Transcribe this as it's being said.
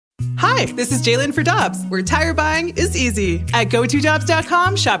Hi, this is Jalen for Dobbs, where tire buying is easy. At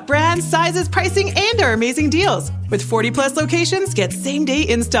GoToDobbs.com, shop brands, sizes, pricing, and our amazing deals. With 40-plus locations, get same-day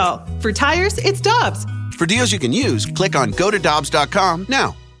install. For tires, it's Dobbs. For deals you can use, click on GoToDobbs.com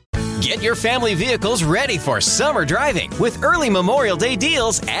now. Get your family vehicles ready for summer driving with early Memorial Day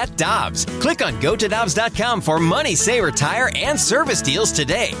deals at Dobbs. Click on GoToDobbs.com for money saver tire and service deals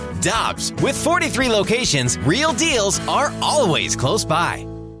today. Dobbs, with 43 locations, real deals are always close by.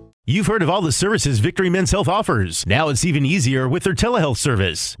 You've heard of all the services Victory Men's Health offers. Now it's even easier with their telehealth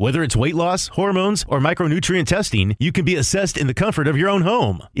service. Whether it's weight loss, hormones, or micronutrient testing, you can be assessed in the comfort of your own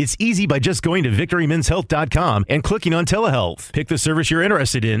home. It's easy by just going to victorymenshealth.com and clicking on telehealth. Pick the service you're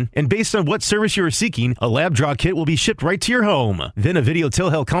interested in, and based on what service you are seeking, a lab draw kit will be shipped right to your home. Then a video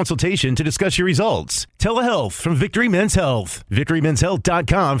telehealth consultation to discuss your results. Telehealth from Victory Men's Health.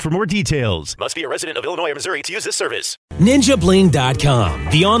 victorymenshealth.com for more details. Must be a resident of Illinois or Missouri to use this service. NinjaBling.com,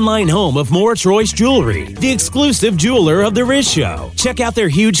 the online home of Moritz Royce Jewelry, the exclusive jeweler of the Riz Show. Check out their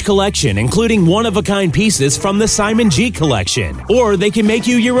huge collection, including one-of-a-kind pieces from the Simon G collection. Or they can make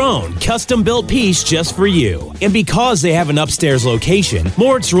you your own custom-built piece just for you. And because they have an upstairs location,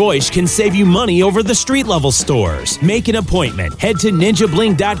 Moritz Royce can save you money over the street-level stores. Make an appointment. Head to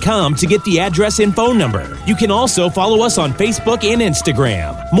NinjaBling.com to get the address and phone number. You can also follow us on Facebook and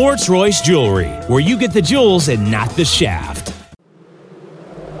Instagram. Moritz Royce Jewelry, where you get the jewels and not the shaft.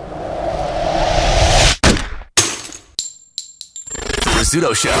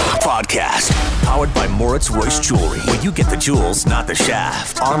 Rizzuto Show podcast, powered by Moritz Royce Jewelry, where you get the jewels, not the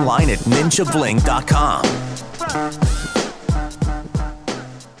shaft. Online at ninjabling.com.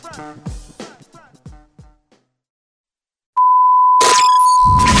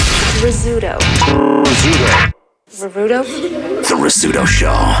 Rizzuto. The Rizzuto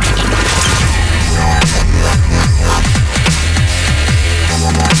Show.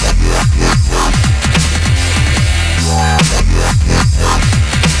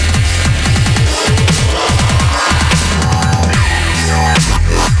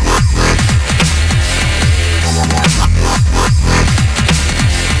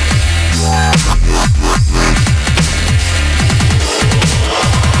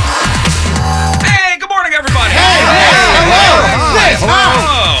 Hey, good morning, everybody.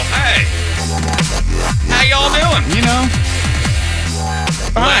 Hello. Hey. How y'all doing? You know,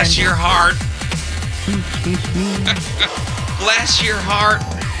 Bless your heart. Bless your heart.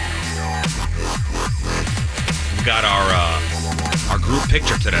 We got our group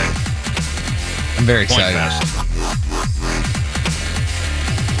picture today. I'm very Point excited. Fest.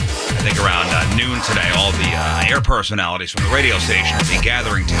 I think around noon today, all the air personalities from the radio station will be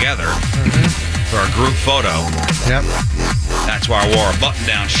gathering together for our group photo. Yep. That's why I wore a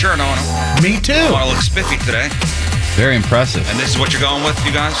button-down shirt on. Me too. I want to look spiffy today. Very impressive. And this is what you're going with,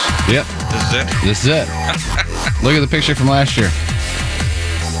 you guys? Yep. This is it? This is it. Look at the picture from last year.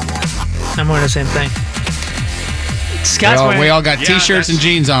 I'm wearing the same thing. Scott's We all got Yeah, T-shirts and that's-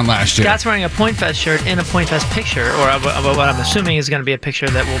 jeans on last year. Scott's wearing a Point Fest shirt in a Point Fest picture, or what I'm assuming is going to be a picture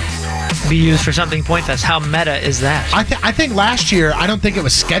that will be used for something Point Fest. How meta is that? I think last year, I don't think it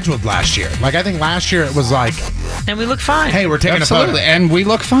was scheduled last year. Like, I think last year it was like, And we look fine. hey, we're taking Absolutely, a photo. and we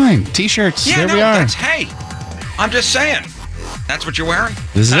look fine. T-shirts. Yeah, there no, we are. hey, I'm just saying. That's what you're wearing?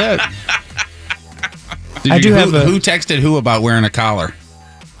 This is it. Who texted who about wearing a collar?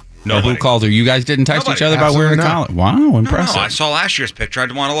 Nobody. Or who called her? You guys didn't text Nobody. each other about wearing a collar? Absolutely Wow, No, impressive. I saw last year's picture.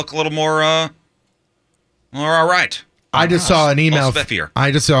 I'd want to look a little more all right. I just saw an email. A little spiffier.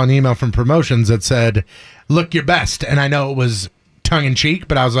 I just saw an email from promotions that said, "Look your best." And I know it was tongue in cheek,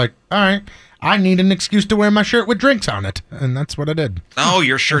 but I was like, "All right, I need an excuse to wear my shirt with drinks on it," and that's what I did. Oh,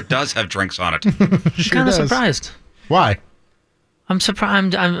 your shirt does have drinks on it. I'm Sure kind of does. surprised. Why? I'm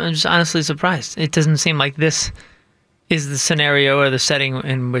surprised. I'm just honestly surprised. It doesn't seem like this is the scenario or the setting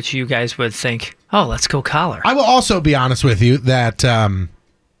in which you guys would think, "Oh, let's go collar." I will also be honest with you that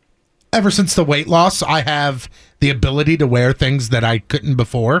ever since the weight loss, I have the ability to wear things that I couldn't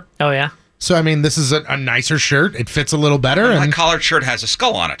before. Oh yeah. So I mean, this is a nicer shirt. It fits a little better. My And collared shirt has a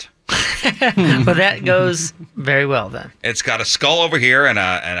skull on it. But that goes very well then. It's got a skull over here and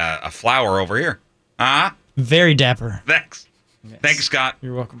a flower over here. Uh-huh. Very dapper. Thanks. Thanks, Scott.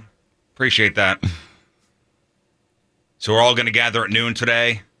 You're welcome. Appreciate that. So we're all going to gather at noon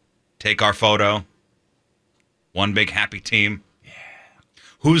today, take our photo. One big happy team. Yeah.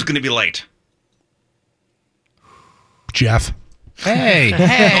 Who's going to be late? Jeff. Hey, we're all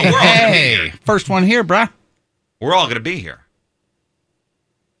gonna be hey. here. First one here, bruh. We're all going to be here.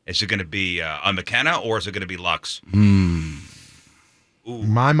 Is it going to be McKenna or is it going to be Lux? My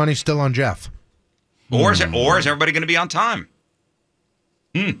money's still on Jeff. Or is everybody going to be on time?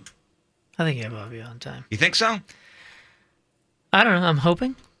 I think it will be on time. You think so? I don't know. I'm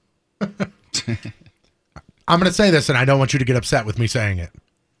hoping. I'm going to say this, and I don't want you to get upset with me saying it.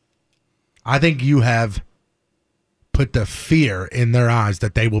 I think you have put the fear in their eyes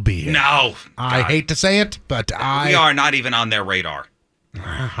that they will be here. No. I hate to say it, but we are not even on their radar.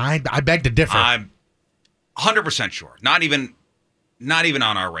 I beg to differ. I'm 100% sure. Not even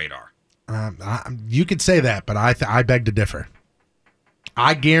on our radar. You could say that, but I beg to differ.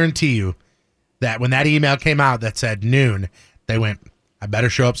 I guarantee you that when that email came out that said noon, they went, I better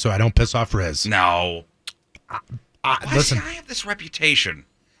show up so I don't piss off Riz. No. Listen, I have this reputation.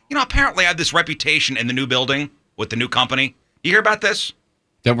 You know, apparently I have this reputation in the new building with the new company. You hear about this?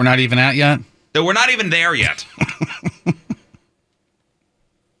 That we're not even at yet? That we're not even there yet.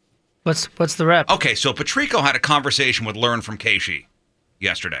 What's the rep? Okay, so Patrico had a conversation with Learn from Keishi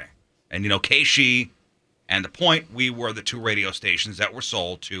yesterday. And, you know, Keishi and The Point, we were the two radio stations that were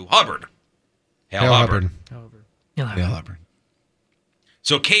sold to Hubbard. Hail Hubbard. Hail Hubbard.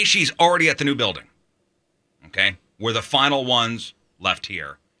 So Keishi's already at the new building. Okay? We're the final ones left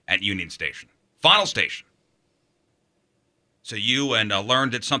here at Union Station. Final station. So you and Learn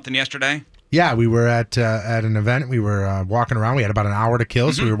did something yesterday? yeah, we were at an event. We were walking around. We had about an hour to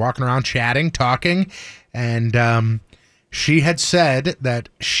kill, so we were walking around chatting, talking, and she had said that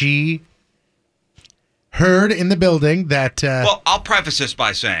she heard in the building that... well, I'll preface this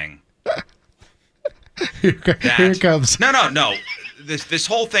by saying... here it comes. No. This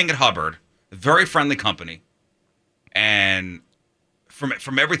whole thing at Hubbard, very friendly company, and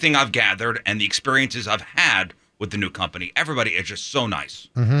from everything I've gathered and the experiences I've had with the new company, everybody is just so nice.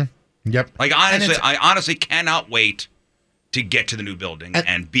 Mm-hmm. Yep. Like, honestly, I honestly cannot wait to get to the new building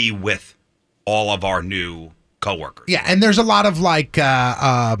and be with all of our new coworkers. Yeah, and there's a lot of like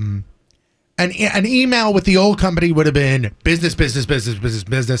an email with the old company would have been business,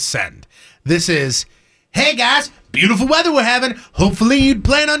 send. This is, hey guys, beautiful weather we're having. Hopefully you'd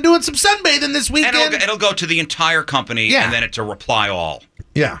plan on doing some sunbathing this weekend. And it'll go to the entire company, and then it's a reply all.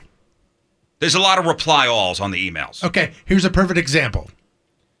 Yeah. There's a lot of reply alls on the emails. Okay, here's a perfect example.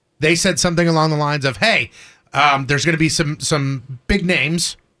 They said something along the lines of, hey, there's going to be some big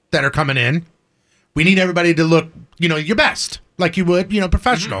names that are coming in. We need everybody to look, your best, like you would,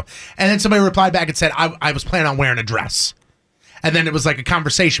 professional. Mm-hmm. And then somebody replied back and said, I was planning on wearing a dress. And then it was like a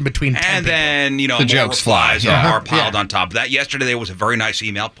conversation between 10 and then, people. the jokes flies are piled on top of that. Yesterday, there was a very nice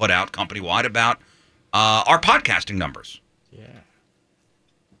email put out company-wide about our podcasting numbers. Yeah.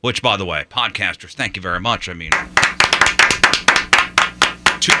 Which, by the way, podcasters, thank you very much. I mean,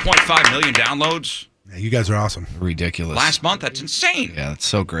 2.5 million downloads. Yeah, you guys are awesome. Ridiculous. Last month, that's insane. Yeah, that's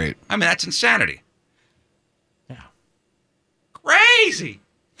so great. I mean, that's insanity. Yeah. Crazy.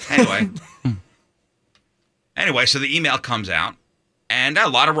 Anyway, so the email comes out, and a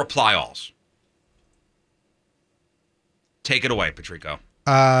lot of reply alls. Take it away, Patrico.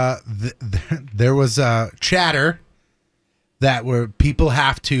 There was a chatter that people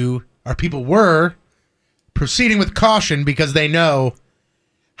were proceeding with caution because they know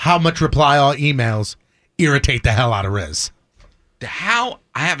how much reply all emails irritate the hell out of Riz. I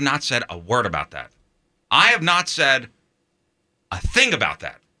have not said a word about that. I have not said a thing about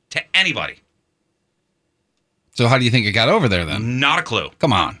that to anybody. So how do you think it got over there then? Not a clue.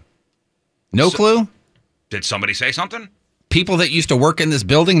 Come on. No clue? Did somebody say something? People that used to work in this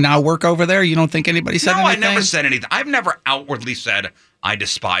building now work over there? You don't think anybody said anything? No, I never said anything. I've never outwardly said I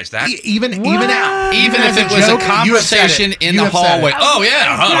despise that. Even now. Even if it was a conversation in the hallway. Oh,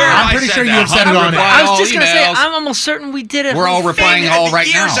 yeah. I'm pretty sure you have said it on it. I was just going to say, I'm almost certain we did it. We're all replying all right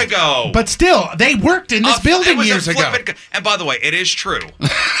now. Years ago. But still, they worked in this building years ago. And by the way, it is true.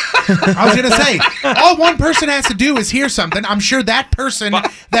 I was going to say, all one person has to do is hear something. I'm sure that person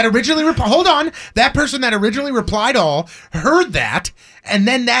that originally replied all heard that, and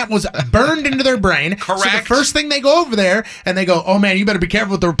then that was burned into their brain. Correct. So the first thing they go over there and they go, oh man, you better be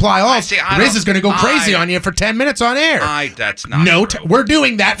careful with the reply all. Riz is going to go crazy on you for 10 minutes on air. That's not true. We're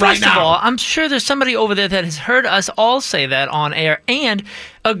doing that right now. First of all, I'm sure there's somebody over there that has heard us all say that on air and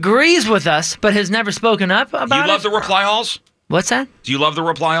agrees with us, but has never spoken up about it. You love the reply alls? What's that? Do you love the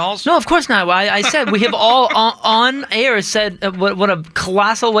reply alls? No, of course not. I said we have all on air said what a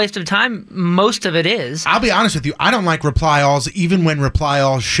colossal waste of time most of it is. I'll be honest with you. I don't like reply alls even when reply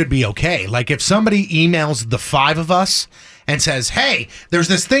alls should be okay. Like if somebody emails the five of us and says, hey, there's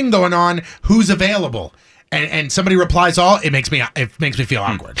this thing going on, who's available? And somebody replies all, it makes me feel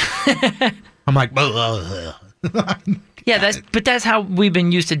awkward. I'm like, yeah, that's how we've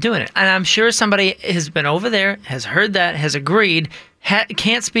been used to doing it. And I'm sure somebody has been over there, has heard that, has agreed,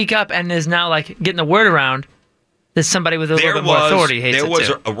 can't speak up, and is now like getting the word around. There's somebody with a little bit more authority hates it too.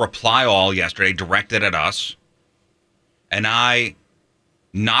 There was a reply all yesterday directed at us, and I,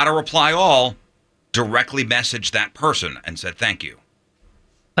 not a reply all, directly messaged that person and said thank you.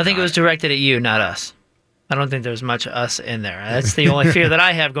 I think it was directed at you, not us. I don't think there's much us in there. That's the only fear that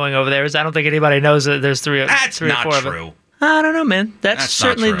I have going over there is I don't think anybody knows that there's three or four of them. That's not true. I don't know, man. That's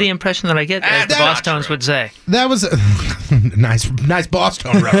certainly the impression that I get, as the Boss Tones would say. That was a nice Boss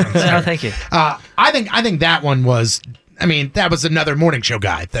Tone reference. Oh, thank you. I think that one was. I mean, that was another morning show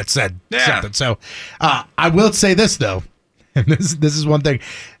guy that said something. So I will say this though, and this is one thing.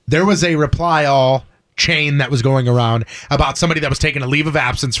 There was a reply all chain that was going around about somebody that was taking a leave of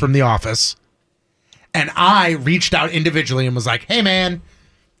absence from the office, and I reached out individually and was like, "Hey, man.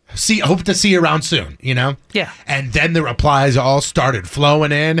 Hope to see you around soon, you know?" Yeah. And then the replies all started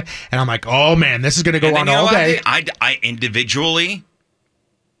flowing in, and I'm like, oh, man, this is going to go on all day. I individually...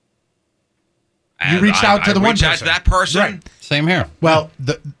 You reached out to the one person. I reached out to that person. Right. Same here. Well,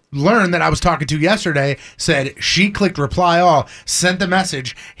 Learn that I was talking to yesterday said she clicked reply all, sent the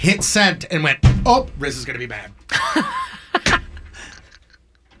message, hit send, and went, oh, Riz is going to be mad.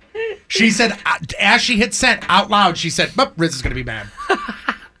 She said, as she hit send out loud, she said, oh, Riz is going to be mad.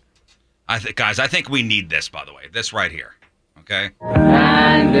 I think we need this, by the way. This right here. Okay?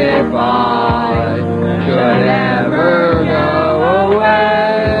 And if I could ever go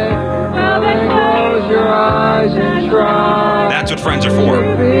away, now then close your eyes and try. That's what friends are for.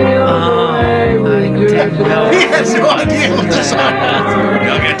 He has no idea what this song is.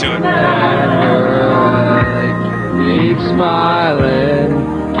 They'll get to it. Keep smiling,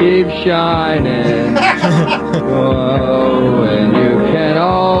 keep shining. Oh, and you can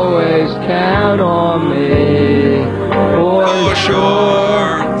always count on me. For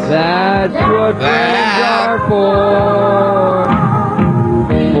sure. That's what friends are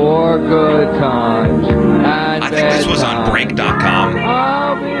for good times. And I think this was on break.com.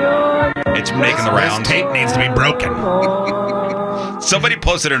 It's making the rounds. This tape needs to be broken. Somebody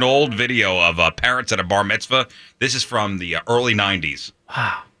posted an old video of parents at a bar mitzvah. This is from the early 90s.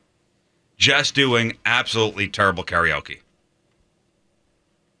 Wow. Just doing absolutely terrible karaoke.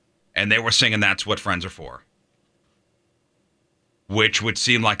 And they were singing That's What Friends Are For. Which would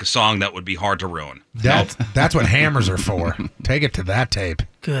seem like a song that would be hard to ruin. That's what hammers are for. Take it to that tape.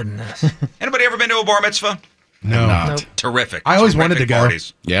 Goodness. Anybody ever been to a bar mitzvah? No. Nope. Terrific. I always wanted to go.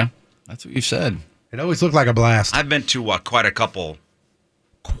 Parties. Yeah, that's what you said. It always looked like a blast. I've been to quite a couple.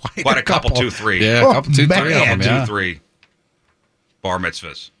 Quite a couple, 2, 3. Yeah, a couple, 2, 3 of them, Two, yeah. 3 bar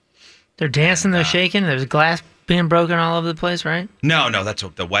mitzvahs. They're dancing, they're shaking, there's glass being broken all over the place, right? No, that's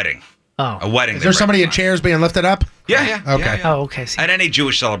the wedding. Oh. A wedding. Is there somebody in chairs being lifted up? Yeah. Okay. Yeah. Oh, okay. See. At any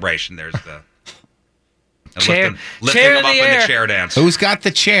Jewish celebration, there's the Chair- lifting chair them in up the in air. the chair dance. Who's got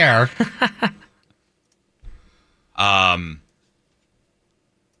the chair?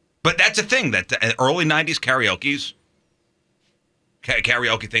 But that's a thing that early 90s karaoke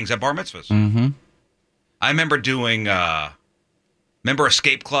things at bar mitzvahs. Mm-hmm. I remember doing, remember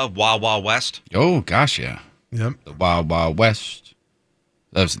Escape Club, Wild Wild West? Oh, gosh, yeah. Yep. The Wild Wild West.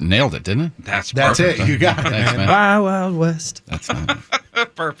 Nailed it, didn't it? That's it. You got it, Thanks, man. Wild Wild West. That's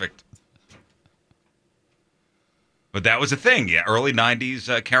perfect. But that was a thing, yeah. Early 90s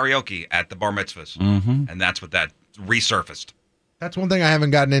karaoke at the bar mitzvahs. Mm-hmm. And that's what that resurfaced. That's one thing I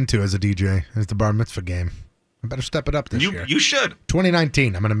haven't gotten into as a DJ, is the bar mitzvah game. I better step it up this year. You should.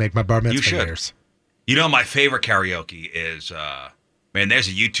 2019, I'm going to make my bar mitzvah You should. years. You know, my favorite karaoke is, man, there's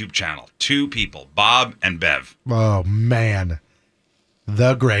a YouTube channel. 2 people, Bob and Bev. Oh, man.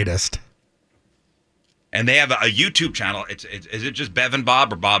 The greatest. And they have a YouTube channel. Is it just Bev and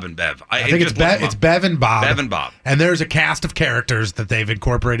Bob or Bob and Bev? I think it's Bev and Bob. Bev and Bob. And there's a cast of characters that they've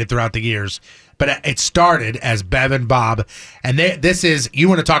incorporated throughout the years. But it started as Bev and Bob. And this is, you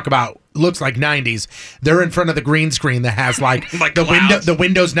want to talk about, looks like 90s. They're in front of the green screen that has like the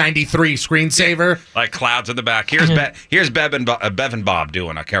Windows 93 screensaver. Like clouds in the back. Here's Bev and Bob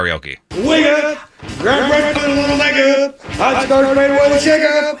doing a karaoke. Wake up, grab breakfast, a little leg up. Hot start made with a shake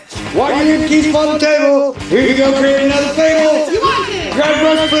up. Walking in keys on the table. Here you go, create another fable. Grab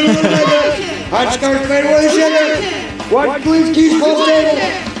breakfast, a little leg up. Hot start made with a shake up. Walking please keys on the table.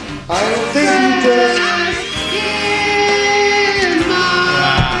 I don't think you can.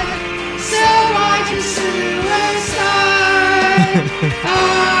 All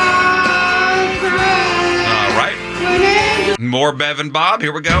right. More Bev and Bob.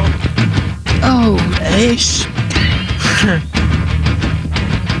 Here we go. Oh, Ace.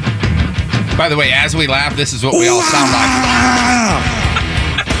 By the way, as we laugh, this is what we all sound like.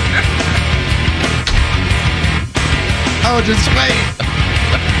 Oh, just wait.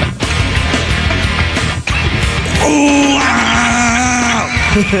 Ooh,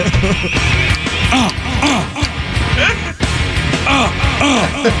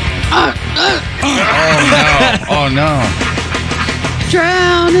 Oh no.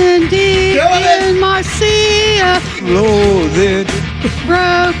 Drowning deep in my sea of Loaded.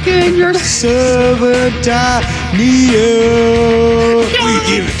 broken your Servant I Will you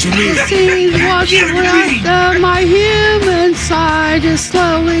give it to me? seas washing out of my human side is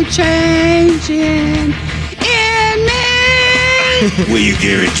slowly changing in me. Will you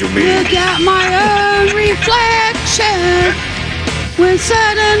give it to me? Look at my own reflection when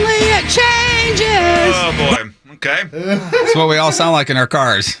suddenly it changes. Oh boy. Okay. That's what we all sound like in our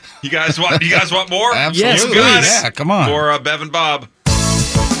cars. You guys want more? Absolutely. You got it. Yeah, come on. For Bev and Bob.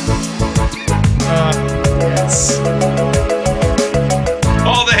 Yes.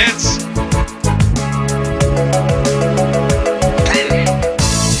 All the hits.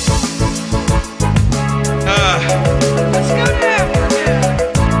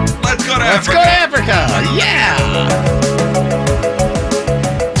 Let's go to Let's Africa. go to Africa. Yeah.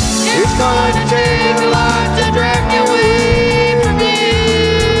 It's gonna take a lot to drag me away from you.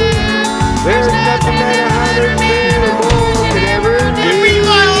 There's nothing that 100 men or more could ever do.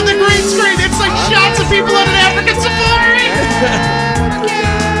 Meanwhile, on the green screen, it's like shots of people on an African safari.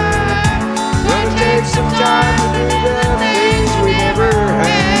 Gonna take some time to do the things we never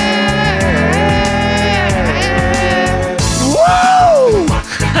had. Woo!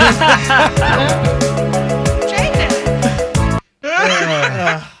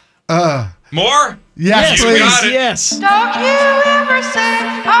 More? Yes, You please. got it. Yes. Don't you ever say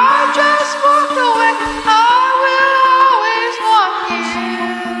I just walked away. I will always want you.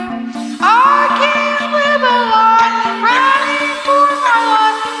 I can't live a life running for my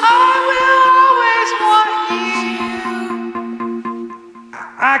life. I will always want you.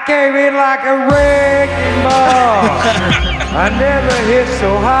 I came in like a wrecking ball. I never hit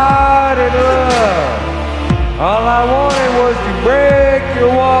so hard in love. All I wanted was to break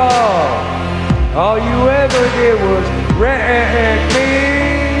your wall. All you ever did was wreck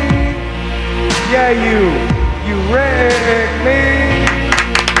me. Yeah, you wrecked me.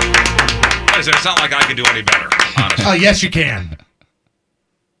 Does it sound like I could do any better? Honestly. Oh, yes, you can.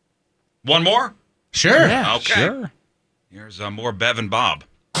 One more? Sure. Yeah, Okay. sure. Here's more Bev and Bob.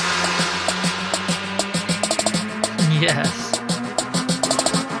 Yes.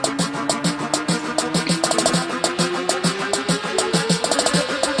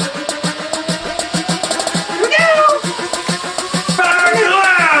 Fire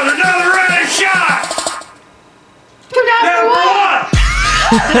loud, another running shot. Number one.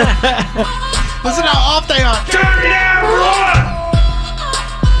 Listen how off they are. Turn it down for one.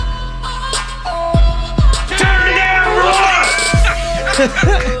 Turn it down for one.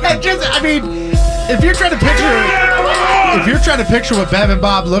 Hey, just, I mean, if you're trying to picture what Bev and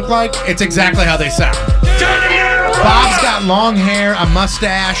Bob look like, it's exactly how they sound. Bob's got long hair, a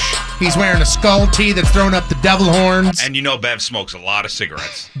mustache. He's wearing a skull tee that's throwing up the devil horns. And you know Bev smokes a lot of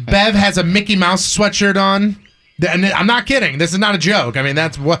cigarettes. Bev has a Mickey Mouse sweatshirt on. And I'm not kidding. This is not a joke. I mean,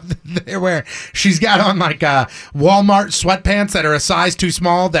 that's what they're wearing. She's got on like Walmart sweatpants that are a size too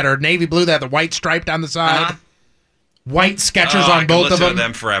small, that are navy blue, that have the white stripe down the side. White Skechers I on can both of listen them. to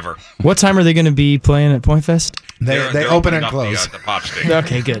them forever. What time are they going to be playing at Point Fest? They They're open opening and up close. The pop station.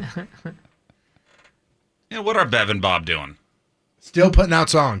 Okay, good. Yeah, what are Bev and Bob doing? Still putting out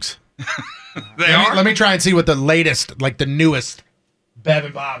songs. Let me try and see what the latest, like the newest Bev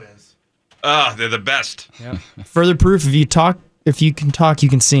and Bob is. They're the best. Yeah. Further proof: if you can talk, you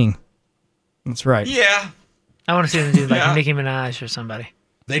can sing. That's right. Yeah. I want to see them do like Nicki Minaj or somebody.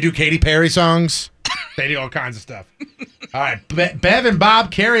 They do Katy Perry songs. They do all kinds of stuff. All right, Bev and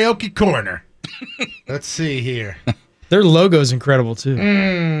Bob Karaoke Corner. Let's see here. Their logo's incredible too.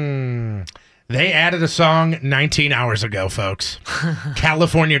 They added a song 19 hours ago, folks.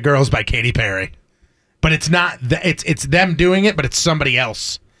 California Girls by Katy Perry. But it's not, it's them doing it, but it's somebody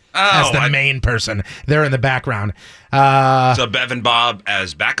else as the main person. They're in the background. So Bev and Bob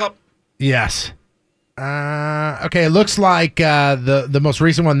as backup? Yes. Okay, it looks like the most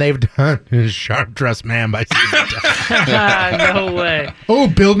recent one they've done is Sharp Dressed Man by CZ. No way. Oh,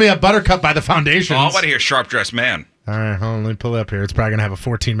 Build Me a Buttercup by the Foundations. Oh, I want to hear Sharp Dressed Man. All right, hold on, let me pull it up here. It's probably going to have a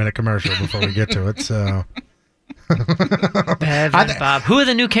 14-minute commercial before we get to it, so... Bev and Bob. Who are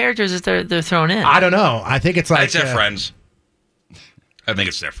the new characters that they're throwing in? I don't know. I think it's like... It's their friends. I think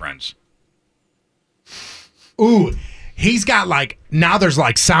it's their friends. Ooh, he's got like... Now there's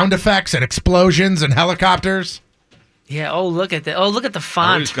like sound effects and explosions and helicopters. Yeah, look at that. Oh, look at the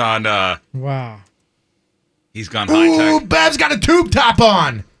font. He's gone, Wow. He's gone high-tech. Ooh, Bev's got a tube top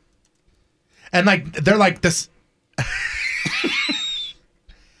on. And like they're like this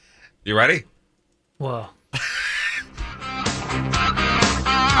You ready? Whoa.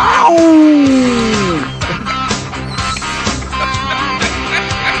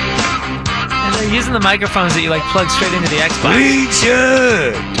 And they're using the microphones that you like plug straight into the Xbox. Bleach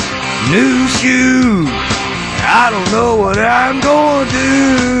shirt, new shoes. I don't know what I'm gonna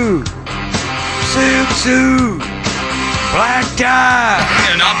do. Silk suit, black tie.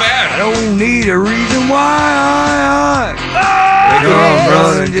 Yeah, not bad. I don't need a reason why. They come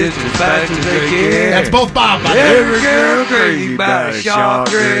running just as fast as they can. That's both Bob. By the way. Every girl crazy about a sharp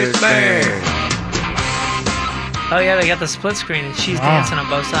dressed man. Oh yeah, they got the split screen and she's dancing on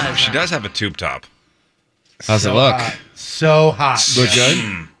both sides. She does have a tube top. How's So it look? hot. So hot. Look good?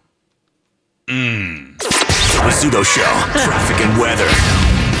 The Rizzuto Show. Traffic and weather.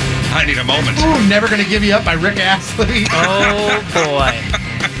 I need a moment. Ooh, Never Gonna Give You Up by Rick Astley. Oh boy.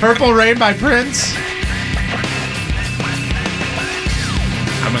 Purple Rain by Prince.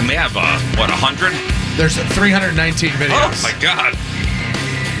 I mean, we have, 100? There's 319 videos. Oh, my God.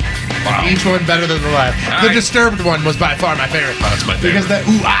 Wow. Each one better than the last. All The right. Disturbed one was by far my favorite. That's my favorite. Because that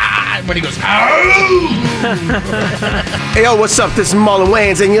ooh ah when he goes ow. Hey, yo, what's up? This is Marlon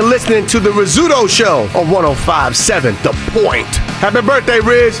Wayans, and you're listening to The Rizzuto Show on 105.7 The Point. Happy birthday,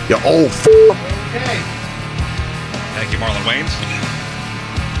 Riz, you old f***. Thank you, Marlon Wayans.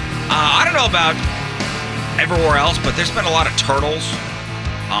 I don't know about everywhere else, but there's been a lot of turtles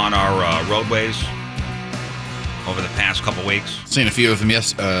on our roadways over the past couple weeks. Seen a few of them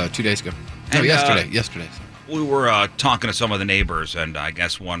 2 days ago. No, And, yesterday. We were talking to some of the neighbors, and I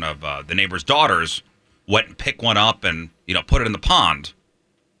guess one of the neighbor's daughters went and picked one up and, put it in the pond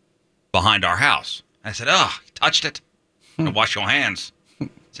behind our house. I said, oh, you touched it? Wash your hands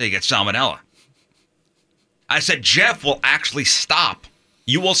so you get salmonella. I said, Jeff will actually stop.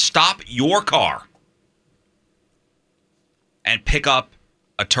 You will stop your car and pick up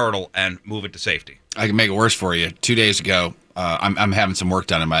a turtle and move it to safety. I can make it worse for you. 2 days ago, I'm having some work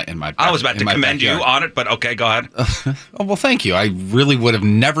done in my. I was about to commend you backyard. on it, but okay, go ahead. Oh, well, thank you. I really would have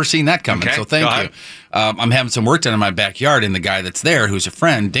never seen that coming, Okay, so thank go you. I'm having some work done in my backyard, and the guy that's there, who's a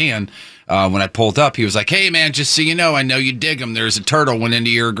friend, Dan, when I pulled up, he was like, hey, man, just so you know you dig them. There's a turtle went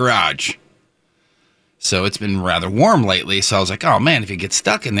into your garage. So it's been rather warm lately, so I was like, oh, man, if he gets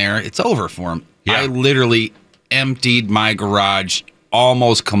stuck in there, it's over for him. Yeah. I literally emptied my garage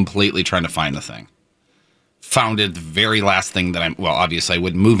almost completely trying to find the thing. Found it the very last thing that obviously I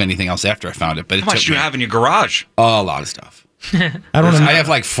wouldn't move anything else after I found it. But How much do you have in your garage? A lot of stuff. I have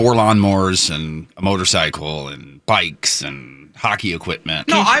like 4 lawnmowers and a motorcycle and bikes and hockey equipment.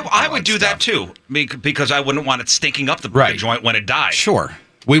 No, I would do that too, because I wouldn't want it stinking up the joint when it dies. Sure.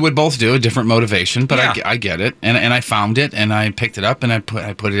 We would both do a different motivation, but Yeah. I get it. And I found it, and I picked it up, and I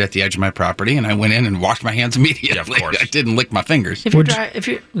put it at the edge of my property, and I went in and washed my hands immediately. Yeah, of course. I didn't lick my fingers. If you go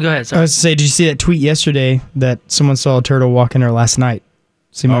ahead, I sorry. was to say, did you see that tweet yesterday that someone saw a turtle walk in there last night?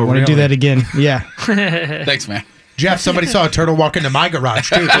 So you might want to do really? that again. Yeah. Thanks, man. Jeff, somebody saw a turtle walk into my garage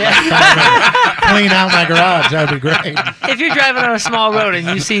too. Clean out my garage. That'd be great. If you're driving on a small road and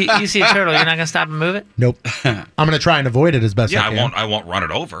you see a turtle, you're not gonna stop and move it? Nope. I'm gonna try and avoid it as best Yeah, I can. I won't run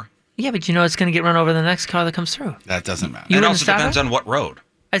it over. Yeah, but it's gonna get run over the next car that comes through. That doesn't matter. You It wouldn't also stop depends it? on what road.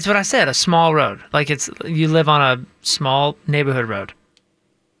 That's what I said, a small road. Like you live on a small neighborhood road.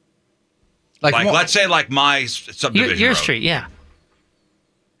 Like let's say like my subdivision Your road. street, yeah.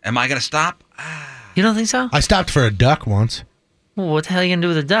 Am I going to stop? You don't think so? I stopped for a duck once. Well, what the hell are you gonna do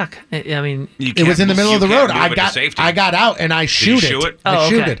with a duck? I mean, It was in the middle of the road. I got out and I shoot you shoot it. it? I Oh,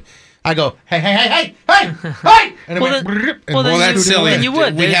 shoot okay. it. I go, hey, and it Well, went. then- brrrr, and well, then flew That's you- silly. then you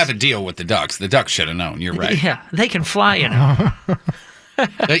would. We There's- have a deal with the ducks. The ducks should have known. You're right. yeah, they can fly, you know.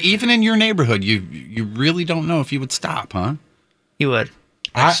 Even in your neighborhood, you really don't know if you would stop, huh? You would.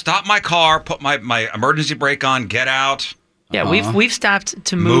 I stop my car, put my emergency brake on, get out. Yeah, we've stopped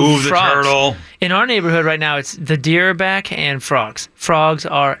to move the frogs. turtle. In our neighborhood right now, it's the deer are back and frogs. Frogs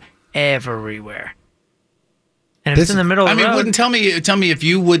are everywhere. And if it's in the middle of the road. wouldn't tell me if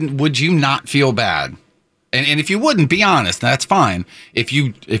you would you not feel bad? And if you wouldn't, be honest, that's fine. If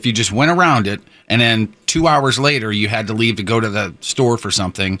you just went around it and then 2 hours later you had to leave to go to the store for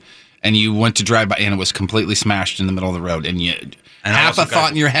something and you went to drive by and it was completely smashed in the middle of the road and half a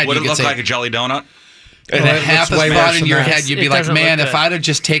thought in your head Would you it could look say, like a jelly donut? and then half a way thought worse in than your that. head, you'd be It like, doesn't man, look if good. I'd have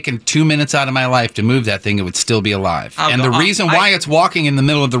just taken 2 minutes out of my life to move that thing, it would still be alive. I'll And go- the reason why it's walking in the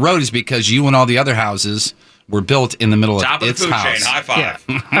middle of the road is because you and all the other houses were built in the middle Top of of its the food house. chain. High five.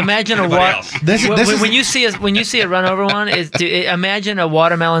 Imagine a Anybody water. else? When you see a run over one, imagine a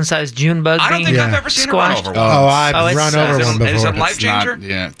watermelon-sized June bug. I don't think being I've ever seen a squashed. run over one. Oh, I've run over is one it- before. is it life It's not- changer?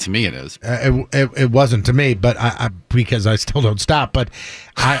 yeah, to me it is. It wasn't to me, but I because I still don't stop. But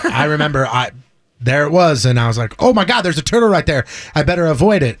I remember there it was, and I was like, oh my God, there's a turtle right there. I better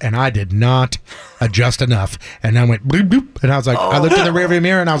avoid it. And I did not adjust enough. And I went bloop, bloop. And I was like, I looked in the rearview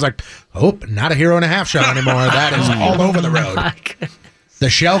mirror and I was like, oh, not a hero and a half shot anymore. That is all over the road. The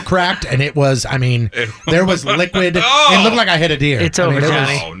shell cracked, and it was, there was liquid. It looked like I hit a deer. It's over,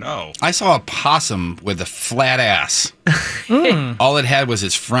 Johnny. Oh, no. I saw a possum with a flat ass. All it had was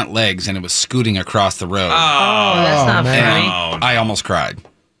its front legs, and it was scooting across the road. Oh, that's not man. funny. I almost cried.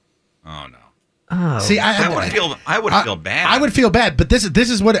 Oh, no. Oh. See, I would feel bad. I would feel bad, but this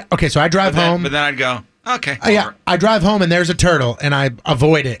is what. Okay, so I drive home. But then I'd go, okay. Yeah, I drive home and there's a turtle, and I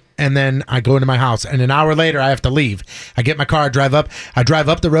avoid it, and then I go into my house, and an hour later I have to leave. I get my car, I drive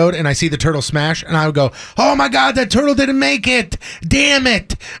up the road, and I see the turtle smash, and I would go, "Oh my God, that turtle didn't make it! Damn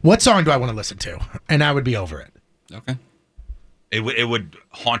it! What song do I want to listen to?" And I would be over it. Okay. It would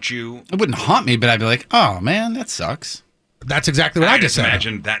haunt you. It wouldn't haunt me, but I'd be like, oh, man, that sucks. That's exactly what I just said.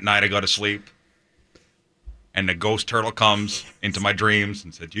 Imagine that night I go to sleep, and the ghost turtle comes into my dreams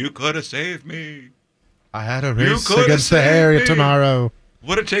and said, "You could have saved me. I had a You race could have against the saved Harriet me. tomorrow.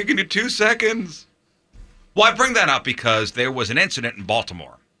 Would have taken you 2 seconds." Well, I bring that up because there was an incident in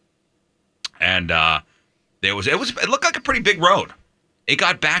Baltimore, and it looked like a pretty big road. It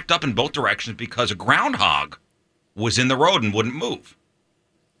got backed up in both directions because a groundhog was in the road and wouldn't move.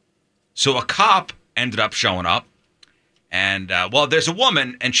 So a cop ended up showing up, and there's a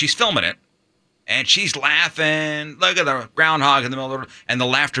woman, and she's filming it, and she's laughing. Look at the groundhog in the middle of the road, and the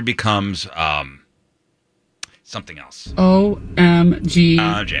laughter becomes something else.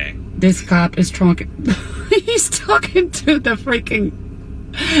 OMG. Jay. This cop is talking. He's talking to the freaking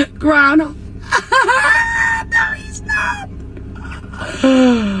ground. No, he's not.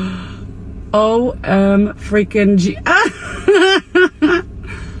 Freaking G.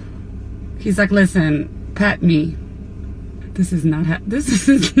 He's like, listen, pat me. This is not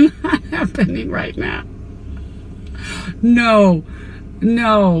happening right now. No,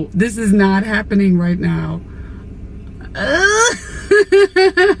 this is not happening right now.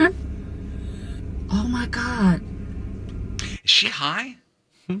 Oh my God. Is she high?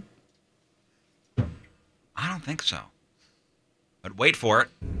 I don't think so. But wait for it.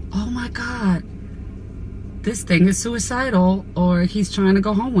 Oh my God. This thing is suicidal, or he's trying to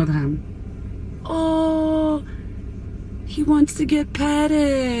go home with him. Oh, he wants to get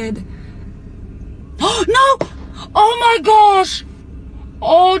petted. Oh no! Oh my gosh!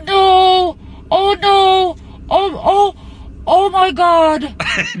 Oh no! Oh no! Oh my God!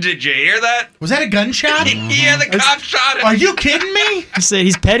 Did you hear that? Was that a gunshot? Yeah, the cop shot it. Are you kidding me? He said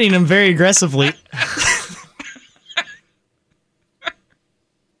he's petting him very aggressively.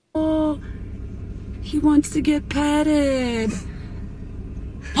 Oh, he wants to get petted.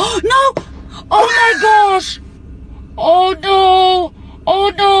 Oh no! Oh my gosh! Oh no!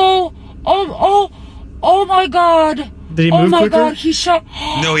 Oh no! Oh my God! Did he Oh move my quicker? God! He shot.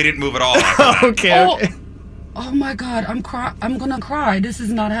 No, he didn't move at all. after that. Okay. Oh my God! I'm gonna cry. This is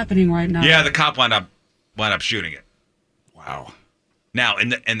not happening right now. Yeah, the cop wound up shooting it. Wow. Now,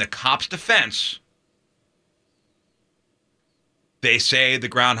 in the cop's defense, they say the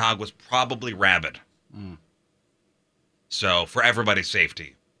groundhog was probably rabid. So, for everybody's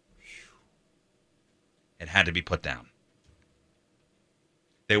safety, it had to be put down.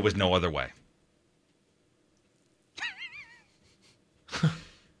 There was no other way.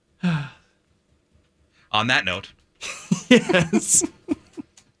 On that note, Yes.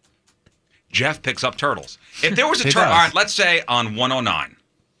 Jeff picks up turtles. If there was a He turtle, does. all right, let's say on 109,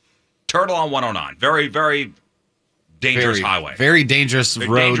 turtle on 109, very, very dangerous Very, highway. very dangerous Very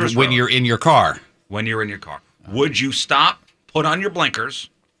road dangerous when road. you're in your car. When you're in your car, would you stop, put on your blinkers,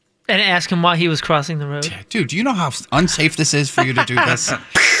 And ask him why he was crossing the road. Dude, do you know how unsafe this is for you to do this?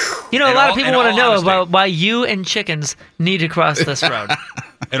 You know, a In lot all- of people in want to all know honesty. about why you and chickens need to cross this road.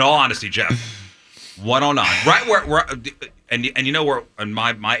 in all honesty, Jeff, 109, right where and you know where in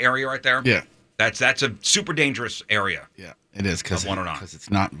my area right there. Yeah. That's a super dangerous area. Yeah, it is because Of 109.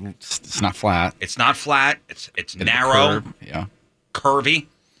 it's not flat. It's not flat. It's It's a narrow, curve, yeah. curvy.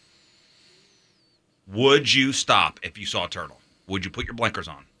 Would you stop if you saw a turtle? Would you put your blinkers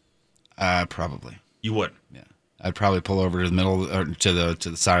on? Probably. You would. Yeah, I'd probably pull over to the middle or to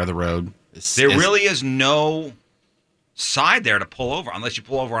the side of the road. There really is no side there to pull over unless you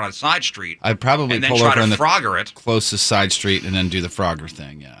pull over on a side street. I'd probably and then pull try over to on the Frogger it. closest side street and then do the Frogger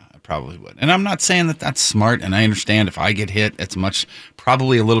thing. Yeah, probably would. And I'm not saying that that's smart, and I understand if I get hit, it's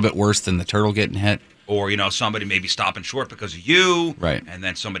probably a little bit worse than the turtle getting hit. Or, somebody maybe stopping short because of you. Right. And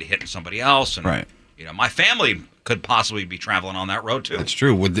then somebody hitting somebody else. And, right. My family could possibly be traveling on that road, too. That's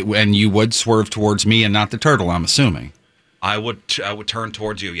true. And you would swerve towards me and not the turtle, I'm assuming. I would turn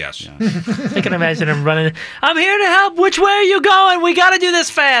towards you, yes. I can imagine him running. I'm here to help. Which way are you going? We got to do this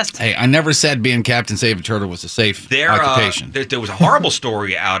fast. Hey, I never said being Captain Save a Turtle was a safe occupation. There was a horrible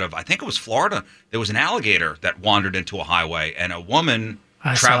story out of, I think it was Florida. There was an alligator that wandered into a highway, and a woman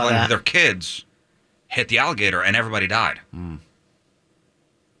traveling with their kids hit the alligator, and everybody died.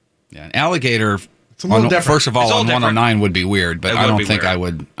 Yeah, an alligator. It's a little different. First of all, on different. 109 would be weird, but I don't think I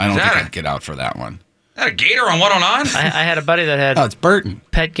would. I don't think Exactly. I'd get out for that one. Had a gator on 109? I had a buddy that had it's Burton.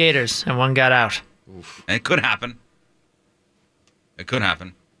 Pet gators, and one got out. It could happen. It could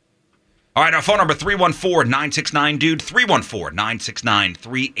happen. All right, our phone number 314-969-DUDE,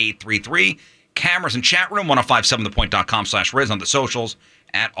 314-969-3833. Cameras and chat room, 1057thepoint.com/Riz on the socials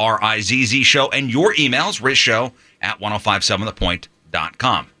at RIZZ Show, and your emails,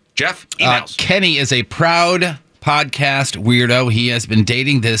 RizShow@1057thepoint.com. Jeff, emails. Kenny is a proud podcast weirdo. He has been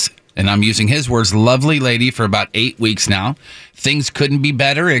dating this, and I'm using his words, lovely lady for about 8 weeks now. Things couldn't be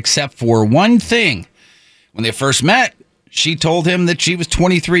better except for one thing. When they first met, she told him that she was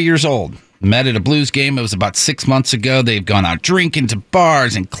 23 years old. Met at a Blues game. It was about 6 months ago. They've gone out drinking to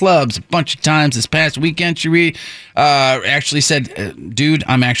bars and clubs a bunch of times this past weekend. She actually said, dude,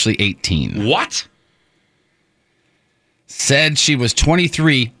 I'm actually 18. What? Said she was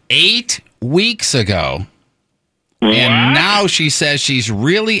 23 8 weeks ago. What? And now she says she's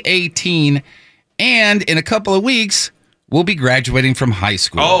really 18, and in a couple of weeks, will be graduating from high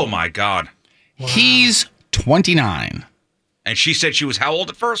school. Oh, my God. Wow. He's 29. And she said she was how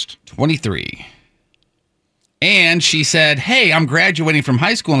old at first? 23. And she said, hey, I'm graduating from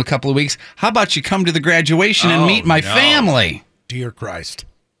high school in a couple of weeks. How about you come to the graduation and meet my family? Dear Christ.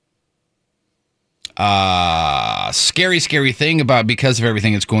 Scary thing about because of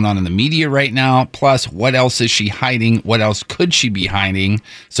everything that's going on in the media right now. Plus, what else is she hiding? What else could she be hiding?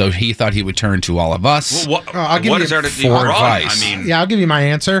 So he thought he would turn to all of us. Well, I'll give what you is there to for wrong? advice. I mean, Yeah, I'll give you my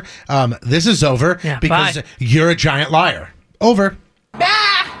answer. This is over because bye. you're a giant liar. Over.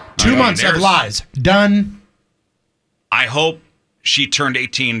 2 months of lies. Done. I hope she turned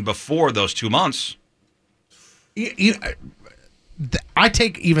 18 before those 2 months. I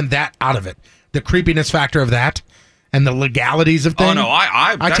take even that out of it. The creepiness factor of that and the legalities of things. Oh, no,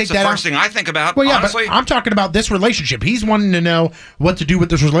 I that's take the that first out. thing I think about, Well, yeah, honestly. but I'm talking about this relationship. He's wanting to know what to do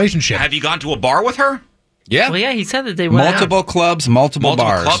with this relationship. Have you gone to a bar with her? Yeah. Well, yeah, he said that they went Multiple out. clubs, multiple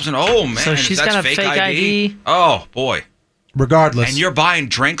bars. Clubs, and oh, man. So she's that's got a fake ID. Oh, boy. Regardless. And you're buying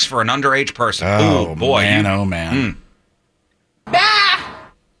drinks for an underage person. Oh, Ooh, boy. man, oh, man.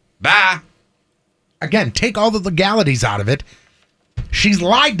 Bah. Again, take all the legalities out of it. She's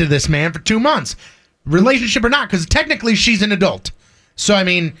lied to this man for 2 months. Relationship or not, because technically she's an adult. So, I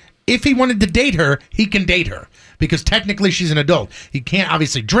mean, if he wanted to date her, he can date her. Because technically she's an adult. He can't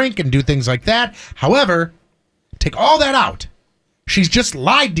obviously drink and do things like that. However, take all that out. She's just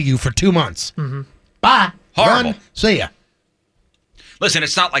lied to you for 2 months. Mm-hmm. Bye. Horrible. Done. See ya. Listen,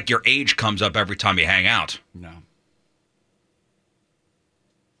 it's not like your age comes up every time you hang out. No.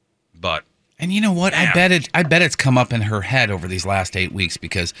 But And you know what? I bet it's come up in her head over these last 8 weeks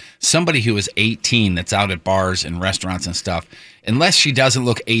because somebody who is 18 that's out at bars and restaurants and stuff, unless she doesn't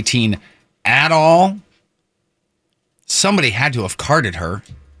look 18 at all, somebody had to have carded her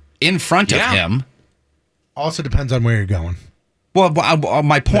in front of him. Also depends on where you're going. Well,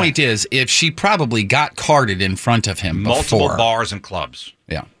 my point is, if she probably got carded in front of him multiple before. bars and clubs.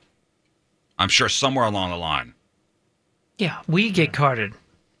 Yeah. I'm sure somewhere along the line. Yeah, we get carded.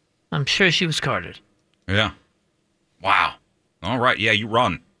 I'm sure she was carded. Yeah. Wow. All right. Yeah, you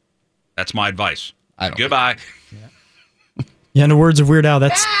run. That's my advice. Goodbye. Yeah, in the words of Weird Al,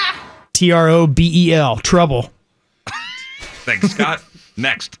 that's TROBEL, trouble. Thanks, Scott.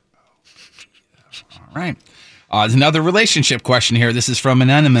 Next. All right. There's another relationship question here. This is from an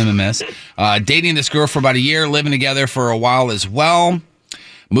anonymous. Dating this girl for about a year, living together for a while as well.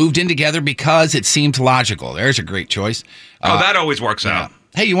 Moved in together because it seemed logical. There's a great choice. That always works out.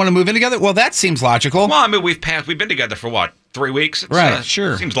 Hey, you want to move in together? Well, that seems logical. Well, I mean, we've been together for what, 3 weeks? Right,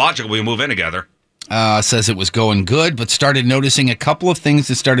 sure. Seems logical we move in together. Says it was going good, but started noticing a couple of things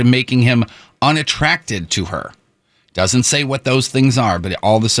that started making him unattracted to her. Doesn't say what those things are, but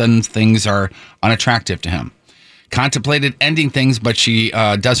all of a sudden things are unattractive to him. Contemplated ending things, but she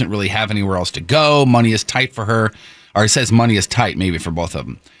doesn't really have anywhere else to go. Money is tight for her. Or he says money is tight maybe for both of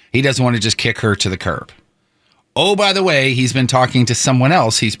them. He doesn't want to just kick her to the curb. Oh, by the way, he's been talking to someone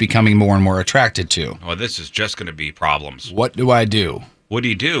else he's becoming more and more attracted to. Oh, this is just going to be problems. What do I do? What do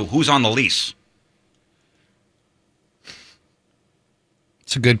you do? Who's on the lease?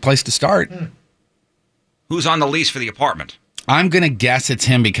 It's a good place to start. Who's on the lease for the apartment? I'm going to guess it's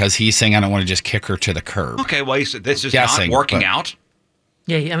him because he's saying I don't want to just kick her to the curb. Okay, well, this is Guessing, not working but- out.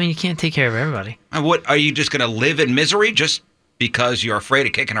 Yeah, I mean, you can't take care of everybody. And what, are you just going to live in misery just because you're afraid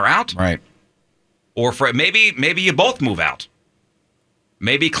of kicking her out? Right. Or maybe you both move out.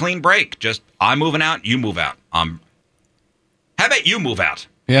 Maybe clean break. Just I'm moving out, you move out. How about you move out?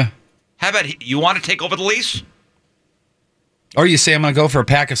 Yeah. How about you want to take over the lease? Or you say I'm going to go for a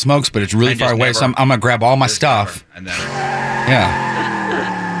pack of smokes, but it's really And far just away, never- so I'm going to grab all my stuff. And then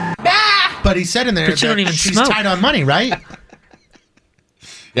Yeah. But he said in there But you that don't even she's smoke. tight on money, right?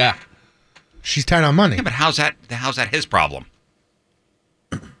 Yeah. She's tight on money. Yeah, but how's that his problem?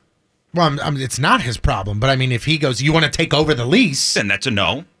 Well, it's not his problem. But I mean, if he goes, you want to take over the lease, Then that's a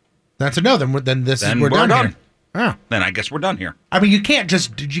no. that's a no. Then we're done here. Oh. Then I guess we're done here. I mean, you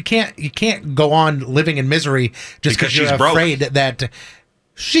can't go on living in misery just Because because you're she's broke. afraid that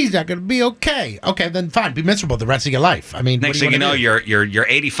she's not going to be okay. Okay, then fine, be miserable the rest of your life. I mean, Next thing you know, you're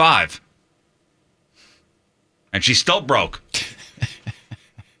 85, and she's still broke.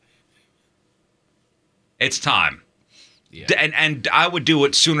 It's time. Yeah. And I would do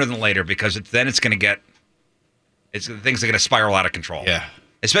it sooner than later because things are going to spiral out of control. Yeah.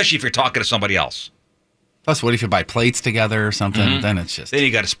 Especially if you're talking to somebody else. Plus, what if you buy plates together or something? Mhm. Then it's just... Then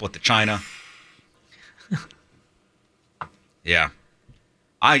you got to split the china. Yeah.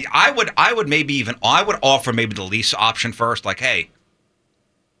 I would offer maybe the lease option first. Like, hey,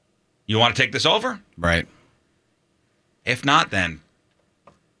 you want to take this over? Right. If not, then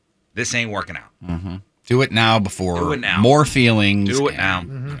this ain't working out. Mm-hmm. Do it now before Do it now. more feelings. Do it now. You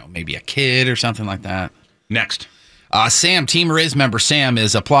know, maybe a kid or something like that. Next. Sam, Team Riz member Sam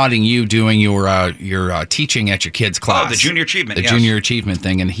is applauding you doing your teaching at your kids' class. Oh, the junior achievement, The yes. junior achievement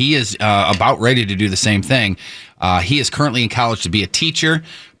thing. And he is about ready to do the same thing. He is currently in college to be a teacher.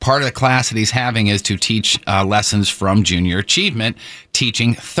 Part of the class that he's having is to teach lessons from junior achievement,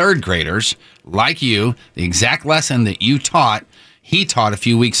 teaching third graders like you, the exact lesson that he taught a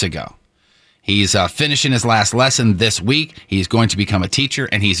few weeks ago. He's finishing his last lesson this week. He's going to become a teacher,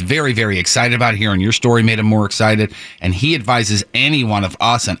 and he's very, very excited about it. Hearing your story made him more excited. And he advises any one of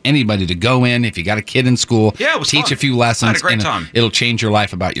us and anybody to go in, if you got a kid in school, Yeah, it was teach fun. a few I lessons. had a great and time. It'll change your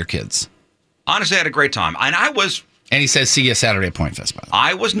life about your kids. Honestly, I had a great time. And And he says, see you Saturday at Point Fest, by the way.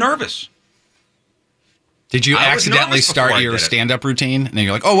 I was nervous. Did you I was accidentally nervous before start I your did it. stand-up routine? And then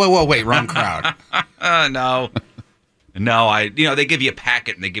you're like, oh, whoa, wait, wrong crowd. No. No, they give you a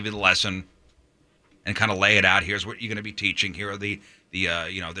packet and they give you the lesson and kind of lay it out. Here's what you're going to be teaching. Here are the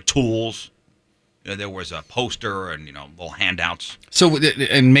tools. There was a poster and, little handouts. So,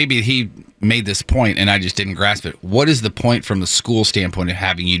 and maybe he made this point and I just didn't grasp it. What is the point from the school standpoint of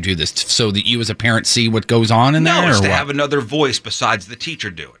having you do this? So that you as a parent see what goes on in there? No, it's or to what? have another voice besides the teacher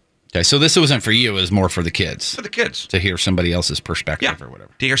do it. Okay, so this wasn't for you. It was more for the kids. For the kids. To hear somebody else's perspective Yeah. or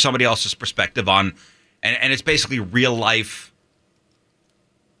whatever. To hear somebody else's perspective on, and it's basically real life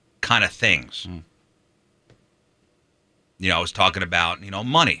kind of things. I was talking about,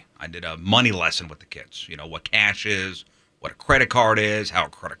 money. I did a money lesson with the kids. What cash is, what a credit card is, how a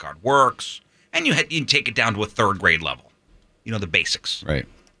credit card works. And you take it down to a third grade level. The basics. Right.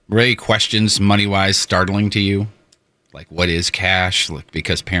 Were any questions, money-wise, startling to you? Like, what is cash? Like,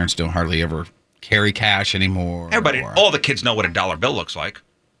 because parents don't hardly ever carry cash anymore. All the kids know what a dollar bill looks like.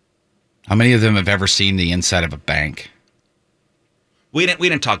 How many of them have ever seen the inside of a bank? We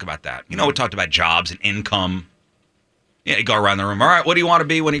didn't talk about that. We talked about jobs and income. Yeah, you go around the room. All right, what do you want to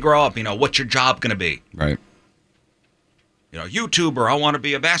be when you grow up? What's your job going to be? Right. YouTuber. I want to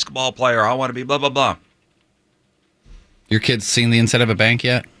be a basketball player. I want to be blah, blah, blah. Your kids seen the inside of a bank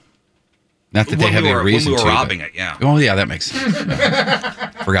yet? Not that they have any reason to. When we were robbing but- it, yeah. Oh, yeah, that makes sense.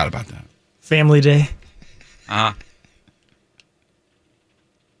 Forgot about that. Family Day. But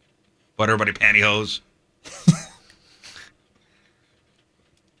everybody pantyhose.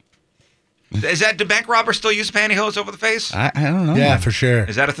 Do bank robbers still use pantyhose over the face? I don't know. Yeah, for sure.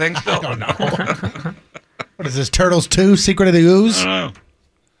 Is that a thing still? I don't know. What is this, Turtles 2, Secret of the Ooze? I don't know.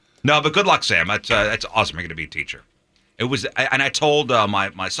 No, but good luck, Sam. That's awesome. You're going to be a teacher. And I told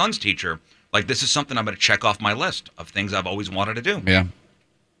my son's teacher, like, this is something I'm going to check off my list of things I've always wanted to do. Yeah.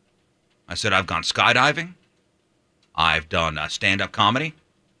 I said, I've gone skydiving. I've done stand-up comedy.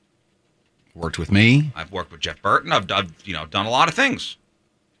 Worked with me. I've worked with Jeff Burton. I've done a lot of things.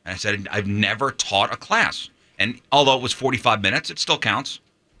 And I said, I've never taught a class. And although it was 45 minutes, it still counts.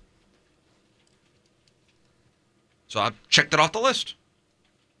 So I checked it off the list.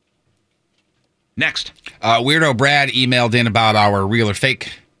 Next. Weirdo Brad emailed in about our real or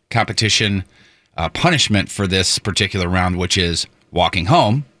fake competition punishment for this particular round, which is walking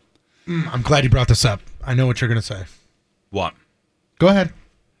home. I'm glad you brought this up. I know what you're going to say. What? Go ahead.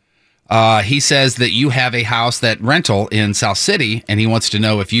 He says that you have a house that rental in South City, and he wants to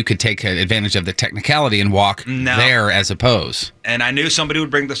know if you could take advantage of the technicality and walk there as opposed. And I knew somebody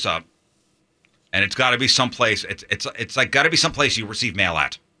would bring this up, and it's got to be someplace. It's like got to be someplace you receive mail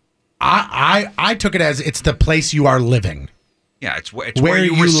at. I took it as it's the place you are living. Yeah, it's where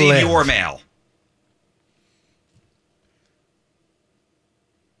you receive live. your mail.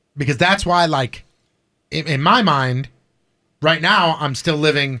 Because that's why, like, in my mind, right now, I'm still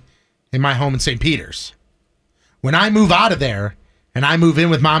living in my home in St. Peter's. When I move out of there and I move in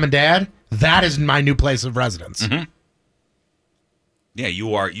with mom and dad, that is my new place of residence. Mm-hmm. Yeah,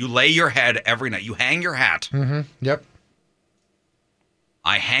 you are. You lay your head every night. You hang your hat. Mm-hmm. Yep.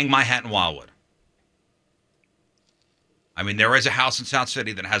 I hang my hat in Wildwood. I mean, there is a house in South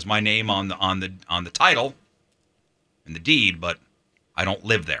City that has my name on the title and the deed, but I don't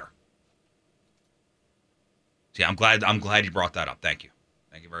live there. See, I'm glad you brought that up. Thank you.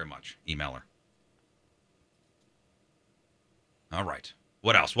 Thank you very much, emailer. All right.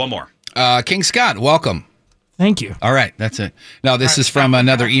 What else? One more. King Scott, welcome. Thank you. All right, that's it. No, this is from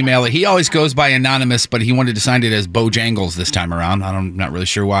another emailer. He always goes by anonymous, but he wanted to sign it as Bojangles this time around. I'm not really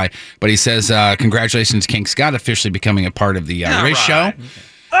sure why, but he says, congratulations, King Scott, officially becoming a part of the Riz Show.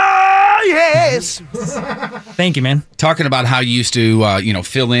 Oh, yes. Thank you, man. Talking about how you used to,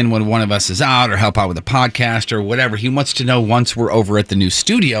 fill in when one of us is out or help out with a podcast or whatever. He wants to know once we're over at the new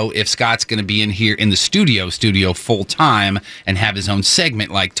studio if Scott's going to be in here in the studio full time and have his own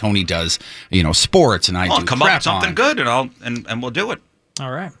segment like Tony does, sports and I do. Come up with something good and we'll do it.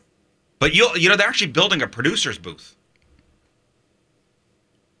 All right. But they're actually building a producer's booth.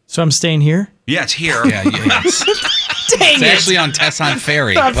 So I'm staying here? Yeah, it's here. Yeah. It's actually on Tesson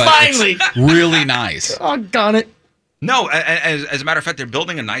Ferry, but finally. It's really nice. Oh, got it. No, as a matter of fact, they're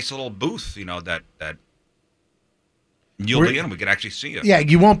building a nice little booth, that you'll be in. We can actually see you. Yeah,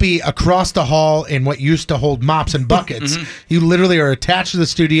 you won't be across the hall in what used to hold mops and buckets. Mm-hmm. You literally are attached to the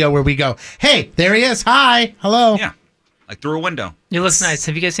studio where we go, hey, there he is. Hi. Hello. Yeah, like through a window. It looks nice.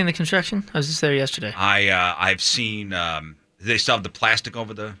 Have you guys seen the construction? I was just there yesterday. I've seen. They still have the plastic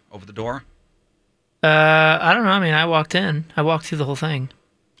over the door. I don't know. I mean, I walked in. I walked through the whole thing.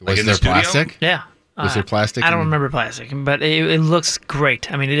 Was in there the studio? plastic? Yeah. Was there plastic? I don't remember plastic, but it looks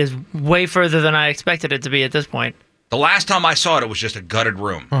great. I mean, it is way further than I expected it to be at this point. The last time I saw it, it was just a gutted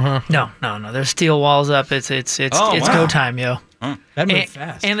room. No. There's steel walls up. It's wow. go time, yo. That moved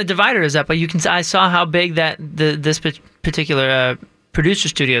fast. And the divider is up, but I saw how big this particular producer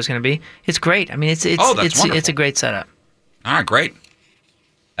studio is going to be. It's great. I mean, it's a great setup. All right, great.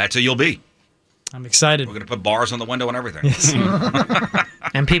 That's who you'll be. I'm excited. We're going to put bars on the window and everything. Yes.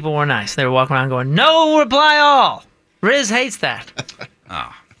 And people were nice. They were walking around going, "No reply all." Riz hates that. All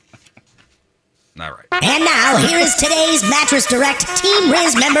right. And now, here is today's Mattress Direct Team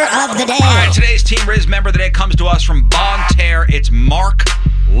Riz member of the day. All right, today's Team Riz member of the day comes to us from Bonne Terre. It's Mark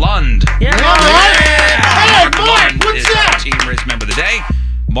Lund. Yeah. Hey, Mark, Lund what's is up? our Team Riz member of the day.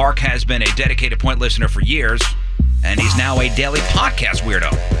 Mark has been a dedicated Point listener for years, and he's now a daily podcast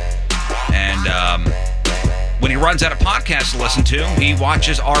weirdo. And when he runs out of podcasts to listen to, he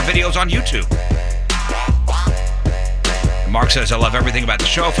watches our videos on YouTube. And Mark says, I love everything about the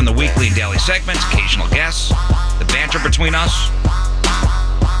show, from the weekly and daily segments, occasional guests, the banter between us.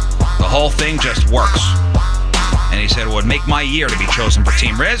 The whole thing just works. And he said it would make my year to be chosen for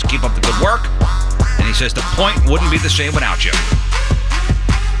Team Riz. Keep up the good work. And he says the Point wouldn't be the same without you.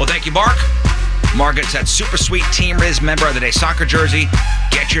 Well, thank you, Mark. Mark gets that super sweet Team Riz member of the day soccer jersey.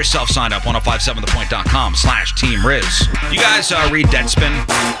 Get yourself signed up, 1057thepoint.com/Team Riz. You guys read Deadspin?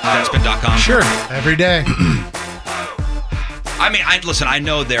 Deadspin.com? Sure. Every day. I mean, I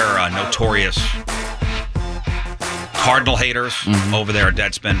know they're notorious Cardinal haters over there at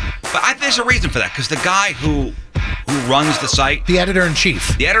Deadspin. But there's a reason for that, because the guy who runs the site, the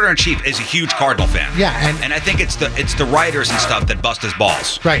editor-in-chief is a huge Cardinal fan. Yeah, and I think it's the writers and stuff that bust his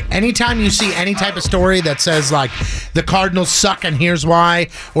balls. Right. Anytime you see any type of story that says like the Cardinals suck and here's why,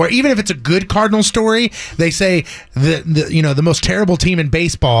 or even if it's a good Cardinal story, they say the most terrible team in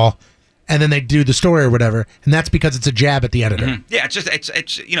baseball, and then they do the story or whatever, and that's because it's a jab at the editor. Mm-hmm. Yeah,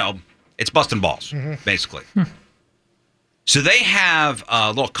 it's busting balls, basically. So they have a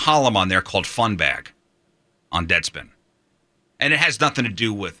little column on there called Fun Bag on Deadspin. And it has nothing to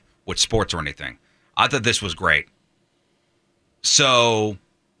do with sports or anything. I thought this was great. So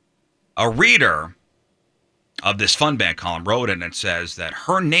a reader of this Fun Bag column wrote in and says that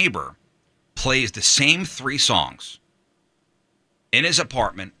her neighbor plays the same 3 songs in his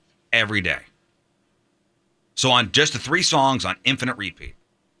apartment every day. So on just the 3 songs on infinite repeat.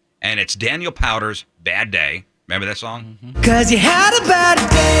 And it's Daniel Powter's Bad Day. Remember that song? Cause you had a bad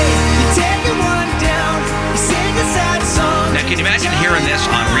day, you take it one down, you sing a sad song. Now, can you imagine hearing this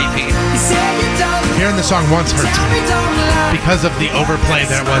on repeat? Hearing the song once hurts me because of the overplay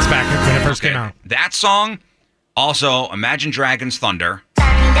that it was back when it first came out. That song, also Imagine Dragons' Thunder.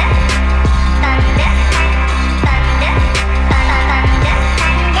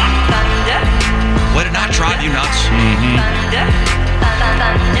 Would it not drive you nuts?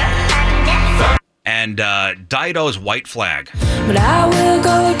 And Dido's White Flag. But I will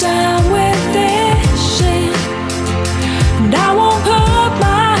go down with this shit, and I won't put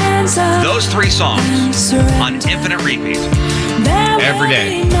my hands up. Those 3 songs on infinite repeat. Every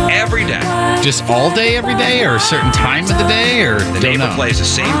day. Every day. Just all day, every day, or a certain time of the day, or the neighbor plays the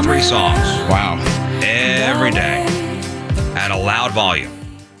same 3 songs. Wow. Every day at a loud volume.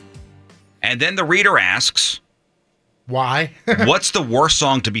 And then the reader asks, why? What's the worst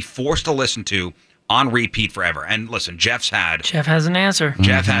song to be forced to listen to on repeat forever? And listen, Jeff has an answer.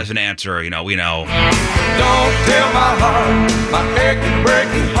 Jeff has an answer. You know, we know. Don't tell my heart, my aching,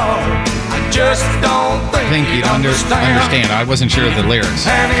 breaking heart. I just don't I think you'd understand. I wasn't sure of the lyrics.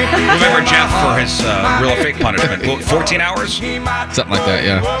 Remember Jeff for his real or fake punishment? 14 hours? Something like that,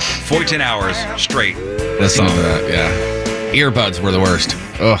 yeah. 14 hours straight. Listen to that, yeah. Earbuds were the worst.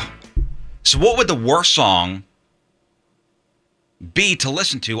 Ugh. So what would the worst song be to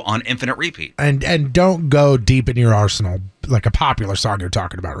listen to on infinite repeat? And don't go deep in your arsenal, like a popular song you're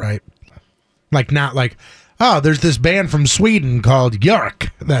talking about, right? Like not like, oh, there's this band from Sweden called York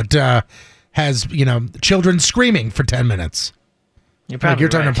that has, children screaming for 10 minutes. You're probably you're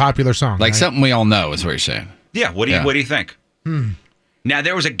talking a popular song. Like right? something we all know is what you're saying. Yeah, what do you think? Hmm. Now,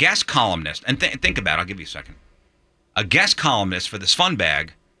 there was a guest columnist, and think about it, I'll give you a second. A guest columnist for this Fun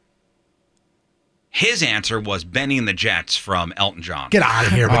Bag, his answer was Benny and the Jets from Elton John. Get out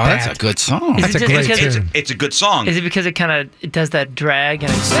of here with that. That's a good song. That's a great tune. It's a good song. Is it because it does that drag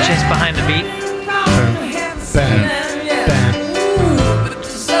and it's just behind the beat?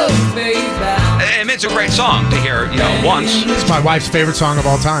 I mean, it's a great song to hear, once. It's my wife's favorite song of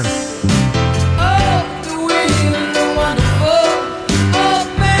all time.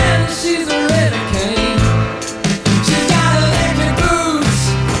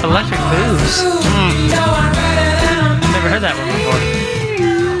 Electric Booze. Never heard that one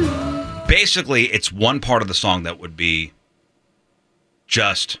before. Basically, it's one part of the song that would be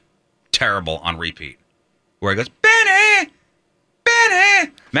just terrible on repeat. Where it goes, Benny!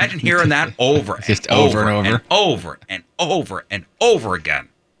 Benny! Imagine hearing that over Just and over and and over and over and over again.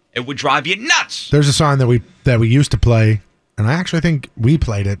 It would drive you nuts. There's a song that we used to play, and I actually think we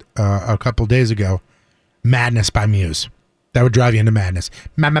played it a couple days ago. Madness by Muse. That would drive you into madness.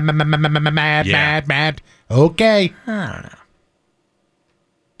 Mad. Okay. I don't know.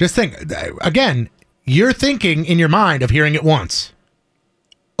 Just think, again, you're thinking in your mind of hearing it once.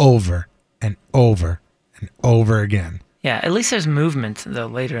 Over and over and over again. Yeah, at least there's movement, though,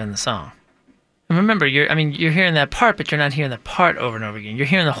 later in the song. And remember, you're hearing that part, but you're not hearing that part over and over again. You're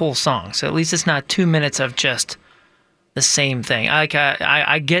hearing the whole song. So at least it's not 2 minutes of just the same thing. I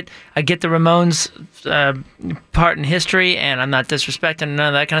get the Ramones part in history, and I'm not disrespecting none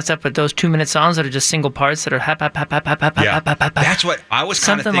of that kind of stuff. But those 2-minute songs that are just single parts that are hap. That's what I was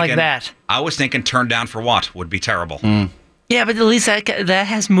kind of thinking. Something like that. I was thinking "Turn Down for What" would be terrible. Yeah, but at least that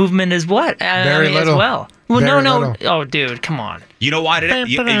has movement as what? Very little. As well. Well, Very no. little. Oh, dude, come on. You know why?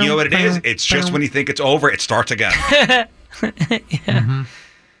 You know what it is? It's just when you think it's over, it starts again. Yeah. Mm-hmm.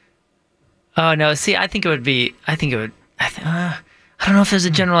 Oh no! See, I think it would. I don't know if there's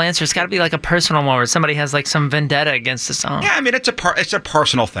a general answer. It's got to be like a personal one where somebody has like some vendetta against the song. Yeah, I mean it's a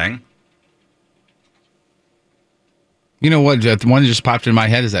personal thing. You know what? The one that just popped in my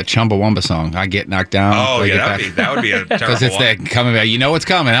head is that Chumbawamba song. I Get Knocked Down. Oh, yeah, that would be a terrible Because it's one. that coming back. You know what's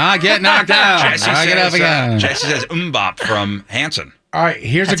coming. I get knocked down. I get up again. Jesse says Mbop from Hanson. All right,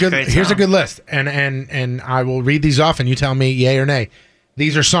 here's a good list, and I will read these off, and you tell me yay or nay.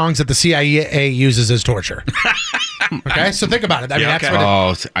 These are songs that the CIA uses as torture. Okay, so think about it. I mean, that's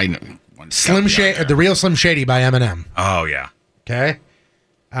what I know. Slim Shady, the real Slim Shady by Eminem. Oh yeah. Okay.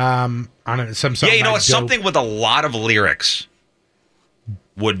 On some song. Yeah, you know by what? Something with a lot of lyrics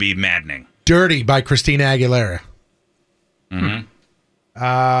would be maddening. Dirty by Christina Aguilera.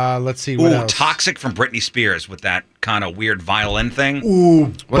 Mm-hmm. Let's see what else. Toxic from Britney Spears with that kind of weird violin thing.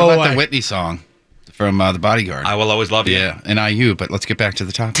 Ooh, what about the Whitney song? from The Bodyguard. I Will Always Love You. Yeah, and IU, but let's get back to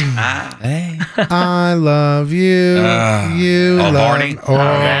the topic. Hey. I love you. You love Barney. Oh,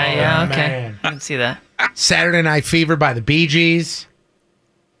 yeah, okay. man. I can see that. Saturday Night Fever by the Bee Gees.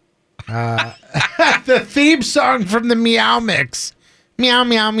 The theme song from the Meow Mix. Meow,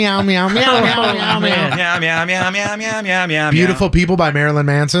 meow, meow, meow, meow, meow, meow, meow. Meow, meow, meow, meow, meow, meow, meow. Beautiful People by Marilyn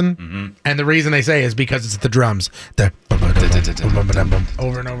Manson. And the reason they say is because it's the drums. The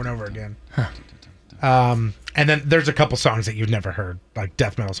over and over and over again. And then there's a couple songs that you've never heard, like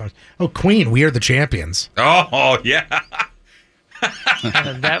death metal songs. Oh, Queen, We Are the Champions. Oh, yeah. That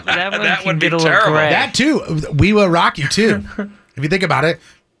one That can would be get a little terrible. gray. That too. We Will Rock You too. If you think about it.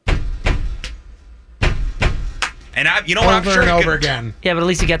 And you know what? I'm Over sure and you over could- again. Yeah, but at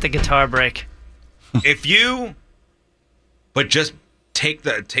least you got the guitar break. But just take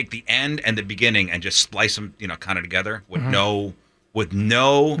the end and the beginning and just splice them, kind of together with no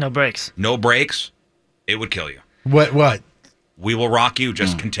breaks. No breaks, it would kill you. What? We Will Rock You,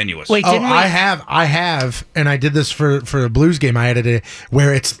 just continuous. Wait, Oh, didn't we? I have, and I did this for a blues game I edited,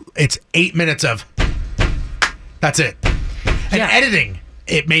 where it's 8 minutes of. That's it. And Yeah. editing,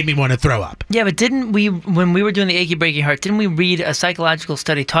 it made me want to throw up. Yeah, but didn't we, when we were doing the Achy Breaky Heart, didn't we read a psychological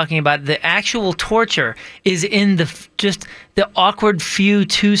study talking about the actual torture is in just the awkward few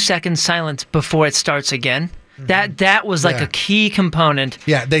 2-second silence before it starts again? That was like Yeah. a key component.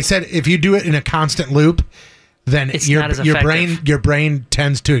 Yeah, they said if you do it in a constant loop, then It's your not as your effective. brain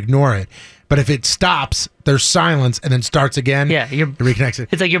tends to ignore it. But if it stops, there's silence, and then starts again. Yeah, it reconnects it.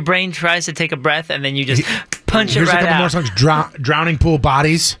 It's like your brain tries to take a breath and then you just punch Here's it right a couple more out. songs. Drowning Pool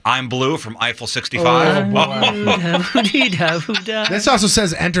Bodies. I'm Blue from Eiffel 65. This also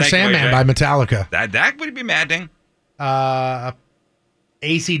says Enter Thank you, Sandman AJ. by Metallica. That would be maddening.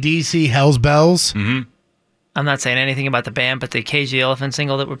 AC/DC, Hell's Bells. Mm-hmm. I'm not saying anything about the band, but the Cage the Elephant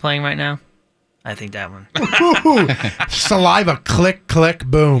single that we're playing right now, I think that one. Saliva, Click, Click,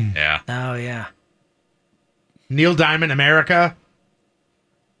 Boom. Yeah. Oh, yeah. Neil Diamond, America.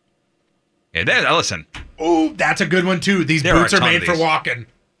 Yeah, listen. Ooh, that's a good one, too. These There boots are are a ton made of for these. walking.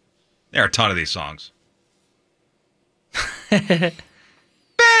 There are a ton of these songs. The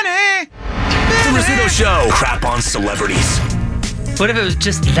Rizzuto Show. Crap on celebrities. What if it was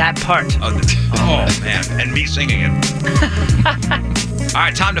just that part? Oh, man. And me singing it. All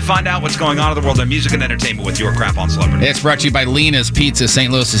right, time to find out what's going on in the world of music and entertainment with your crap on celebrity. It's brought to you by Lena's Pizza,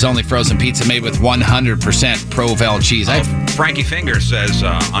 St. Louis's only frozen pizza made with 100% Provel cheese. Frankie Fingers says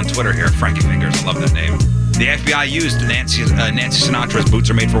on Twitter here, Frankie Fingers, I love that name. The FBI used Nancy Sinatra's Boots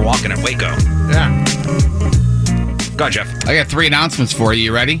Are Made for Walking at Waco. Yeah. Go ahead, Jeff. I got 3 announcements for you.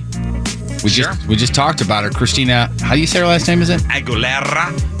 You ready? We just talked about her. Christina, how do you say her last name, is it?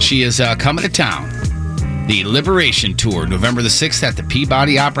 Aguilera. She is coming to town. The Liberation Tour, November the 6th at the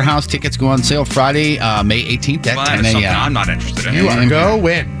Peabody Opera House. Tickets go on sale Friday, May 18th at Well, 10 that is something a.m. I'm not interested in. You are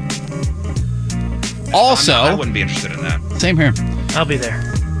going. Also, I wouldn't be interested in that. Same here. I'll be there.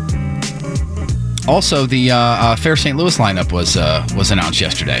 Also, the Fair St. Louis lineup was announced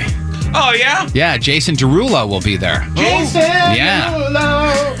yesterday. Oh, yeah? Yeah, Jason Derulo will be there. Jason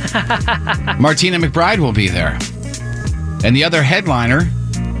Martina McBride will be there. And the other headliner,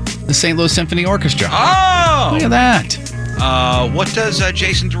 the St. Louis Symphony Orchestra. Oh! Look at that. What does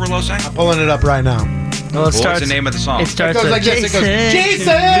Jason Derulo say? I'm pulling it up right now. Well, What's the name of the song? It starts goes with like this. It goes, Jason.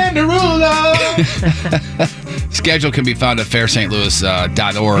 Jason Derulo. Schedule can be found at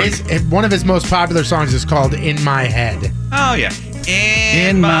fairstlouis.org. One of his most popular songs is called In My Head. Oh, yeah.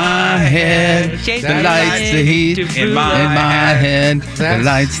 In my head, the lights, the heat. In my head, the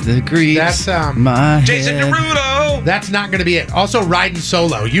lights, the grease. That's my Jason head. Derulo. That's not going to be it. Also, Riding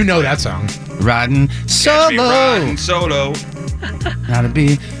Solo. You know that song. Riding Catch me solo. riding solo. Gotta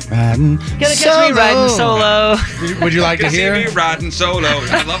be riding Gonna catch me riding solo. Would you like to Gonna see hear? me riding solo.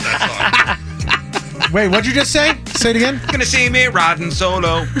 I love that song. Wait, what'd you just say? Say it again. Gonna see me riding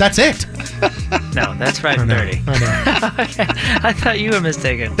solo. That's it. No, that's riding dirty. I know. Okay. I thought you were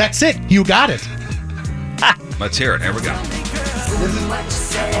mistaken. That's it. You got it. Let's hear it. Here we go.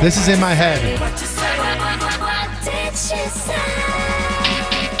 This is In My Head.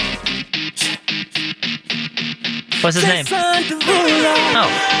 What's his name?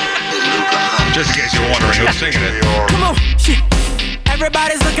 Oh. Just in case you're wondering who's singing it. Come on, shit.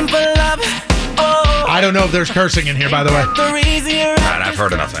 Everybody's looking for love. Oh, I don't know if there's cursing in here, by the way. the reason you're Right, I've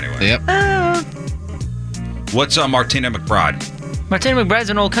heard enough anyway. Yep. What's Martina McBride? Martina McBride's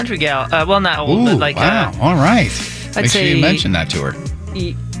an old country gal. Well, not old, Ooh, but like. wow. All right. I'd Make sure say- you mention that to her.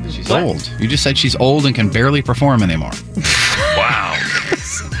 She's old. You just said she's old and can barely perform anymore. Wow.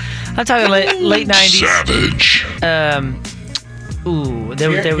 I'm talking late 90s. Savage. Ooh, there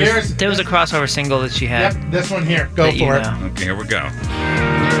was a crossover single that she had. Yep, this one here. Go for it. Okay, here we go.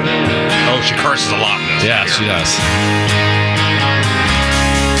 Oh, she curses a lot in this. Yeah, she does.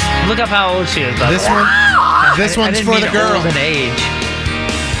 Look up how old she is. This one's for the girl. Old in age.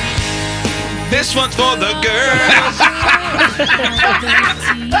 This one's for the girls.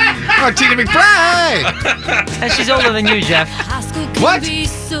 Tina McBride. And she's older than you, Jeff. What?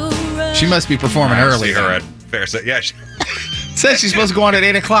 She must be performing early. See her at Fair Set. Yeah. Says she's supposed to go on at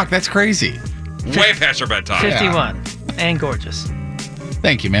 8 o'clock. That's crazy. Way past her bedtime. 51. And gorgeous.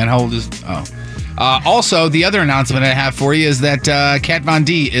 Thank you, man. How old is... Oh. Also, the other announcement I have for you is that Kat Von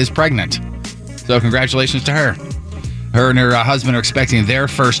D is pregnant. So congratulations to her. Her and her husband are expecting their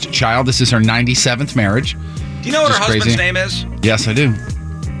first child. This is her 97th marriage. Do you know what her husband's name is? Yes, I do.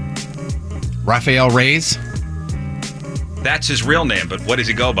 Raphael Reyes. That's his real name, but what does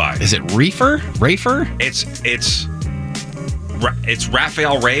he go by? Is it Reefer? Rafer? It's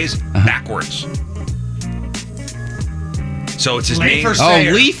Raphael Reyes backwards. So it's his name.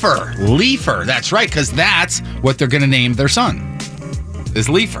 Leafer. That's right, because that's what they're going to name their son. Is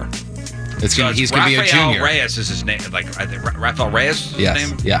Leafer. He's going to be a junior. Raphael Reyes is his name. Like I think Raphael Reyes is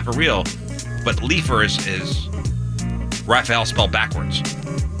his name? Yeah. For real. But Leafer is Raphael spelled backwards.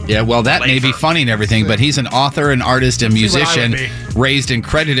 Yeah, well, that may be funny and everything, but he's an author, an artist, and musician raised and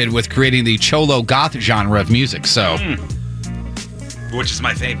credited with creating the Cholo Goth genre of music. So, which is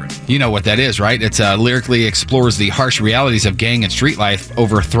my favorite. You know what that is, right? It's lyrically explores the harsh realities of gang and street life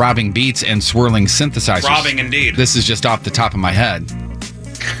over throbbing beats and swirling synthesizers. Throbbing indeed. This is just off the top of my head.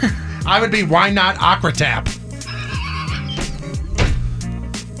 I would be Why Not Aqua Tap.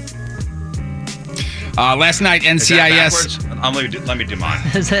 Last night, NCIS. Let me do mine.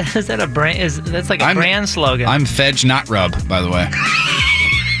 Is that a brand? That's like a brand slogan. I'm Fedge Not Rub, by the way.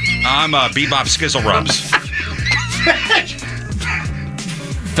 I'm Bebop Skizzle Rubs.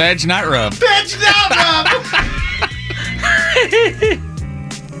 Fedge Not Rub. Fedge Not Rub.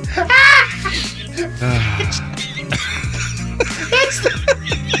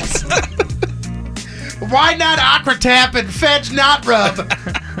 Why Not Aqua Tap and Fedge Not Rub?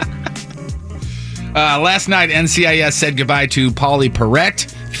 Last night, NCIS said goodbye to Polly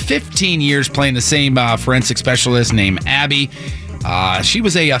Perrette. 15 years playing the same forensic specialist named Abby. She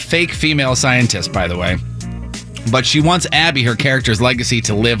was a fake female scientist, by the way. But she wants Abby, her character's legacy,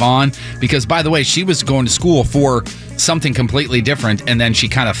 to live on. Because, by the way, she was going to school for something completely different, and then she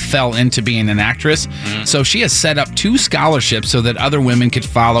kind of fell into being an actress. So she has set up 2 scholarships so that other women could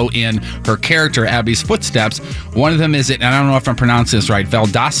follow in her character, Abby's footsteps. One of them is, and I don't know if I'm pronouncing this right,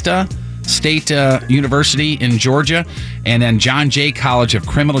 Valdosta State University in Georgia, and then John Jay College of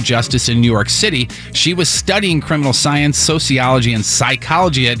Criminal Justice in New York City. She was studying criminal science, sociology, and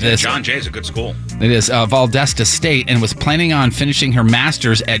psychology at this. John Jay is a good school. It is Valdosta State, and was planning on finishing her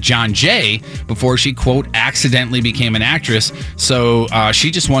master's at John Jay before she, quote, accidentally became an actress. So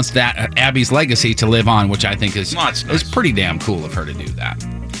she just wants that Abby's legacy to live on, which I think is pretty damn cool of her to do that.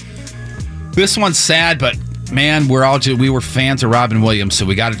 This one's sad, but man, we were fans of Robin Williams, so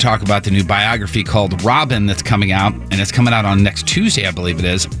we got to talk about the new biography called Robin that's coming out, and it's coming out on next Tuesday, I believe it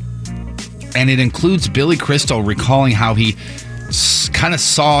is. And it includes Billy Crystal recalling how he kind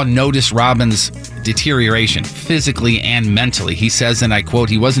of noticed Robin's deterioration physically and mentally. He says, and I quote,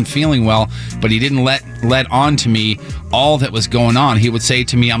 he wasn't feeling well, but he didn't let on to me all that was going on. He would say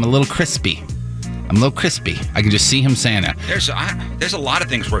to me, I'm a little crispy. I can just see him saying that. There's a lot of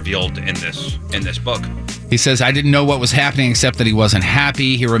things revealed in this book. He says, I didn't know what was happening except that he wasn't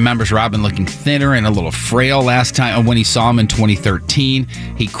happy. He remembers Robin looking thinner and a little frail last time when he saw him in 2013.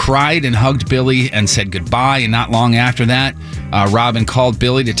 He cried and hugged Billy and said goodbye. And not long after that, Robin called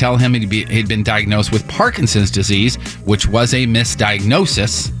Billy to tell him he'd been diagnosed with Parkinson's disease, which was a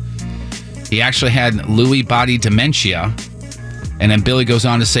misdiagnosis. He actually had Lewy body dementia. And then Billy goes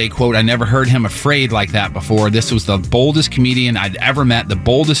on to say, quote, I never heard him afraid like that before. This was the boldest comedian I'd ever met, the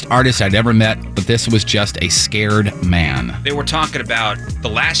boldest artist I'd ever met, but this was just a scared man. They were talking about, the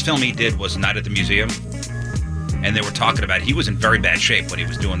last film he did was Night at the Museum, and they were talking about he was in very bad shape when he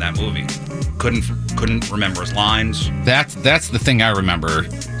was doing that movie. Couldn't remember his lines. That's the thing I remember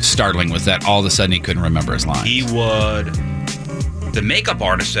startling, was that all of a sudden he couldn't remember his lines. The makeup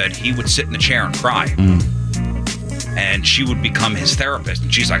artist said he would sit in the chair and cry. And she would become his therapist.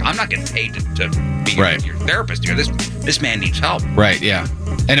 And she's like, I'm not getting paid to be your therapist here. This man needs help. Right, yeah.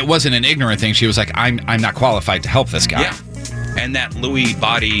 And it wasn't an ignorant thing. She was like, I'm not qualified to help this guy. Yeah. And that Lewy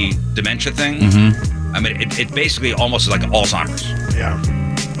body dementia thing, I mean, it basically almost is like Alzheimer's. Yeah.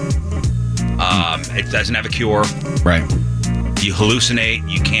 It doesn't have a cure. Right. You hallucinate.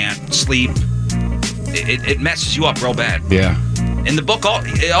 You can't sleep. It messes you up real bad. Yeah. In the book,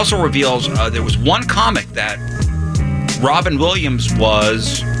 it also reveals there was one comic that Robin Williams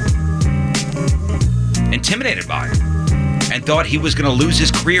was intimidated by and thought he was going to lose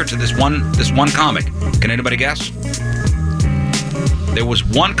his career to this one comic. Can anybody guess? There was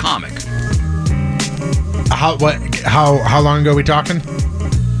one comic. How long ago are we talking?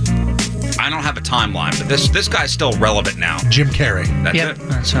 I don't have a timeline, but this guy's still relevant now. Jim Carrey. That's it.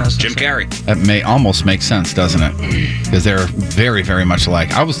 That's what I was Jim gonna say. Carrey. That may almost make sense, doesn't it? Because they're very, very much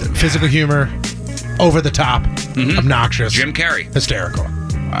alike. Physical humor, over the top, obnoxious. Jim Carrey. Hysterical.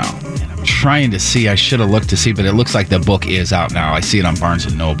 Wow. I'm trying to see. I should have looked to see, but it looks like the book is out now. I see it on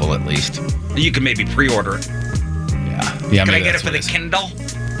Barnes & Noble at least. You can maybe pre-order it. Yeah, Can I maybe get it that's for what the is. Kindle?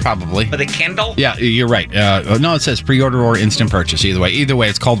 Probably. For the Kindle? Yeah, you're right. No, it says pre-order or instant purchase. Either way,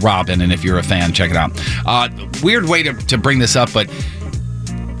 it's called Robin, and if you're a fan, check it out. Weird way to bring this up, but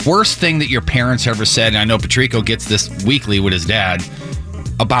worst thing that your parents ever said, and I know Patrico gets this weekly with his dad,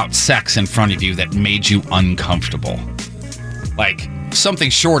 about sex in front of you that made you uncomfortable. Like, something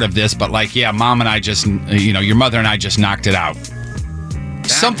short of this, but like, yeah, Mom and I just, your mother and I just knocked it out.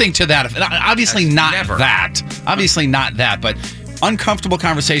 Something to that effect. Obviously not that. Obviously not that, but uncomfortable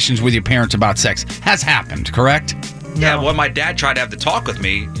conversations with your parents about sex has happened, correct? Yeah, when my dad tried to have the talk with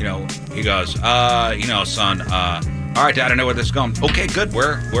me, he goes, son, all right, Dad, I know where this is going. Okay, good.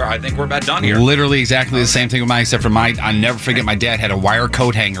 I think we're about done here. Literally exactly the same thing with mine, except for mine. I'll never forget my dad had a wire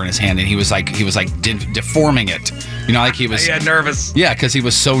coat hanger in his hand, and he was like deforming it. Like he was. Yeah, nervous. Yeah, because he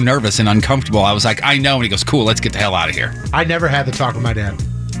was so nervous and uncomfortable. I was like, I know, and he goes, cool, let's get the hell out of here. I never had the talk with my dad.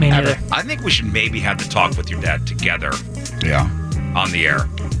 Me neither. I think we should maybe have the talk with your dad together. Yeah. On the air.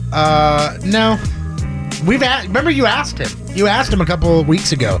 No. Remember you asked him. You asked him a couple of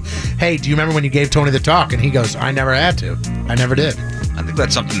weeks ago, hey, do you remember when you gave Tony the talk? And he goes, I never had to. I never did. I think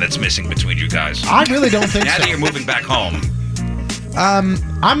that's something that's missing between you guys. I really don't think now so. Now that you're moving back home.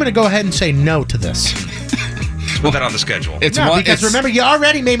 I'm going to go ahead and say no to this. Let's put that on the schedule. Because remember, you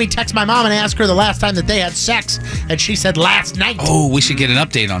already made me text my mom and ask her the last time that they had sex, and she said last night. Oh, we should get an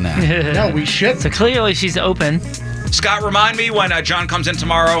update on that. No, we should. So clearly she's open. Scott, remind me when John comes in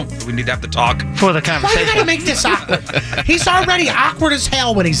tomorrow. We need to have the talk. For the Why conversation. you gotta make this awkward? He's already awkward as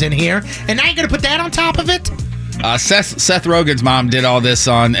hell when he's in here, and now you're gonna put that on top of it? Seth Rogen's mom did all this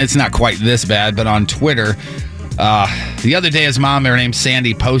on, it's not quite this bad, but on Twitter. The other day, his mom, her name's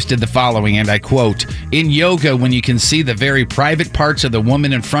Sandy, posted the following, and I quote, "In yoga, when you can see the very private parts of the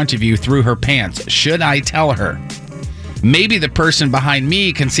woman in front of you through her pants, should I tell her? Maybe the person behind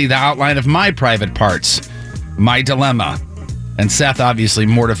me can see the outline of my private parts. My dilemma." And Seth, obviously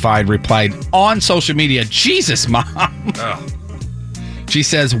mortified, replied on social media, "Jesus, Mom." Oh. She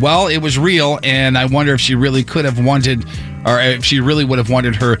says, "Well, it was real, and I wonder if she really could have wanted, or if she really would have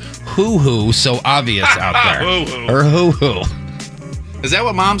wanted her hoo-hoo so obvious out there." Hoo-hoo. Her hoo-hoo. Is that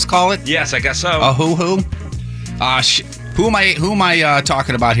what moms call it? Yes, I guess so. A hoo-hoo? Who am I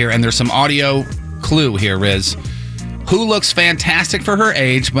talking about here? And there's some audio clue here, Riz. Who looks fantastic for her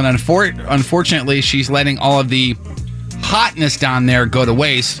age, but unfortunately, she's letting all of the hotness down there go to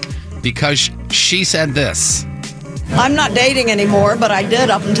waste because she said this. I'm not dating anymore, but I did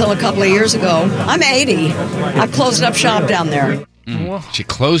up until a couple of years ago. I'm 80. I've closed up shop down there. She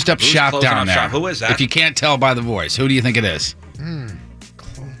closed up shop closing down up there. shop? Who is that? If you can't tell by the voice, who do you think it is? Can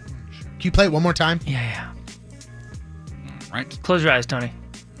you play it one more time? Yeah. Right. Close your eyes, Tony.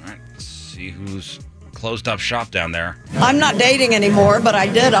 All right. Let's see who's closed up shop down there. I'm not dating anymore, but I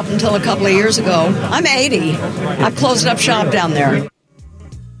did up until a couple of years ago. I'm 80. I've closed up shop down there.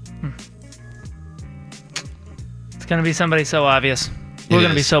 It's going to be somebody so obvious. We're going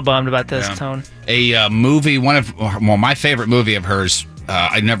to be so bummed about this, Tone. A movie, my favorite movie of hers.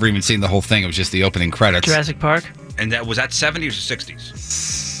 I'd never even seen the whole thing. It was just the opening credits. Jurassic Park? And was that 70s or 60s?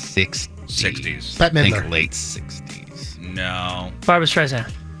 60s. Bette I think Midler. late 60s. No. Barbara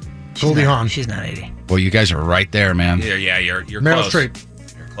Streisand. Goldie Hawn. She's not 80. Well, you guys are right there, man. Yeah, you're Meryl close.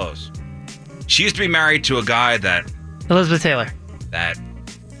 Streep. You're close. She used to be married to a guy Elizabeth Taylor. A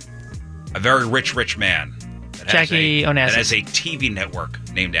very rich man. Jackie Onassis. That has a TV network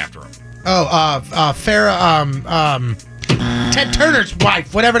named after him. Oh, Farrah, Ted Turner's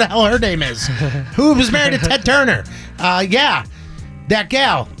wife, whatever the hell her name is. Who was married to Ted Turner? Yeah, that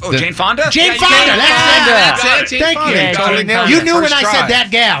gal. Oh, Jane Fonda? Jane Yeah, Fonda. That's it. Thank you. Yeah, totally nailed You it knew when first I try. said that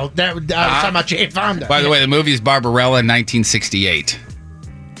gal. That I was talking about Jane Fonda. By the way, the movie is Barbarella in 1968.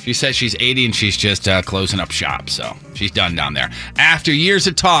 She says she's 80 and she's just closing up shop, so she's done down there. After years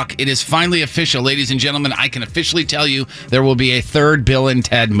of talk, it is finally official, ladies and gentlemen. I can officially tell you there will be a third Bill and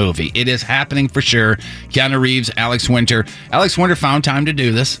Ted movie. It is happening for sure. Keanu Reeves, Alex Winter. Alex Winter found time to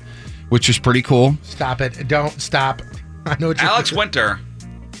do this, which was pretty cool. Stop it. Don't stop. I know what you're Alex Winter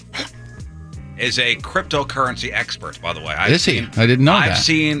is a cryptocurrency expert, by the way. Is he? I didn't know that. I've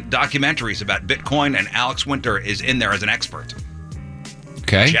seen documentaries about Bitcoin, and Alex Winter is in there as an expert.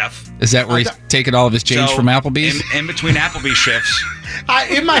 Okay. Jeff. Is that where he's taking all of his change So, from Applebee's? In between Applebee's shifts.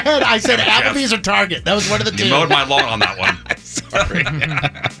 In my head, I said Jeff. Applebee's or Target. That was one of the two. You mowed my lawn on that one. Sorry.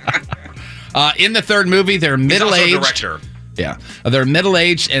 In the third movie, they're He's middle-aged. also director. Yeah, they're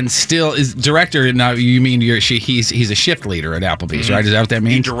middle-aged and still is director. Now you mean he's a shift leader at Applebee's, right? Is that what that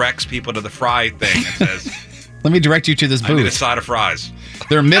means? He directs people to the fry thing and says, Let me direct you to this I need a booth. side of fries.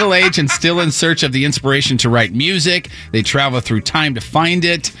 They're middle-aged and still in search of the inspiration to write music. They travel through time to find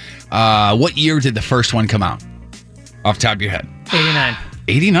it. What year did the first one come out? Off the top of your head. 89.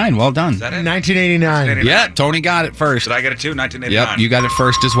 89. Well done. Is that it? 1989. Yeah, Tony got it first. Did I get it too? 1989. Yep, you got it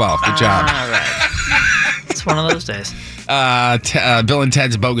first as well. Good job. All right. It's one of those days. Bill and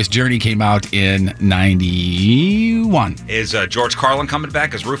Ted's Bogus Journey came out in 91. Is George Carlin coming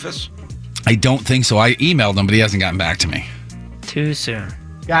back as Rufus? I don't think so. I emailed him, but he hasn't gotten back to me. Too soon.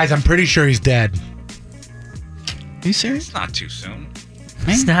 Guys, I'm pretty sure he's dead. Are you serious? It's not too soon.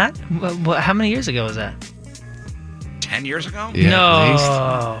 It's not? How many years ago was that? 10 years ago? Yeah, no.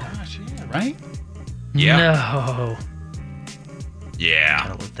 Gosh, yeah, right? Yeah. No. Yeah.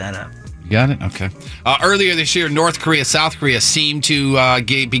 Gotta look that up. You got it? Okay. Earlier this year, North Korea, South Korea seemed to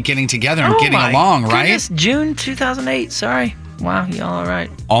be getting together and getting along, goodness, right? June 2008. Sorry. Wow, you all right?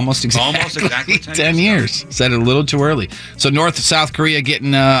 Almost exactly 10 years. Said it a little too early. So North and South Korea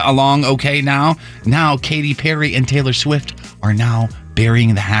getting along okay now. Now Katy Perry and Taylor Swift are now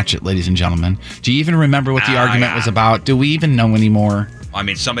burying the hatchet, ladies and gentlemen. Do you even remember what the argument was about? Do we even know anymore? I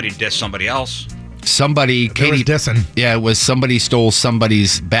mean, somebody dissed somebody else. Somebody, Katy dissing. Yeah, it was somebody stole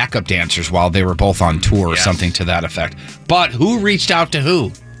somebody's backup dancers while they were both on tour or something to that effect. But who reached out to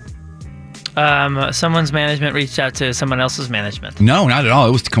who? Someone's management reached out to someone else's management. No, not at all.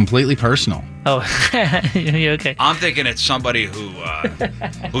 It was completely personal. Oh, you okay? I'm thinking it's somebody who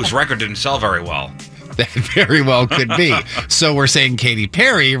whose record didn't sell very well. That very well could be. So we're saying Katy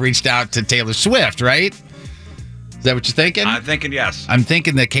Perry reached out to Taylor Swift, right? Is that what you're thinking? I'm thinking yes. I'm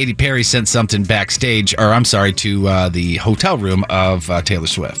thinking that Katy Perry sent something backstage, or I'm sorry, to the hotel room of Taylor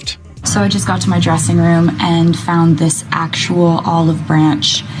Swift. So I just got to my dressing room and found this actual olive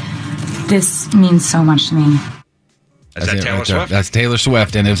branch. This means so much to me. Is that Taylor Swift? That's Taylor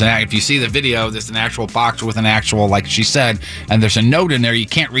Swift. And if you see the video, there's an actual box with an actual, like she said, and there's a note in there. You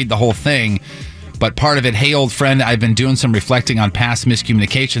can't read the whole thing. But part of it, hey, old friend, I've been doing some reflecting on past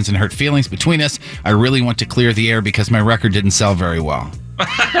miscommunications and hurt feelings between us. I really want to clear the air because my record didn't sell very well.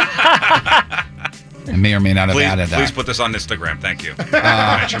 I may or may not have added that. Please put this on Instagram. Thank you.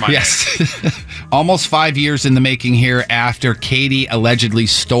 Yes. Almost 5 years in the making here after Katy allegedly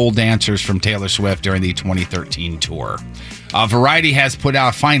stole dancers from Taylor Swift during the 2013 tour. Variety has put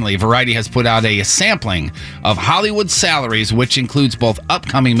out a sampling of Hollywood salaries, which includes both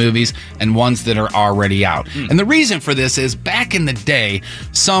upcoming movies and ones that are already out. And the reason for this is back in the day,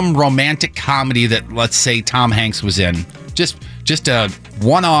 some romantic comedy that, let's say, Tom Hanks was in, just a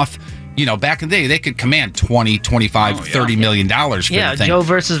one-off. You know, back in the day, they could command $20, $25, $30 million for the thing. Joe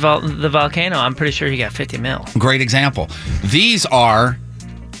versus the volcano. I'm pretty sure he got $50 million. Great example. These are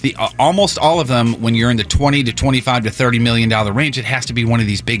almost all of them. When you're in the $20 to $25 to $30 million range, it has to be one of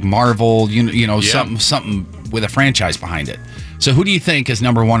these big Marvel, something with a franchise behind it. So, who do you think is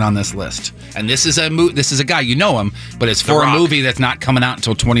number one on this list? And this is a guy, you know him, but it's for a movie that's not coming out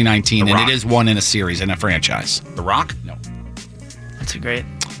until 2019, and it is one in a series in a franchise. The Rock? No. That's a great.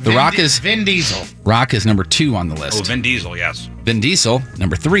 Rock is Vin Diesel. Rock is number 2 on the list. Oh, Vin Diesel, yes. Vin Diesel,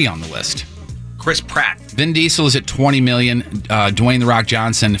 number 3 on the list. Chris Pratt. Vin Diesel is at $20 million. Dwayne The Rock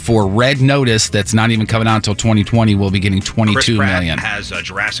Johnson for Red Notice, that's not even coming out until 2020, will be getting $22 million. Chris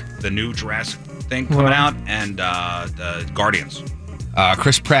Pratt has the new Jurassic thing coming out, and the Guardians.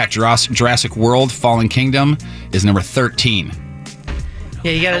 Chris Pratt, Jurassic World: Fallen Kingdom is number 13.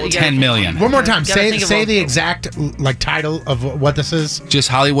 Yeah, you got $10 million. One more time. Say the exact title of what this is. Just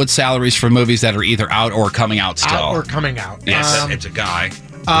Hollywood salaries for movies that are either out or coming out still. Out or coming out. Yes, it's a guy.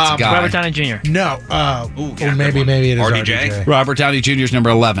 Robert Downey Jr. No. Maybe it is RDJ. Robert Downey Jr. is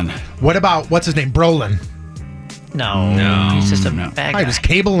number 11. What about what's his name? Brolin. No, he's just a bad guy. Right, he's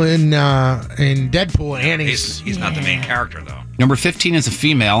Cable in Deadpool, and he's not the main character though. Number 15 is a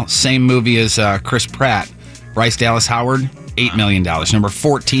female, same movie as Chris Pratt. Bryce Dallas Howard, $8 million. Number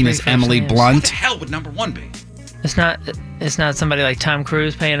 14 is Emily Blunt. What the hell would number 1 be? It's not somebody like Tom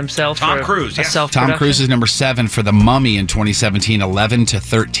Cruise paying himself. Tom Cruise, yes. Tom Cruise is number 7 for The Mummy in 2017. $11 to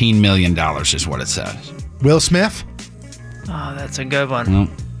 $13 million is what it says. Will Smith. Oh, that's a good one. Nope.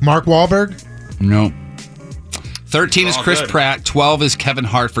 Mark Wahlberg. Nope. 13 is All Chris good. Pratt. 12 is Kevin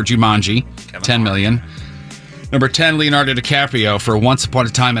Hart for Jumanji, $10 million. Number 10, Leonardo DiCaprio for Once Upon a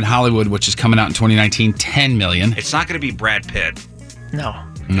Time in Hollywood, which is coming out in 2019, $10 million. It's not going to be Brad Pitt. No.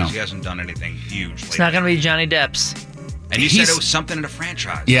 No. He hasn't done anything huge. It's not going to be Johnny Depp's. And you said it was something in a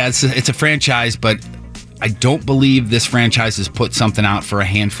franchise. Yeah, it's a franchise, but I don't believe this franchise has put something out for a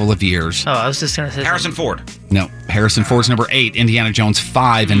handful of years. Oh, I was just going to say Harrison Ford. No, Harrison Ford's number 8. Indiana Jones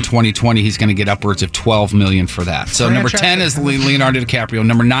 5 in 2020. He's going to get upwards of $12 million for that. So number 10 is Leonardo DiCaprio.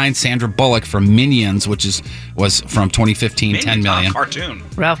 Number 9, Sandra Bullock for Minions, which was from 2015, $10 million. Cartoon.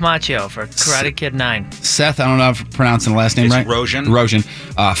 Ralph Macchio for Karate Kid 9. Seth, I don't know if I'm pronouncing the last name It's right. Rogen.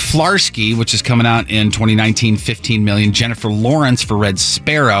 Flarsky, which is coming out in 2019, $15 million. Jennifer Lawrence for Red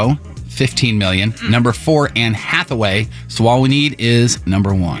Sparrow, $15 million. Number 4, Anne Hathaway. So all we need is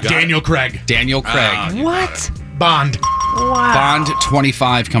number 1. Daniel Craig. Daniel Craig. What? Bond. Wow. Bond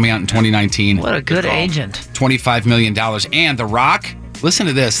 25 coming out in 2019. What a good agent. $25 million. And The Rock, listen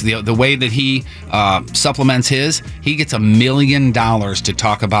to this. The way that he supplements he gets $1 million to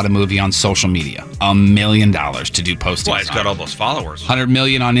talk about a movie on social media. $1 million to do postings. Well, he's got all those followers. 100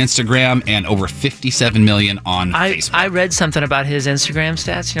 million on Instagram and over 57 million on Facebook. I read something about his Instagram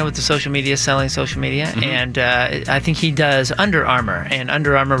stats, with the social media, selling social media, and I think he does Under Armour, and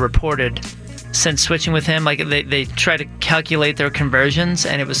Under Armour reported since switching with him, like they try to calculate their conversions,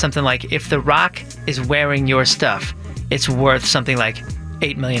 and it was something like, if The Rock is wearing your stuff, it's worth something like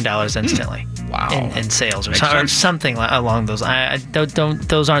 $8 million instantly. Wow. In sales or something along those. I don't.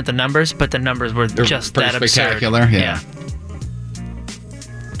 Those aren't the numbers, but the numbers were just pretty that absurd. spectacular. Yeah.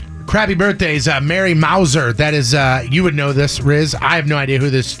 Crappy birthdays, Mary Mauser. That is, you would know this, Riz. I have no idea who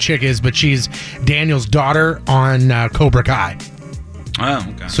this chick is, but she's Daniel's daughter on Cobra Kai. Oh,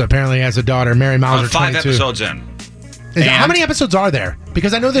 okay. So apparently has a daughter, Mary Mauser, 5 22. episodes in. How many episodes are there?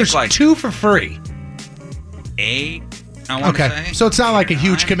 Because I know there's 2 for free. 8, I want to say. So it's not like a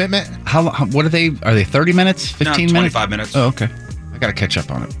huge commitment. How what are they? Are they 30 minutes? 15 minutes? 25 minutes. Oh, okay. I got to catch up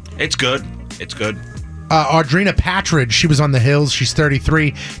on it. It's good. It's good. Audrina Patridge, she was on The Hills. She's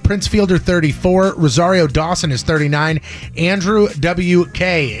 33. Prince Fielder, 34. Rosario Dawson is 39. Andrew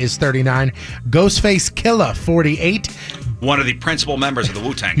W.K. is 39. Ghostface Killah, 48. One of the principal members of the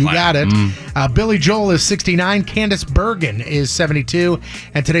Wu-Tang You Clan. got it. Billy Joel is 69. Candace Bergen is 72.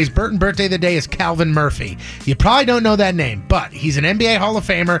 And today's Burton birthday of the day is Calvin Murphy. You probably don't know that name, but he's an NBA Hall of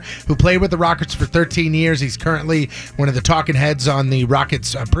Famer who played with the Rockets for 13 years. He's currently one of the talking heads on the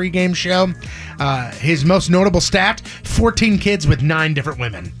Rockets pregame show. His most notable stat, 14 kids with 9 different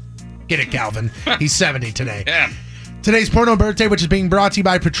women. Get it, Calvin. He's 70 today. Yeah. Today's porno birthday, which is being brought to you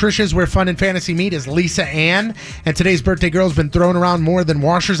by Patricia's, where fun and fantasy meet, is Lisa Ann. And today's birthday girl has been thrown around more than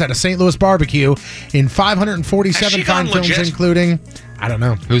washers at a St. Louis barbecue in 547 fine films, including, I don't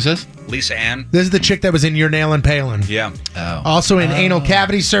know. Who's this? Lisa Ann. This is the chick that was in Your Nail and Palin. Yeah. Oh. Also in Anal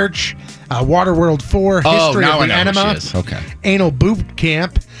Cavity Search, Waterworld 4, History now of the I know who Enema, she is. Okay. Anal Boot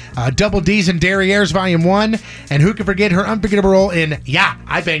Camp, Double D's and Derrieres Volume 1, and who can forget her unforgettable role in Yeah,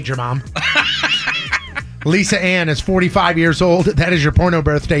 I Banged Your Mom. Lisa Ann is 45 years old. That is your porno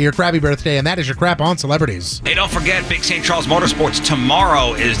birthday, your crabby birthday, and that is your crap on celebrities. Hey, don't forget, Big St. Charles Motorsports.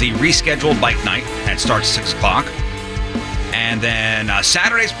 Tomorrow is the rescheduled bike night. That starts 6 o'clock. And then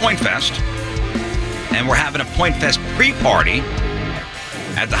Saturday's Point Fest. And we're having a Point Fest pre-party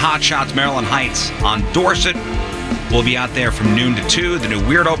at the Hot Shots Maryland Heights on Dorset. We'll be out there from noon to 2. The new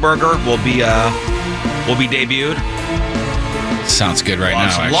Weirdo Burger will be debuted. Sounds good right We'll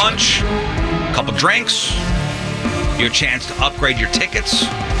have now, some actually. lunch. Couple drinks, your chance to upgrade your tickets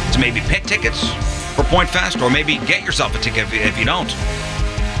to maybe pit tickets for Point Fest, or maybe get yourself a ticket if you don't.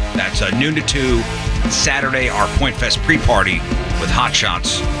 That's noon to 2, Saturday, our Point Fest pre-party with Hot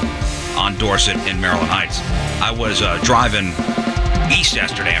Shots on Dorset in Maryland Heights. I was driving east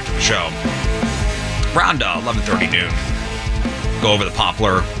yesterday after the show, around 11:30 noon. Go over the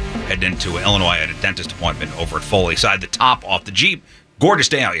Poplar, head into Illinois. I had a dentist appointment over at Foley. So I had the top off the Jeep. Gorgeous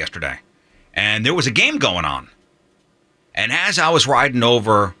day out yesterday. And there was a game going on. And as I was riding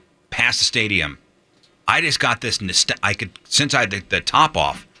over past the stadium, I just got this, since I had the top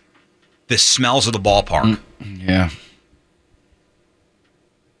off, the smells of the ballpark. Yeah.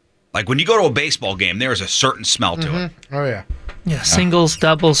 Like when you go to a baseball game, there's a certain smell to it. Oh, yeah. Yeah, singles,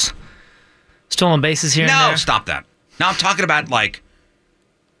 doubles, stolen bases here and there. No, stop that. Now I'm talking about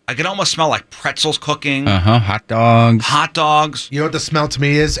I can almost smell like pretzels cooking. Hot dogs. Hot dogs. You know what the smell to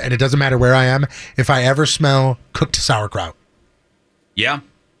me is? And it doesn't matter where I am. If I ever smell cooked sauerkraut, Yeah.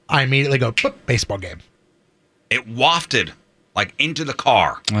 I immediately go, boop, baseball game. It wafted into the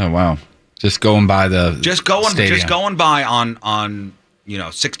car. Oh, wow. Just going by the stadium. Just going by on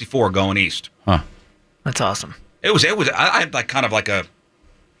 64 going east. Huh. That's awesome. It was. I had like kind of like a,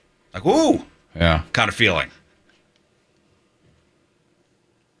 ooh, yeah, kind of feeling.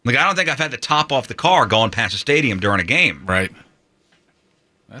 Like I don't think I've had the top off the car going past the stadium during a game. Right.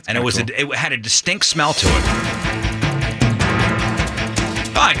 And it had a distinct smell to it.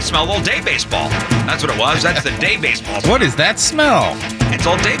 Oh, I can smell Old Day baseball. That's what it was. That's the day baseball smell. What is that smell? It's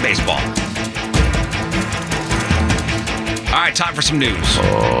Old Day baseball. All right, time for some news.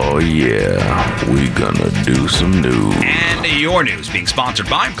 Oh, yeah. We gonna do some news. And your news being sponsored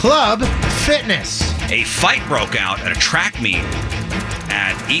by Club Fitness. A fight broke out at a track meet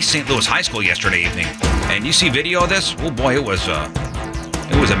at East St. Louis High School yesterday evening. And you see video of this? Oh, boy, it was a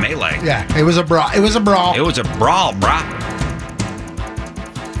melee. Yeah, it was a brawl. It was a brawl. It was a brawl, brah.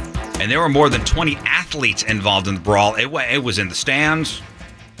 And there were more than 20 athletes involved in the brawl. It was in the stands.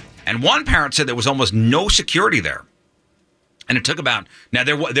 And one parent said there was almost no security there. And it took about, now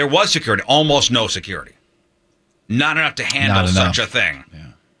there was security, almost no security. Not enough to handle such a thing. Yeah.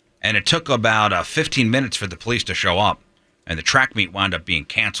 And it took about 15 minutes for the police to show up. And the track meet wound up being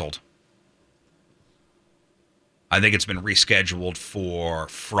canceled. I think it's been rescheduled for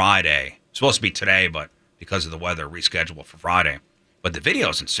Friday. It's supposed to be today, but because of the weather, rescheduled for Friday. But the video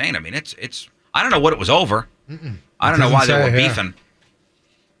is insane. I mean, it's. I don't know what it was over. I don't know why they were beefing.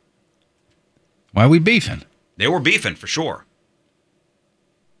 Why are we beefing? They were beefing for sure.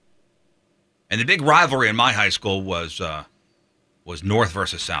 And the big rivalry in my high school was North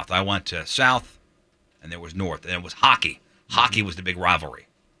versus South. I went to South, and there was North, and it was hockey. Hockey was the big rivalry.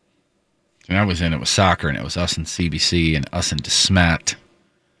 And I was in it was soccer, and it was us and CBC and us and DeSmet.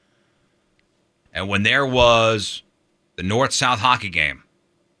 And when there was the North-South hockey game,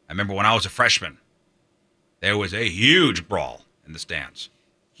 I remember when I was a freshman, there was a huge brawl in the stands.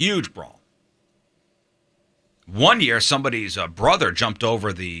 Huge brawl. One year, somebody's brother jumped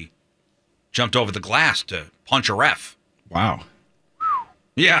over the glass to punch a ref. Wow.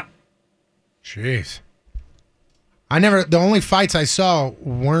 Yeah. Jeez. The only fights I saw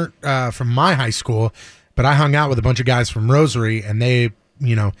weren't from my high school, but I hung out with a bunch of guys from Rosary, and they,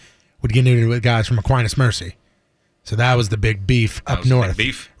 would get into it with guys from Aquinas Mercy. So that was the big beef up north. Big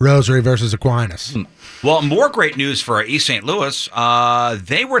beef? Rosary versus Aquinas. Well, more great news for East St. Louis.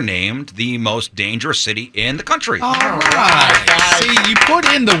 They were named the most dangerous city in the country. All right. See, you put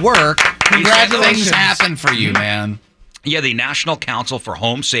in the work. Congratulations. Things happen for you, man. Yeah, the National Council for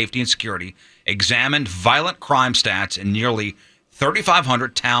Home Safety and Security examined violent crime stats in nearly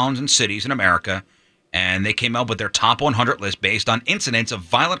 3,500 towns and cities in America, and they came up with their top 100 list based on incidents of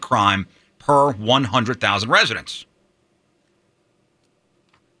violent crime per 100,000 residents.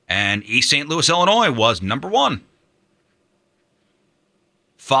 And East St. Louis, Illinois was number one,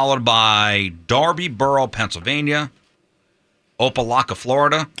 followed by Darby Borough, Pennsylvania, Opelika,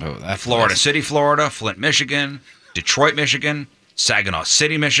 Florida, Florida City, Florida, Flint, Michigan, Detroit, Michigan, Saginaw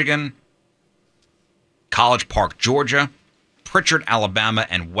City, Michigan, College Park, Georgia, Pritchard, Alabama,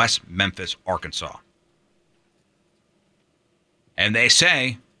 and West Memphis, Arkansas. And they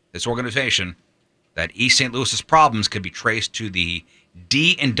say, this organization, that East St. Louis's problems could be traced to the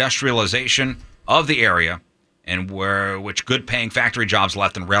deindustrialization of the area, and which good-paying factory jobs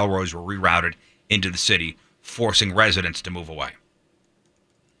left and railroads were rerouted into the city, forcing residents to move away.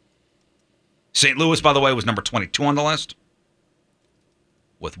 St. Louis, by the way, was number 22 on the list,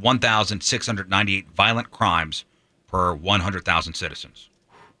 with 1,698 violent crimes per 100,000 citizens.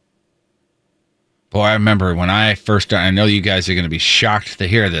 Boy, I remember when I first started, I know you guys are going to be shocked to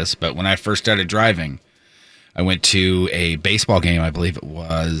hear this, but when I first started driving, I went to a baseball game, I believe it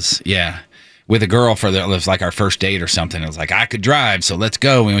was, with a girl it was like our first date or something. It was like, I could drive, so let's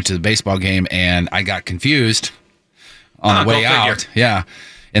go. We went to the baseball game, and I got confused on the way out. Yeah,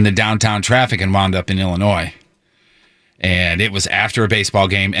 in the downtown traffic and wound up in Illinois. And it was after a baseball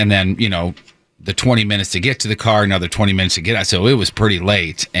game, and then, the 20 minutes to get to the car, another 20 minutes to get out. So it was pretty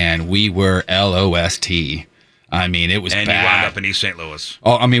late, and we were LOST. I mean, it was bad. And you wound up in East St. Louis.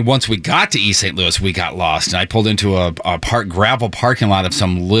 Oh, I mean, once we got to East St. Louis, we got lost. And I pulled into a gravel parking lot of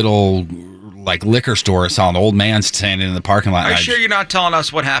some little, liquor store. I saw an old man standing in the parking lot. Are you sure you're not telling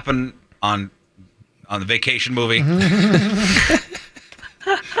us what happened on the vacation movie?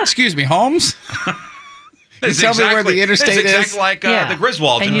 Excuse me, Holmes? Tell me where the interstate is. It's exactly like the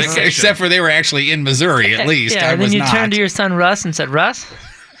Griswolds in Vacation. Except for they were actually in Missouri, at least. Yeah, and then you turned to your son Russ and said, Russ?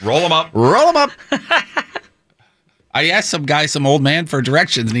 Roll him up. Roll him up. I asked some old man for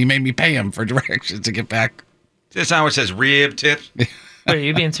directions, and he made me pay him for directions to get back. This how it says rib tips? Wait, are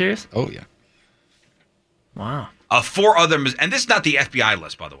you being serious? Oh, yeah. Wow. 4 other, and this is not the FBI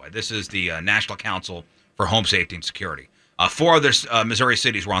list, by the way. This is the National Council for Home Safety and Security. 4 other Missouri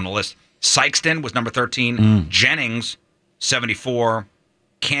cities were on the list Sykeston was number 13. Jennings, 74.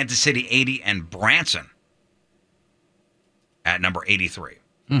 Kansas City, 80. And Branson at number 83.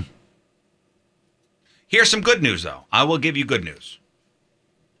 Here's some good news, though. I will give you good news.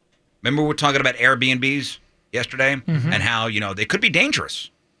 Remember we were talking about Airbnbs yesterday and how, they could be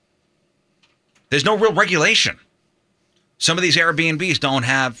dangerous. There's no real regulation. Some of these Airbnbs don't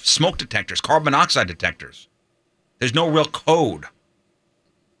have smoke detectors, carbon monoxide detectors. There's no real code.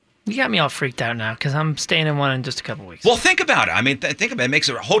 You got me all freaked out now because I'm staying in one in just a couple weeks. Well, think about it. I mean, think about it.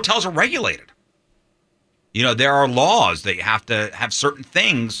 Hotels are regulated. There are laws that you have to have certain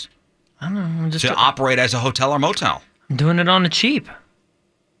things I don't know, to operate as a hotel or motel. I'm doing it on the cheap.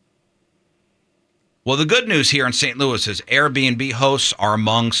 Well, the good news here in St. Louis is Airbnb hosts are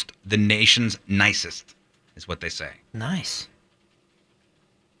amongst the nation's nicest, is what they say. Nice.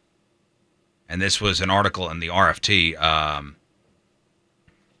 And this was an article in the RFT.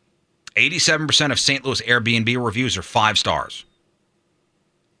 87% of St. Louis Airbnb reviews are 5 stars.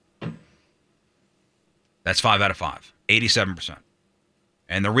 That's 5 out of 5. 87%.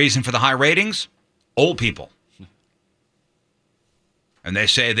 And the reason for the high ratings? Old people. And they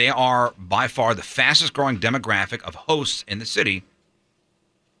say they are by far the fastest growing demographic of hosts in the city.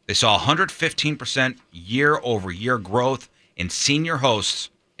 They saw 115% year-over-year growth in senior hosts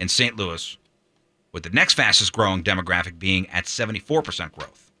in St. Louis, with the next fastest growing demographic being at 74%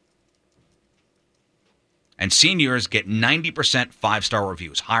 growth. And seniors get 90% 5-star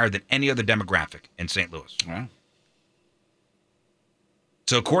reviews, higher than any other demographic in St. Louis. Wow.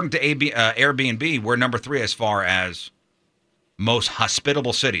 So according to Airbnb, we're number 3 as far as most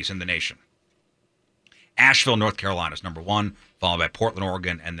hospitable cities in the nation. Asheville, North Carolina is number 1, followed by Portland,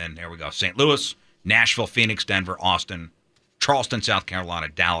 Oregon, and then there we go. St. Louis, Nashville, Phoenix, Denver, Austin, Charleston, South Carolina,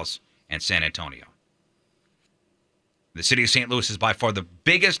 Dallas, and San Antonio. The city of St. Louis is by far the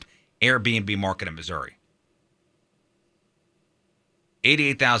biggest Airbnb market in Missouri.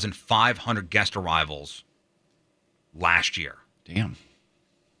 88,500 guest arrivals last year. Damn.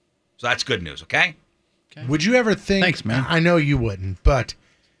 So that's good news, okay? Would you ever think... Thanks, man. I know you wouldn't, but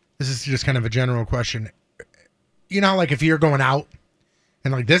this is just kind of a general question. Like if you're going out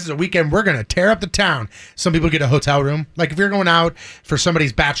and like this is a weekend, we're going to tear up the town. Some people get a hotel room. Like if you're going out for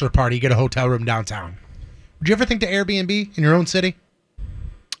somebody's bachelor party, you get a hotel room downtown. Would you ever think to Airbnb in your own city?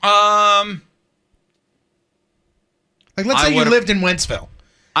 Like let's say you lived in Wentzville.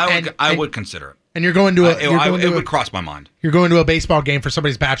 I would consider it. And you're going to it would cross my mind. You're going to a baseball game for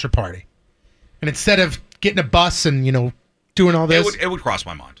somebody's bachelor party. And instead of getting a bus and, doing all this. It would cross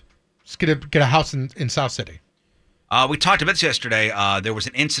my mind. Just get a house in South City. We talked about this yesterday. There was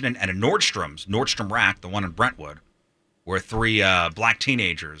an incident at a Nordstrom Rack, the one in Brentwood, where 3 black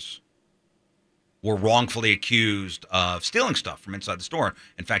teenagers were wrongfully accused of stealing stuff from inside the store.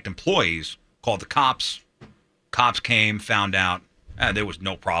 In fact, employees called the cops. Cops came, found out there was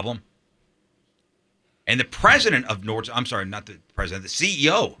no problem. And the president of the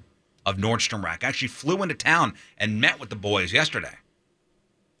CEO of Nordstrom Rack actually flew into town and met with the boys yesterday.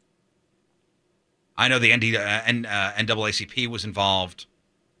 I know the NAACP was involved,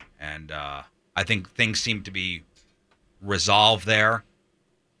 and I think things seem to be resolved there.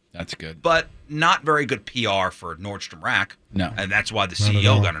 That's good. But not very good PR for Nordstrom Rack. No. And that's why the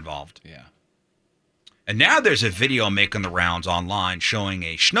CEO got involved. Yeah. And now there's a video making the rounds online showing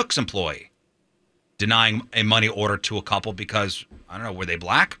a Schnucks employee denying a money order to a couple because, I don't know, were they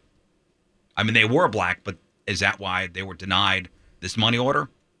black? I mean, they were black, but is that why they were denied this money order?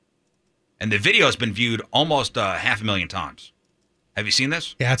 And the video has been viewed almost 500,000 times. Have you seen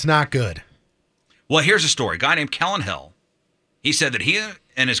this? Yeah, it's not good. Well, here's a story. A guy named Kellen Hill, he said that he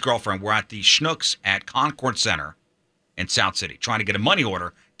and his girlfriend were at the Schnucks at Concord Center in South City trying to get a money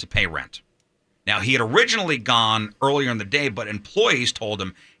order to pay rent. Now, he had originally gone earlier in the day, but employees told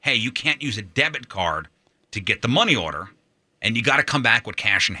him, hey, you can't use a debit card to get the money order, and you got to come back with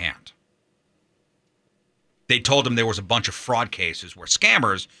cash in hand. They told him there was a bunch of fraud cases where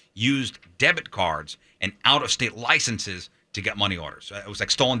scammers used debit cards and out-of-state licenses to get money orders. It was like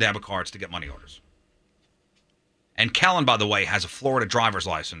stolen debit cards to get money orders. And Kellen, by the way, has a Florida driver's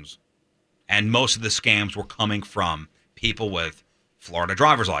license, and most of the scams were coming from people with Florida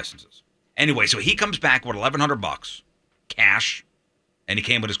driver's licenses. Anyway, so he comes back with $1,100 cash, and he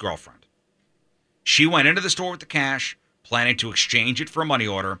came with his girlfriend. She went into the store with the cash, planning to exchange it for a money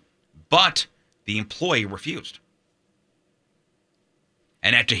order, but the employee refused.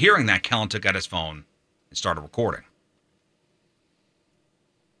 And after hearing that, Kellen took out his phone and started recording.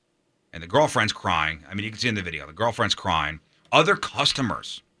 And the girlfriend's crying. I mean, you can see in the video, the girlfriend's crying. Other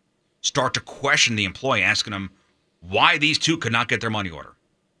customers start to question the employee, asking him why these two could not get their money order.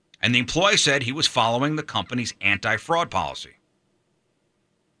 And the employee said he was following the company's anti-fraud policy.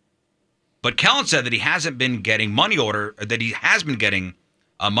 But Kellen said that he has been getting money orders from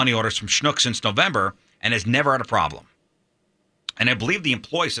Schnook since November and has never had a problem. And I believe the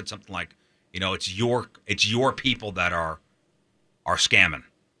employee said something like, it's your people that are scamming.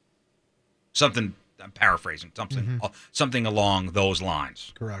 Something, I'm paraphrasing, something along those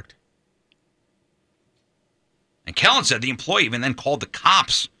lines. Correct. And Kellen said the employee even then called the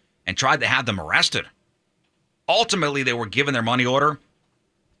cops and tried to have them arrested. Ultimately, they were given their money order,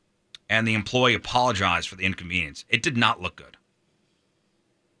 and the employee apologized for the inconvenience. It did not look good.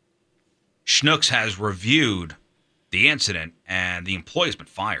 Schnucks has reviewed the incident, and the employee has been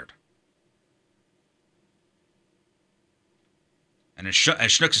fired. And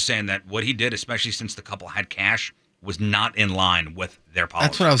Schnucks is saying that what he did, especially since the couple had cash, was not in line with their policy.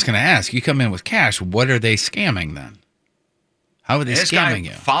 That's what I was going to ask. You come in with cash. What are they scamming then? How are they scamming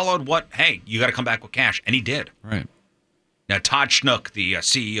you? Followed hey, you got to come back with cash. And he did. Right. Now, Todd Schnuck, the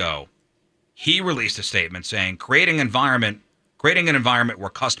CEO, he released a statement saying, creating an environment where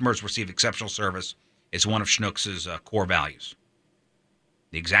customers receive exceptional service is one of Schnucks' core values.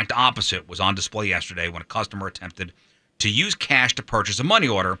 The exact opposite was on display yesterday when a customer attempted to use cash to purchase a money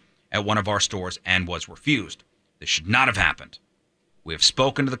order at one of our stores and was refused. This should not have happened. We have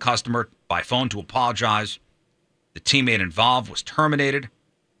spoken to the customer by phone to apologize. The teammate involved was terminated.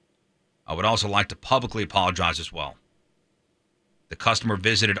 I would also like to publicly apologize as well. The customer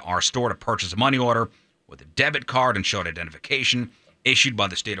visited our store to purchase a money order with a debit card and showed identification issued by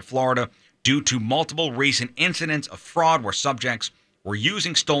the state of Florida. Due to multiple recent incidents of fraud where subjects were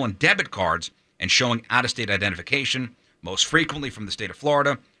using stolen debit cards and showing out-of-state identification, most frequently from the state of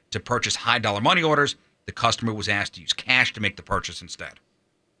Florida, to purchase high-dollar money orders, the customer was asked to use cash to make the purchase instead.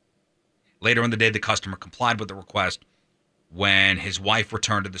 Later in the day, the customer complied with the request when his wife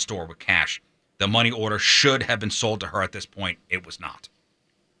returned to the store with cash. The money order should have been sold to her at this point. It was not.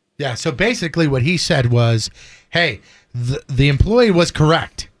 Yeah, so basically what he said was, hey, the employee was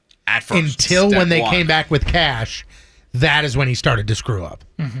correct. At first. Until when they came back with cash, that is when he started to screw up.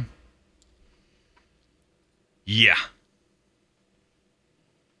 Mm-hmm. Yeah.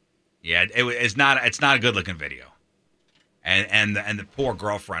 Yeah, it's not a good looking video. And the poor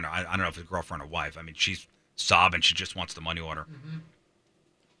girlfriend, I don't know if it's a girlfriend or wife. I mean, she's sobbing. She just wants the money order. Mm-hmm.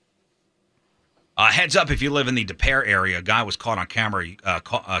 Heads up, if you live in the DePere area, a guy was caught on camera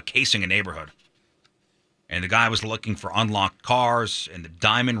casing a neighborhood. And the guy was looking for unlocked cars in the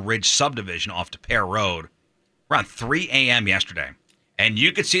Diamond Ridge subdivision off DePere Road around 3 a.m. yesterday. And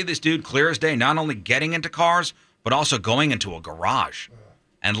you could see this dude clear as day, not only getting into cars, but also going into a garage.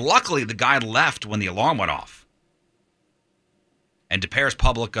 And luckily, the guy left when the alarm went off. And DePere's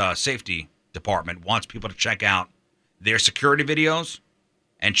public safety department wants people to check out their security videos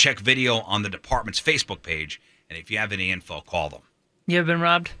and check video on the department's Facebook page. And if you have any info, call them. You ever been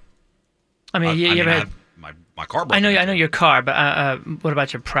robbed? I mean, you ever had my car broken? I know your car, but what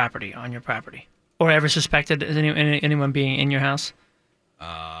about your property? On your property, or ever suspected anyone being in your house?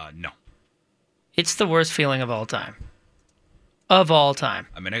 No. It's the worst feeling of all time. Of all time.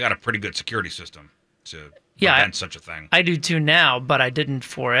 I mean, I got a pretty good security system to prevent such a thing. I do too now, but I didn't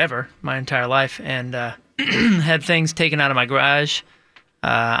forever, my entire life, and had things taken out of my garage.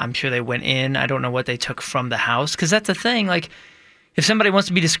 I'm sure they went in. I don't know what they took from the house, because that's the thing. Like, if somebody wants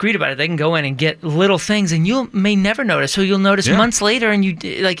to be discreet about it, they can go in and get little things, and you may never notice. So you'll notice months later, and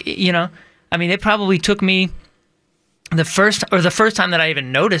I mean, it probably took me the first time that I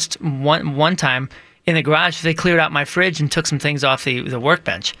even noticed one time in the garage, they cleared out my fridge and took some things off the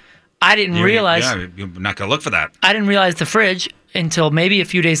workbench. I didn't realize. Yeah, you're not going to look for that. I didn't realize the fridge until maybe a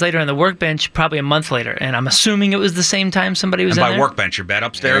few days later on the workbench, probably a month later. And I'm assuming it was the same time somebody was in there. By workbench, your bed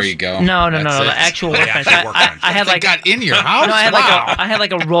upstairs? There you go. No, the actual workbench. I had like got in your house. No, I had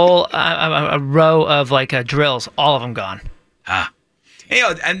like a row of like drills, all of them gone. Hey,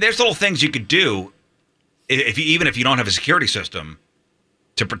 and there's little things you could do even if you don't have a security system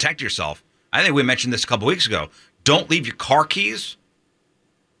to protect yourself. I think we mentioned this a couple weeks ago. Don't leave your car keys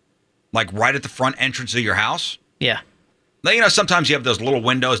like right at the front entrance of your house. Yeah. Now, sometimes you have those little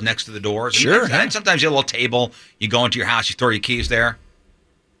windows next to the doors. Sure. And sometimes you have a little table. You go into your house, you throw your keys there.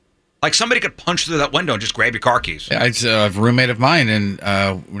 Like somebody could punch through that window and just grab your car keys. Yeah, it's a roommate of mine, and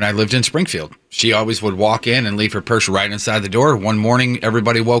when I lived in Springfield, she always would walk in and leave her purse right inside the door. One morning,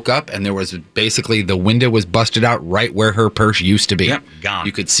 everybody woke up, and there was basically the window was busted out right where her purse used to be. Yep, gone.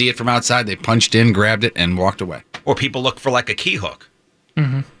 You could see it from outside. They punched in, grabbed it, and walked away. Or people look for like a key hook.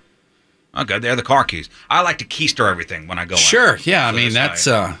 Mm-hmm. Okay, they're the car keys. I like to keyster everything when I go in. Sure, yeah. I mean, that's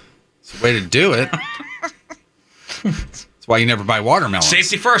the way to do it. That's why you never buy watermelons.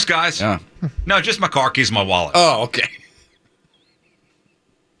 Safety first, guys. Yeah. No, just my car keys and my wallet. Oh, okay.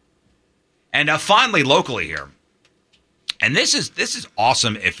 And finally, locally here, and this is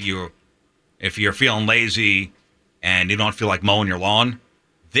awesome if you're feeling lazy and you don't feel like mowing your lawn.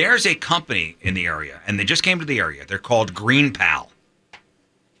 There's a company in the area, and they just came to the area. They're called Green Pal,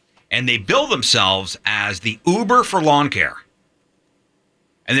 and they bill themselves as the Uber for lawn care.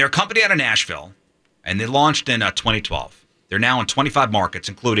 And they're a company out of Nashville, and they launched in 2012. They're now in 25 markets,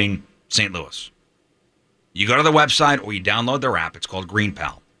 including St. Louis. You go to their website or you download their app. It's called Green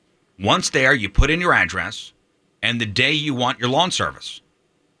Pal. Once there, you put in your address and the day you want your lawn service.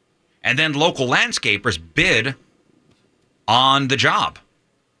 And then local landscapers bid on the job.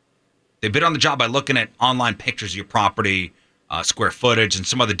 They bid on the job by looking at online pictures of your property, square footage, and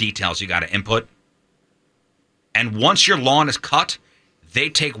some other details you got to input. And once your lawn is cut, they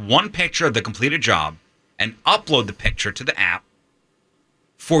take one picture of the completed job and upload the picture to the app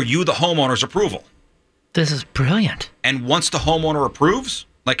for you, the homeowner's approval. This is brilliant. And once the homeowner approves,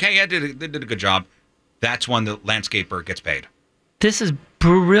 like, hey, they did a good job, that's when the landscaper gets paid. This is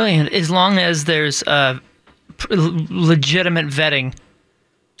brilliant. As long as there's legitimate vetting.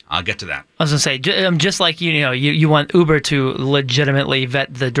 I'll get to that. I was going to say, just like you want Uber to legitimately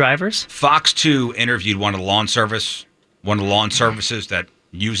vet the drivers. Fox 2 interviewed one of the lawn services that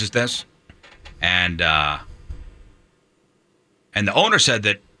uses this, and the owner said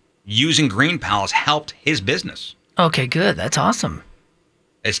that using Green Pal has helped his business. Okay, good. That's awesome.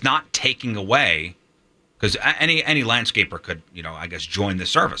 It's not taking away, because any landscaper could, I guess, join this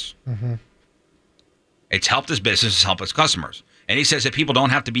service. Mm-hmm. It's helped his business, it's helped his customers. And he says that people don't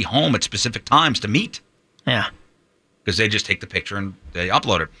have to be home at specific times to meet. Yeah. Because they just take the picture and they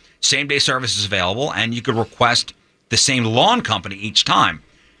upload it. Same-day service is available, and you could request the same lawn company each time.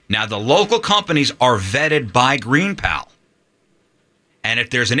 Now, the local companies are vetted by Green Pal. And if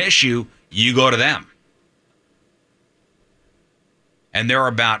there's an issue, you go to them. And there are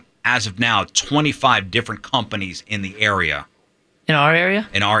about, as of now, 25 different companies in the area. In our area?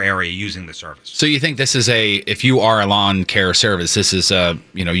 In our area using the service. So you think this is if you are a lawn care service, this is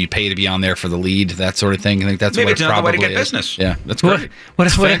you pay to be on there for the lead, that sort of thing? I think that's maybe what it's it another way probably to get is. business. Yeah, that's great. What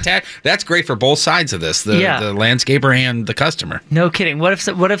That's great for both sides of this, the landscaper and the customer. No kidding. What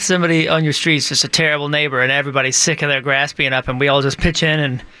if somebody on your street's just a terrible neighbor and everybody's sick of their grass being up and we all just pitch in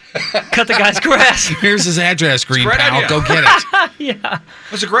and cut the guy's grass? Here's his address, Green Pal. idea. Go get it. Yeah.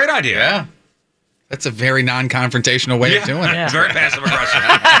 That's a great idea. Yeah. That's a very non-confrontational way of doing it. It's very passive aggressive.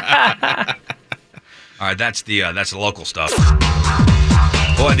 All right, that's the local stuff.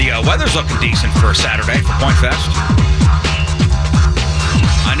 Boy, the weather's looking decent for Saturday for Point Fest.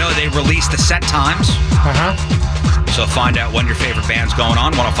 I know they released the set times. So find out when your favorite band's going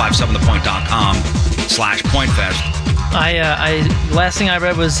on. 1057thepoint.com/PointFest. I last thing I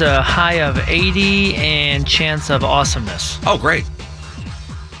read was a high of 80 and chance of awesomeness. Oh, great.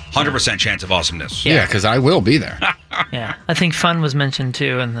 100% chance of awesomeness. Yeah, because I will be there. Yeah, I think fun was mentioned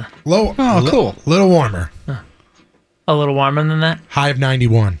too in the cool. Little warmer. A little warmer than that. High of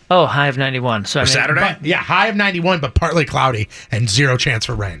 91. Oh, high of 91. So Saturday? But, yeah, high of 91, but partly cloudy and zero chance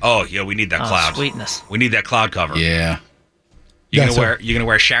for rain. Oh, yeah, we need that cloud. Sweetness. We need that cloud cover. Yeah. You gonna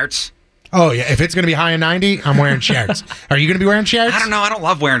wear shirts? Oh yeah, if it's gonna be high of 90, I'm wearing shirts. Are you gonna be wearing shirts? I don't know. I don't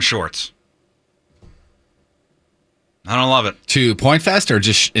love wearing shorts. I don't love it. To Point Fest or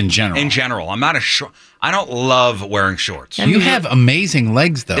just in general? In general. I'm not I don't love wearing shorts. You have amazing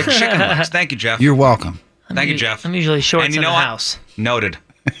legs, though. They're chicken legs. Thank you, Jeff. You're welcome. Thank you, Jeff. I'm usually shorts and you in know the what? house. Noted.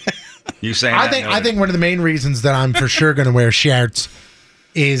 You saying I that? think Noted. one of the main reasons that I'm for sure going to wear shirts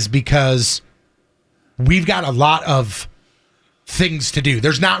is because we've got a lot of things to do.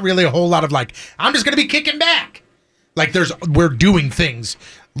 There's not really a whole lot of I'm just going to be kicking back. We're doing things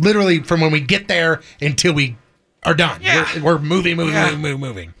literally from when we get there until we are done. Yeah. We're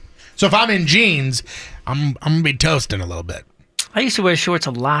moving. So if I'm in jeans, I'm going to be toasting a little bit. I used to wear shorts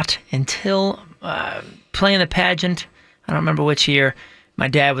a lot until playing the pageant. I don't remember which year. My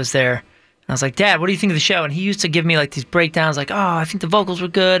dad was there. And I was like, Dad, what do you think of the show? And he used to give me these breakdowns oh, I think the vocals were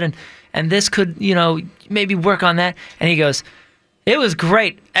good and this could, maybe work on that. And he goes, it was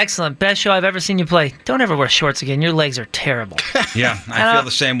great. Excellent. Best show I've ever seen you play. Don't ever wear shorts again. Your legs are terrible. Yeah, I feel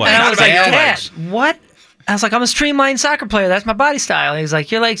the same way. And I Not was about like, your Dad, legs. what? I was like, I'm a streamlined soccer player. That's my body style. And he's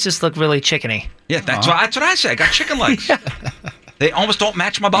like, your legs just look really chickeny. Yeah, that's what I say. I got chicken legs. They almost don't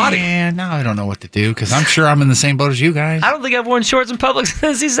match my body. Yeah, now I don't know what to do because I'm sure I'm in the same boat as you guys. I don't think I've worn shorts in public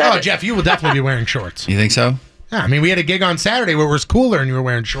since he said it. Jeff, you will definitely be wearing shorts. You think so? Yeah, I mean, we had a gig on Saturday where it was cooler and you were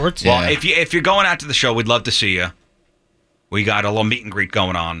wearing shorts. Well, if you're going out to the show, we'd love to see you. We got a little meet and greet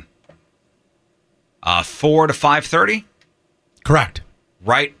going on. 4 to 5:30. Correct.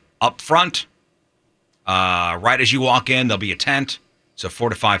 Right up front, right as you walk in, there'll be a tent. So 4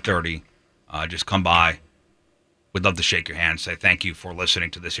 to 5:30, just come by. We'd love to shake your hand, say thank you for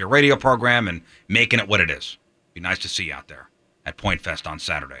listening to this here radio program and making it what it is. Be nice to see you out there at Point Fest on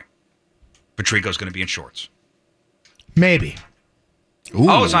Saturday. Patrico's going to be in shorts. Maybe.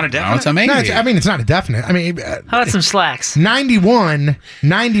 Ooh, it's not a definite? No, it's a maybe. No, it's not a definite. I mean, how about some slacks? 91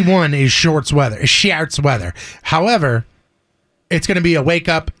 is shorts weather. However, it's going to be a wake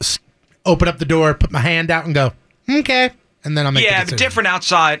up, open up the door, put my hand out, and go, okay, and then I'll make the decision. But different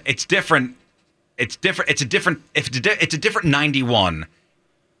outside. It's different. It's different. It's a different 91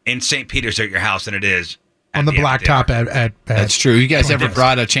 in St. Peter's at your house than it is on the blacktop at That's true. You guys ever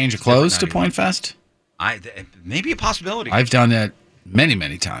brought a change of clothes to Point Fest? Maybe a possibility. I've done that many,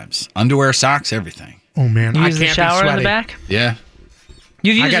 many times. Underwear, socks, everything. Oh man, You I use the can't shower be in the sweaty. back? Yeah.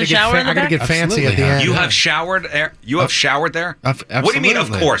 You've used the shower in the I gotta back? get fancy at the end. You have showered there? You have showered there? What do you mean,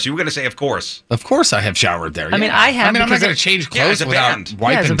 of course? You were going to say, of course. Of course I have showered there. I mean, I have I'm not because going it- to change Yeah, as clothes a without band. Yeah, as a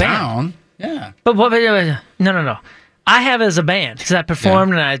wiping band. down. Yeah. But no. I have it as a band because I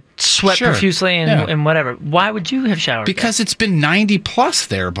performed and I sweat Sure. profusely and whatever. Why would you have showered? Because it's been 90 plus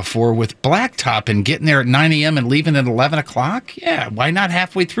there before with blacktop and getting there at 9 a.m. and leaving at 11 o'clock. Yeah, why not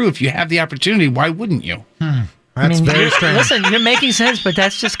halfway through? If you have the opportunity, why wouldn't you? That's very strange. Listen, you're making sense, but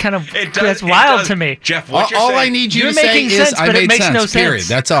that's just kind of It does- that's it wild does. to me. Jeff, what you're All saying, I need you You're to say making is sense, I but it made makes sense, no period. sense.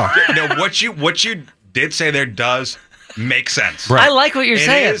 That's all. No, what you did say there does make sense. I like what you're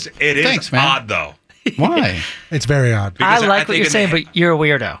saying. It is Thanks, man. odd, though. Why? It's very odd. Because I like what think you're in saying, the- but you're a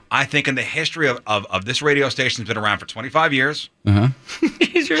weirdo. I think in the history of this radio station's been around for 25 years, Uh-huh.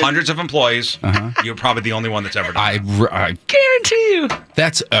 hundreds of employees, you're probably the only one that's ever done I Guarantee you.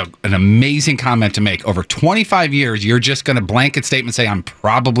 That's an amazing comment to make. Over 25 years, you're just going to blanket statement say, I'm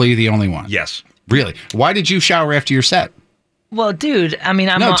probably the only one. Yes. Really? Why did you shower after your set? Well, dude, I mean,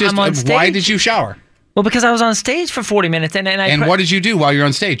 I'm on stage. why did you shower? Well, because I was on stage for 40 minutes, And what did you do while you're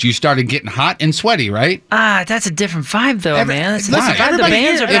on stage? You started getting hot and sweaty, right? That's a different vibe, though, man. That's a Why? different vibe. The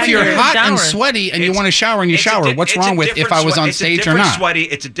bands are If back you're there hot and showering. sweaty and you want to shower and you shower, what's wrong with if I was on stage or not?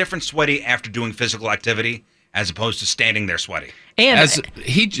 It's a different sweaty after doing physical activity as opposed to standing there sweaty. And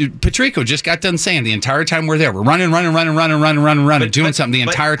Patrico just got done saying the entire time we're there, we're running, doing something the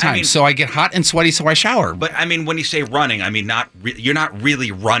entire time. I mean- so I get hot and sweaty, so I shower. But I mean, when you say running, I mean you're not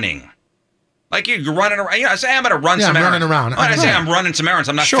really running. Like you're running around. You know, I say I'm going to run Yeah, some I'm errands. running around. When I say I'm running some errands,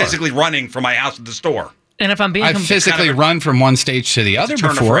 I'm not Sure. physically running from my house to the store. And if I'm being I've physically run from one stage to the other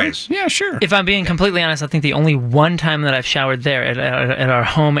turn of before. phrase. Yeah, sure. If I'm being completely honest, I think the only one time that I've showered there at our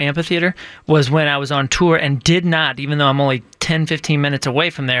home amphitheater was when I was on tour and did not, even though I'm only 10, 15 minutes away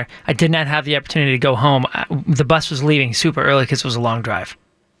from there, I did not have the opportunity to go home. The bus was leaving super early because it was a long drive.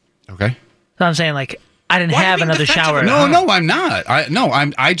 Okay. So I'm saying, like, I didn't have another shower. No, I'm not.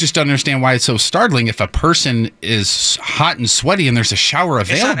 I just don't understand why it's so startling. If a person is hot and sweaty and there's a shower It's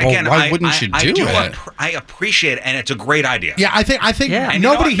not- available, again, why wouldn't you do it? I appreciate it, and it's a great idea. Yeah, I think And you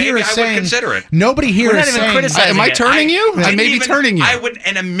know nobody what? here Maybe is I would saying. consider it. Nobody here We're is not even saying. criticizing Am I it. turning you? I may be turning you. I would,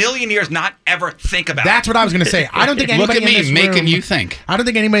 in a million years, not ever think about That's what I was going to say. I don't think Look anybody at me in this making room, you think. I don't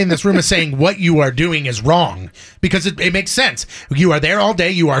think anybody in this room is saying what you are doing is wrong because it makes sense. You are there all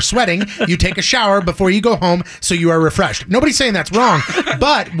day. You are sweating. You take a shower before you go home, so you are refreshed. Nobody's saying that's wrong.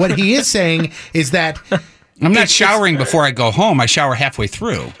 But what he is saying is that I'm not showering before I go home. I shower halfway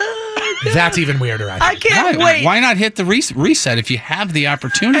through. That's even weirder. I I think. can't wait. Why not hit the reset if you have the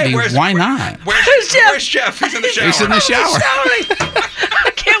opportunity? Why not? Where's Jeff? He's in the shower. He's in the shower.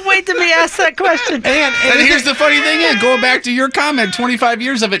 I can't wait to be asked that question. And here's the funny thing is, going back to your comment, 25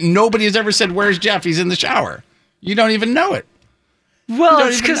 years of it, nobody has ever said, "Where's Jeff? He's in the shower." You don't even know it. Well, don't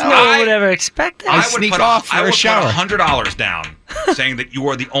it's even because know. no one would ever expect that. I sneak off for I a would shower. put $100 down, saying that you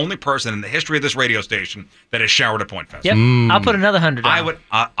are the only person in the history of this radio station that has showered at Point Fest. Yep, I'll put another $100. I would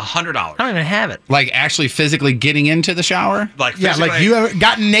 $100. I don't even have it. Like actually physically getting into the shower? Like Yeah, like physically- you have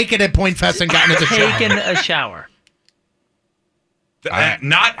gotten naked at Point Fest and gotten into the shower. Taken a shower.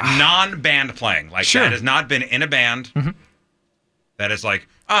 Not non-band playing. Like Sure. that has not been in a band. That is like,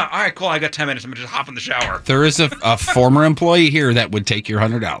 all right, cool. I got 10 minutes. I'm gonna just hop in the shower. There is a former employee here that would take your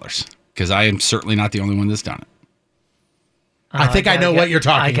 $100 because I am certainly not the only one that's done it. I think I know what you're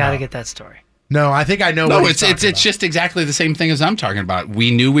talking I gotta about. get that story. No, I think I know. No, what it's he's talking it's just exactly the same thing as I'm talking about.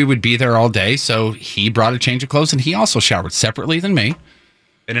 We knew we would be there all day, so he brought a change of clothes and he also showered separately than me.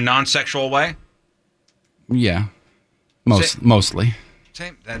 In a non-sexual way? Yeah, mostly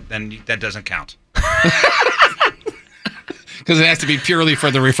Same. Then that doesn't count. because it has to be purely for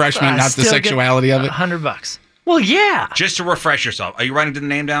the refreshment, not the sexuality of it. $100. Well, yeah. Just to refresh yourself. Are you writing the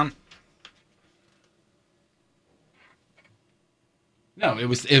name down? No, it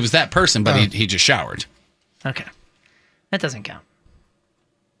was that person, but he just showered. Okay. That doesn't count.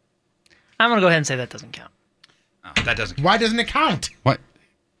 I'm going to go ahead and say that doesn't count. Oh, that doesn't count. Why doesn't it count? What?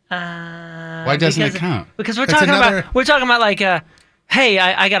 Why doesn't it count? Because we're talking about like, hey,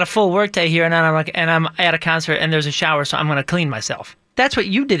 I got a full work day here, and I'm at a concert, and there's a shower, so I'm going to clean myself. That's what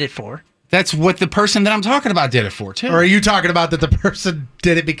you did it for. That's what the person that I'm talking about did it for, too. Or are you talking about that the person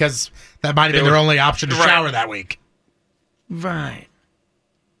did it because that might have been their only option to shower that week? Right.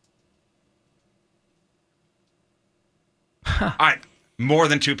 All right. More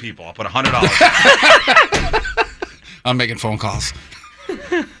than 2 people. I'll put $100. I'm making phone calls.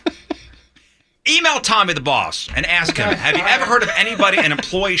 Email Tommy the boss and ask him, have you ever heard of anybody, an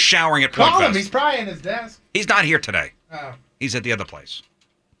employee showering at Point Call him. Fest? He's probably in his desk. He's not here today. Oh. He's at the other place.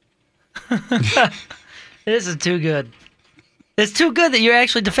 This is too good. It's too good that you're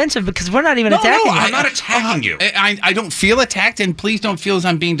actually defensive because we're not even attacking you. I'm not attacking you. I don't feel attacked, and please don't feel as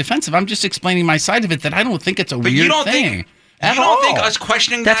I'm being defensive. I'm just explaining my side of it that I don't think it's a weird thing. You don't think us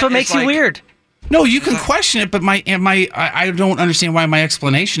questioning That's that what makes is you like, weird. No, you can question it, but I don't understand why my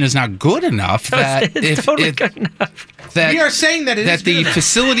explanation is not good enough. That It's totally good enough. That we are saying that the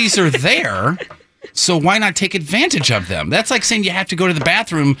facilities are there, so why not take advantage of them? That's like saying you have to go to the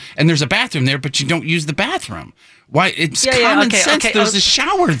bathroom and there's a bathroom there, but you don't use the bathroom. Why? It's common sense. There's a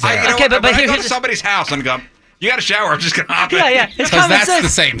shower there. But I go to somebody's house and go, you got a shower, I'm just going to hop in. Yeah, it's because common that's sense. the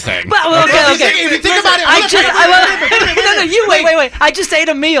same thing. Well, okay. If you think about it, No, you wait. I just ate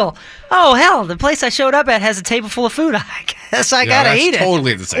a meal. Oh, hell, the place I showed up at has a table full of food. I guess I got to eat it.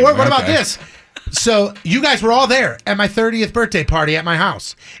 Totally the same. Or what about this? So you guys were all there at my 30th birthday party at my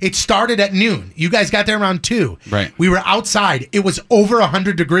house. It started at noon. You guys got there around 2. Right. We were outside. It was over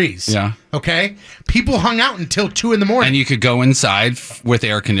 100 degrees. Yeah. Okay? People hung out until 2 in the morning. And you could go inside with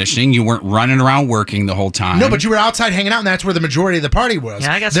air conditioning. You weren't running around working the whole time. No, but you were outside hanging out, and that's where the majority of the party was.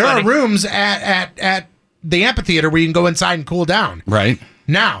 Yeah, I got there sweaty. are rooms at the amphitheater where you can go inside and cool down. Right.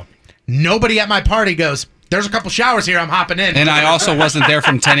 Now, nobody at my party goes, there's a couple showers here, I'm hopping in. And I also wasn't there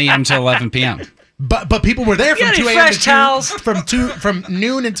from 10 a.m. to 11 p.m. But people were there You from got 2 any a.m. fresh from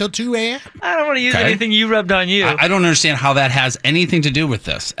noon until 2 a.m. I don't want to use Okay. anything you rubbed on you. I don't understand how that has anything to do with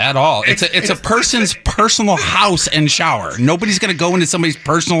this at all. It's a person's personal house and shower. Nobody's going to go into somebody's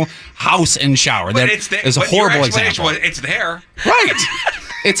personal house and shower. That is a horrible example. It's there. Right.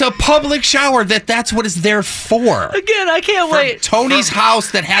 It's a public shower that's what it's there for. Again, I can't wait. Tony's house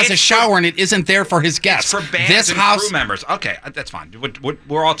that has a shower and it isn't there for his guests. It's for bands this and house, crew members. Okay, that's fine.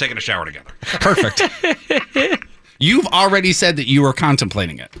 We're all taking a shower together. Perfect. You've already said that you were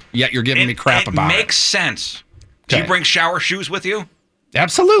contemplating it, yet you're giving me crap about it. It makes sense. Do you bring shower shoes with you?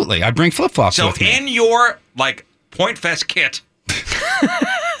 Absolutely. I bring flip-flops So with me. in your Point Fest kit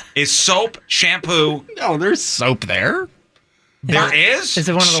is soap, shampoo. No, there's soap there. There is? Is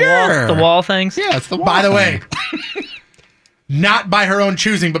it one of the wall things? Yeah, it's the wall By the thing. way, not by her own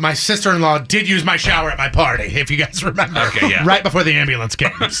choosing, but my sister-in-law did use my shower at my party, if you guys remember. Okay, yeah. Right before the ambulance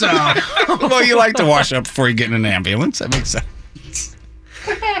came. So, well, you like to wash up before you get in an ambulance. That makes sense.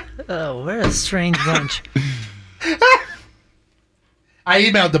 Oh, we're a strange bunch. I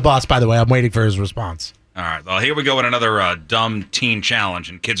emailed the boss, by the way. I'm waiting for his response. All right. Well, here we go with another dumb teen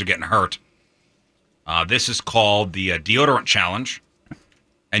challenge, and kids are getting hurt. This is called the deodorant challenge,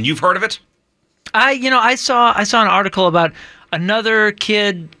 and you've heard of it? I saw an article about another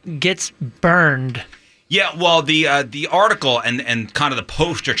kid gets burned. Yeah. Well, the article and kind of the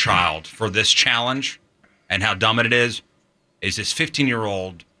poster child for this challenge and how dumb it is this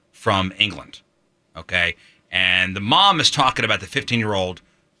 15-year-old from England. Okay, and the mom is talking about the 15-year-old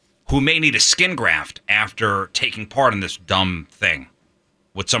who may need a skin graft after taking part in this dumb thing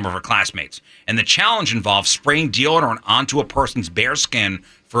with some of her classmates. And the challenge involves spraying deodorant onto a person's bare skin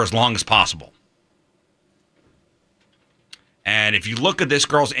for as long as possible. And if you look at this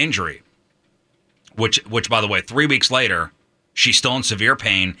girl's injury, which by the way, 3 weeks later, she's still in severe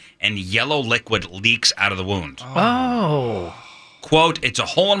pain and yellow liquid leaks out of the wound. Oh. Quote, it's a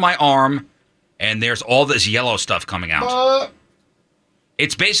hole in my arm and there's all this yellow stuff coming out.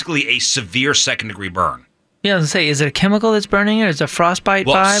 It's basically a severe second-degree burn. Yeah, I was gonna say, is it a chemical that's burning it? Is it a frostbite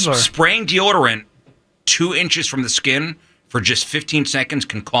vibe? Or Spraying deodorant 2 inches from the skin for just 15 seconds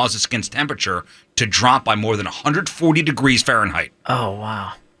can cause the skin's temperature to drop by more than 140 degrees Fahrenheit. Oh,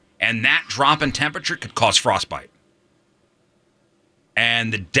 wow. And that drop in temperature could cause frostbite.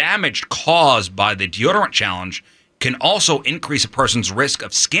 And the damage caused by the deodorant challenge can also increase a person's risk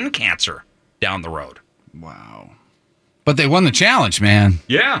of skin cancer down the road. Wow. But they won the challenge, man.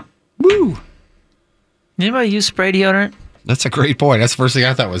 Yeah. Woo. Anybody use spray deodorant? That's a great point. That's the first thing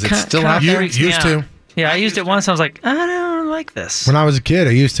I thought was it's still out there. Used to. Yeah, I used it once. I was like, I don't like this. When I was a kid,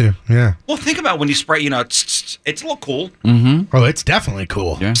 I used to. Yeah. Well, think about when you spray, it's a little cool. Mm-hmm. Oh, it's definitely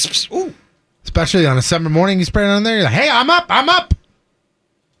cool. Yeah. Ooh. Especially on a summer morning, you spray it on there. You're like, hey, I'm up.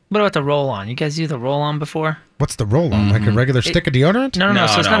 What about the roll-on? You guys use the roll-on before? What's the roll-on? Like a regular stick of deodorant? No.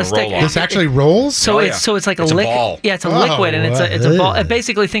 So it's not a stick. This actually rolls? So it's like It's a a liquid. ball. Yeah, it's a liquid, and it's a ball.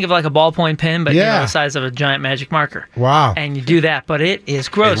 Basically, think of like a ballpoint pen, but Yeah. the size of a giant magic marker. Wow. And you do that, but it is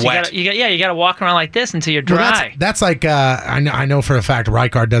gross. It's You wet. got to walk around like this until you're Well, dry. that's like I know for a fact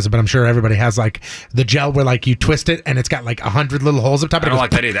Rycard does it, but I'm sure everybody has like the gel where like you twist it and it's got like 100 little holes up top. I don't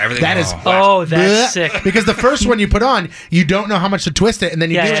like that either. Everything. That is Oh, that's bleh. sick. Because the first one you put on, you don't know how much to twist it, and then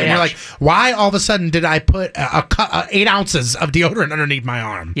you Yeah, do it, yeah, and yeah. you're like, why all of a sudden did I put 8 ounces of deodorant underneath my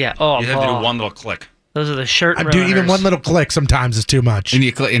arm? Yeah. Oh, You have to do oh. one little click. Those are the shirt I runners. do even one little click sometimes is too much. And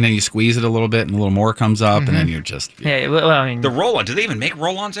and then you squeeze it a little bit, and a little more comes up, and then you're just Yeah. Well, I mean, The roll-on. Do they even make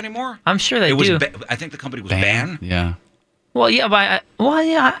roll-ons anymore? I'm sure they It was. do. I think the company was Ban. Yeah. Well, yeah, but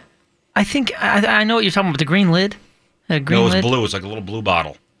I think I know what you're talking about. The green lid. The green No, it was lid. blue. It's like a little blue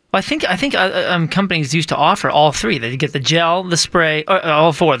bottle. Well, I think companies used to offer all three. They get the gel, the spray, or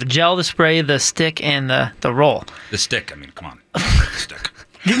all four: the gel, the spray, the stick, and the roll. The stick. I mean, come on. Stick.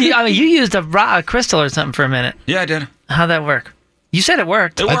 You used a crystal or something for a minute. Yeah, I did. How'd that work? You said it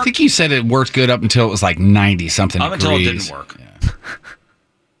worked. I think you said it worked good up until it was like 90 something Up degrees. until it didn't work.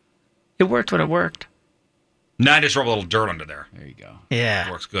 It worked when it worked. Now I just rub a little dirt under there. There you go. Yeah.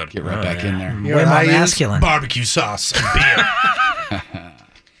 Works good. Get right back in there. You know what I use? Barbecue sauce and beer.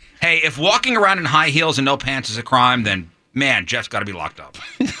 Hey, if walking around in high heels and no pants is a crime, then man, Jeff's got to be locked up.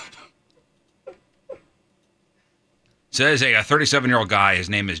 Says a 37-year-old guy. His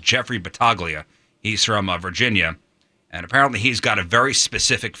name is Jeffrey Battaglia. He's from Virginia, and apparently he's got a very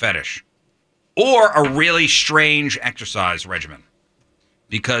specific fetish or a really strange exercise regimen.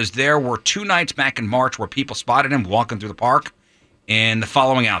 Because there were 2 nights back in March where people spotted him walking through the park in the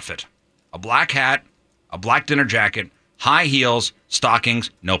following outfit: a black hat, a black dinner jacket, high heels,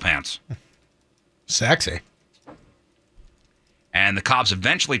 stockings, no pants. Sexy. And the cops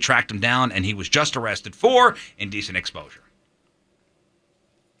eventually tracked him down, and he was just arrested for indecent exposure.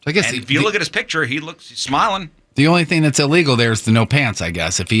 I guess and if you look at his picture, he's smiling. The only thing that's illegal there is the no pants, I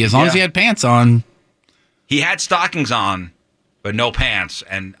guess. As long as Yeah. he had pants on. He had stockings on, but no pants,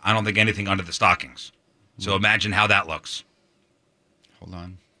 and I don't think anything under the stockings. So imagine how that looks. Hold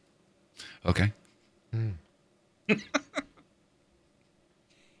on. Okay.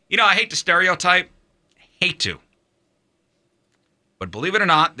 You know, I hate to stereotype. Hate to. But believe it or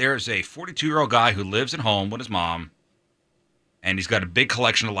not, there's a 42-year-old guy who lives at home with his mom, and he's got a big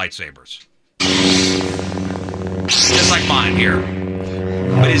collection of lightsabers. Just like mine here.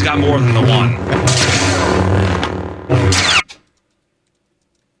 But he's got more than the one.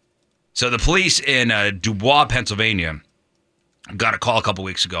 So the police in Dubois, Pennsylvania, got a call a couple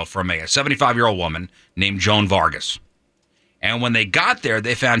weeks ago from a 75-year-old woman named Joan Vargas. And when they got there,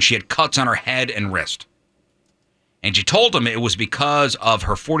 they found she had cuts on her head and wrist. And she told them it was because of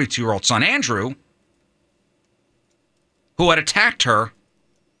her 42-year-old son, Andrew, who had attacked her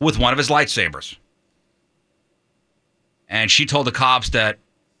with one of his lightsabers. And she told the cops that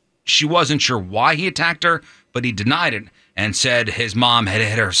she wasn't sure why he attacked her, but he denied it and said his mom had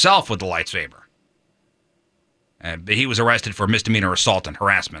hit herself with the lightsaber. But he was arrested for misdemeanor assault and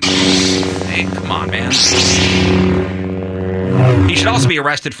harassment. Hey, come on, man. He should also be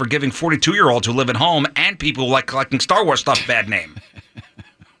arrested for giving 42-year-olds who live at home and people who like collecting Star Wars stuff bad name.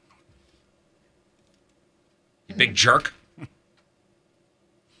 You big jerk.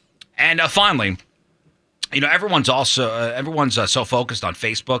 And finally, you know, everyone's so focused on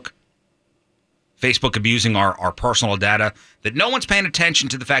Facebook abusing our personal data that no one's paying attention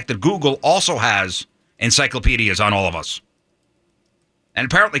to the fact that Google also has encyclopedias on all of us. And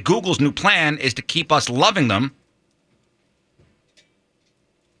apparently Google's new plan is to keep us loving them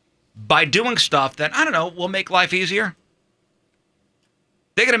by doing stuff that, I don't know, will make life easier.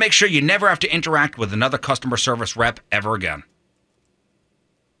 They're going to make sure you never have to interact with another customer service rep ever again.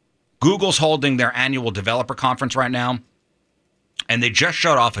 Google's holding their annual developer conference right now, and they just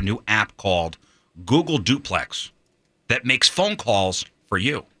showed off a new app called Google Duplex that makes phone calls for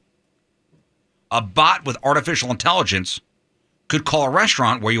you. A bot with artificial intelligence could call a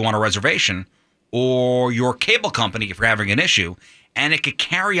restaurant where you want a reservation or your cable company if you're having an issue, and it could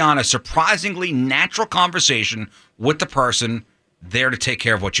carry on a surprisingly natural conversation with the person there to take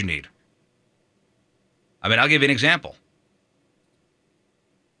care of what you need. I mean, I'll give you an example.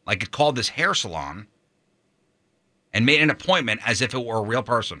 Like it called this hair salon and made an appointment as if it were a real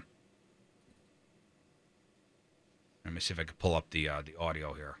person. Let me see if I can pull up the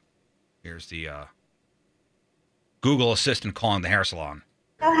audio here. Here's the Google Assistant calling the hair salon.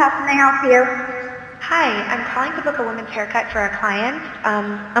 So how can I help you? Hi, I'm calling to book a woman's haircut for a client.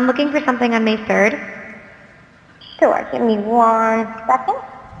 I'm looking for something on May 3rd. Sure, give me 1 second.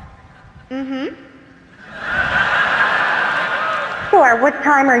 Mm-hmm. Sure, what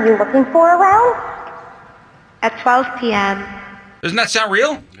time are you looking for around? At 12 p.m. Doesn't that sound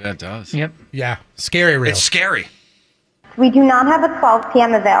real? Yeah, it does. Yep. Yeah, scary real. It's scary. We do not have a 12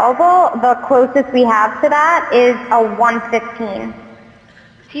 p.m. available. The closest we have to that is a 1:15.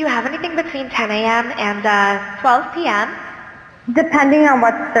 Do you have anything between 10 a.m. and 12 p.m.? Depending on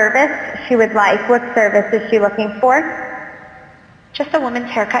what service she would like. What service is she looking for? Just a woman's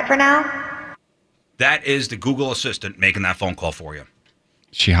haircut for now. That is the Google Assistant making that phone call for you.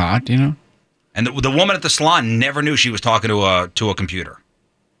 She hot, you know? And the woman at the salon never knew she was talking to a computer.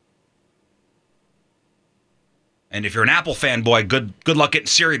 And if you're an Apple fanboy, good luck getting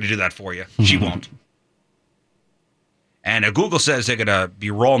Siri to do that for you. She won't. And Google says they're going to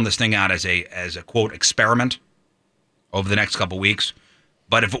be rolling this thing out as a quote experiment over the next couple weeks.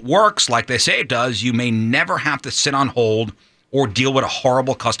 But if it works like they say it does, you may never have to sit on hold or deal with a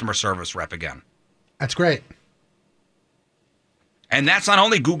horrible customer service rep again. That's great. And that's not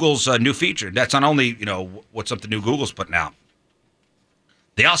only Google's new feature. That's not only, what's up the new Google's putting out.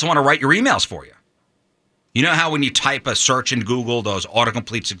 They also want to write your emails for you. You know how when you type a search in Google, those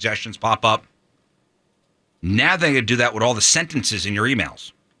autocomplete suggestions pop up? Now they can do that with all the sentences in your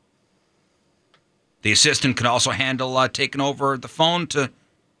emails. The assistant can also handle talking over the phone to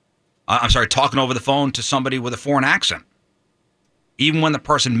somebody with a foreign accent. Even when the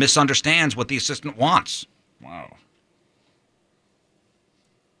person misunderstands what the assistant wants. Wow.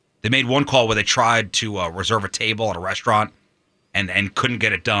 They made one call where they tried to reserve a table at a restaurant and couldn't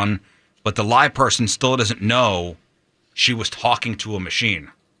get it done. But the live person still doesn't know she was talking to a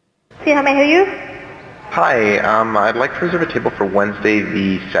machine. See how may I help you? Hi, I'd like to reserve a table for Wednesday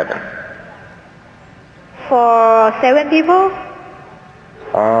the 7th. For 7 people?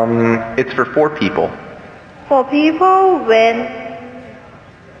 It's for 4 people. 4 people when?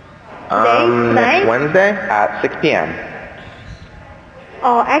 Next Wednesday at 6 p.m.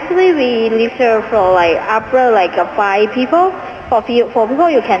 Oh, actually we leave there for after 5 people. For 4 people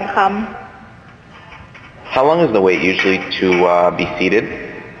you can come. How long is the wait usually to be seated?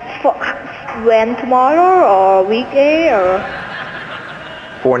 When, tomorrow or weekday or?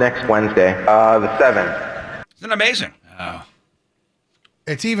 For next Wednesday, the 7th. Isn't that amazing? Oh.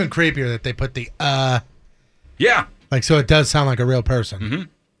 It's even creepier that they put the Yeah. so it does sound like a real person. Mm-hmm.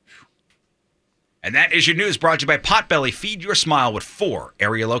 And that is your news brought to you by Potbelly. Feed your smile with 4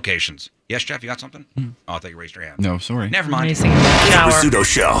 area locations. Yes, Jeff, you got something? Oh, I thought you raised your hand. No, sorry. Never mind. The Rizzuto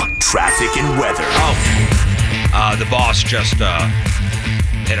Show. Traffic and weather. The boss just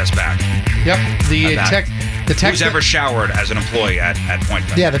hit us back. Yep. The text. Who's ever showered as an employee at Point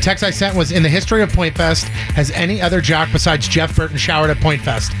Fest? Yeah, the text I sent was, in the history of Point Fest, has any other jock besides Jeff Burton showered at Point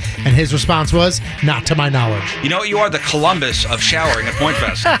Fest? And his response was, not to my knowledge. You know, you are the Columbus of showering at Point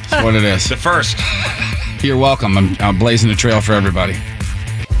Fest. That's what it is. The first. You're welcome. I'm blazing the trail for everybody.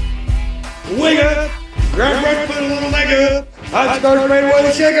 Wake up! Grab bread, put a little leg up. Hot start straight away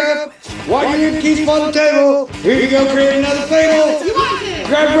to shake up. While you need keys on the table, here you go, create another fable.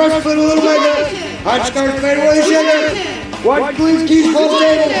 Grab brush, put a little leg up. Hot start straight away to shake up. While you need keys on the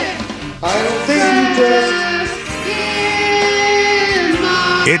table, I don't think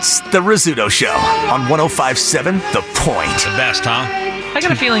you It's the Rizzuto Show on 105.7 The Point. The best, huh? I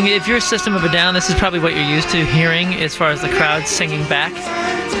got a feeling if you're System of a Down, this is probably what you're used to hearing as far as the crowd singing back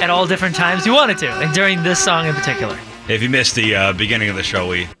at all different times you wanted to, and during this song in particular. If you missed the beginning of the show,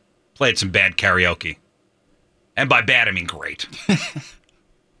 we played some bad karaoke. And by bad, I mean great.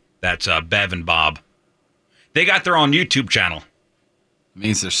 That's Bev and Bob. They got their own YouTube channel. It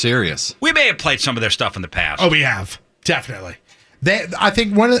means they're serious. We may have played some of their stuff in the past. Oh, we have. Definitely. I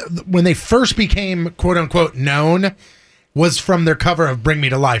think when they first became, quote-unquote, known was from their cover of Bring Me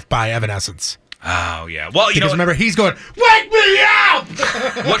to Life by Evanescence. Oh, yeah. Well, because remember, he's going, wake me up!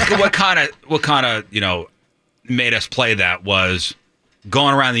 what kind of, made us play that was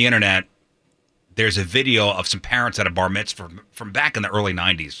going around the internet. There's a video of some parents at a bar mitzvah from back in the early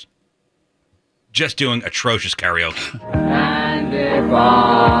 90s just doing atrocious karaoke. And if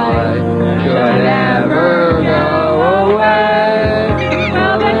I should ever go away,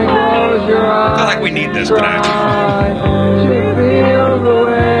 close your eyes. I feel like we need this tonight. To feel the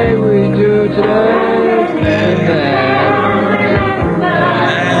way we do today. And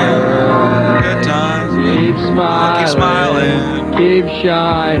good times. Keep smiling. Keep smiling. Keep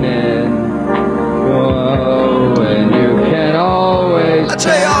shining. Oh, and you can always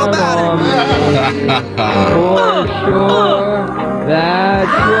count on me. For sure,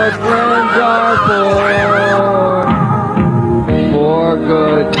 that's what friends are for. For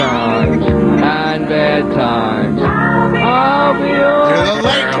good times and bad times. I'll be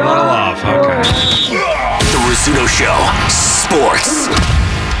A little off. Okay. The Rizzuto Show. Sports.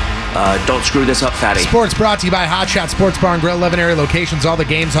 Don't screw this up, fatty. Sports brought to you by Hot Shot Sports Bar and Grill, 11 area locations, all the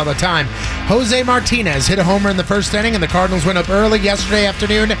games, all the time. Jose Martinez hit a homer in the first inning, and the Cardinals went up early yesterday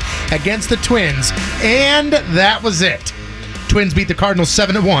afternoon against the Twins, and that was it. Twins beat the Cardinals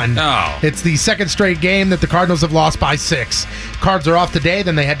 7-1. Oh. It's the second straight game that the Cardinals have lost by 6. Cards are off today,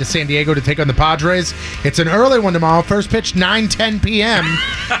 then they head to San Diego to take on the Padres. It's an early one tomorrow. First pitch, 9:10 p.m.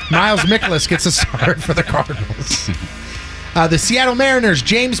 Miles Mikolas gets a start for the Cardinals. The Seattle Mariners,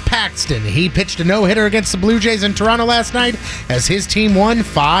 James Paxton, he pitched a no-hitter against the Blue Jays in Toronto last night as his team won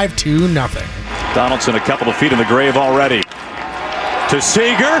 5-0. Donaldson a couple of feet in the grave already. To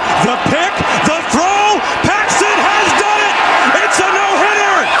Seager, the pick, the throw, Paxton has done it! It's a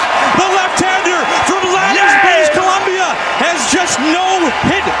no-hitter! The left-hander from Ladders Base, Columbia, has just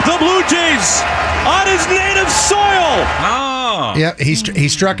no-hit the Blue Jays on his native soil! Oh. Yep, he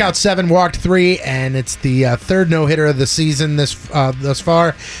struck out 7, walked 3, and it's the third no-hitter of the season thus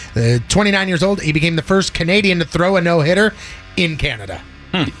far. 29 years old, he became the first Canadian to throw a no-hitter in Canada.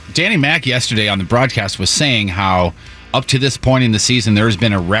 Danny Mac yesterday on the broadcast was saying how up to this point in the season, there's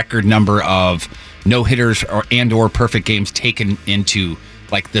been a record number of no-hitters or perfect games taken into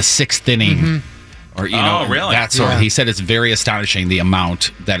like the 6th inning. Or really? That sort. He said it's very astonishing the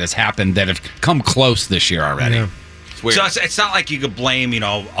amount that has happened that have come close this year already. Yeah. It's weird. So it's not like you could blame,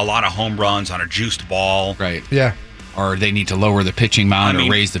 a lot of home runs on a juiced ball. Right. Yeah. Or they need to lower the pitching mound or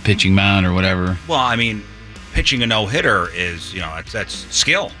raise the pitching mound or whatever. Well, I mean, pitching a no-hitter is, that's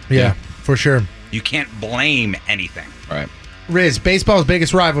skill. Yeah, for sure. You can't blame anything. Right. Riz, baseball's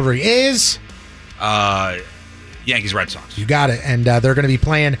biggest rivalry is? Yankees Red Sox. You got it. And they're going to be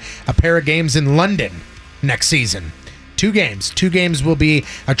playing a pair of games in London next season. 2 games. 2 games will be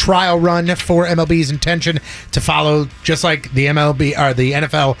a trial run for MLB's intention to follow, just like the MLB or the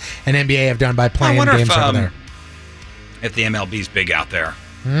NFL and NBA have done by playing games over there. If the MLB's big out there.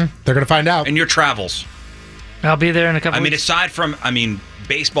 They're going to find out. And your travels. I'll be there in a couple weeks. weeks. Aside from,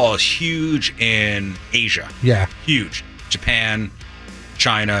 baseball is huge in Asia. Yeah. Huge. Japan,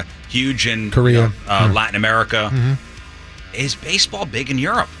 China, huge in Korea, Latin America. Is baseball big in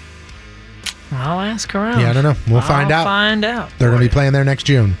Europe? I'll ask around. Yeah, I don't know. We'll find out. They're going to be playing there next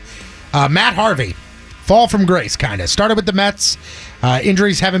June. Matt Harvey, fall from grace, kind of. Started with the Mets.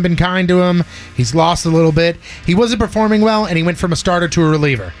 Injuries haven't been kind to him. He's lost a little bit. He wasn't performing well, and he went from a starter to a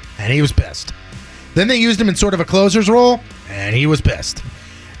reliever, and he was pissed. Then they used him in sort of a closer's role, and he was pissed.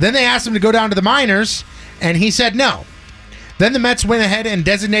 Then they asked him to go down to the minors, and he said no. Then the Mets went ahead and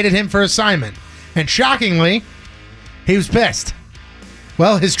designated him for assignment. And shockingly, he was pissed.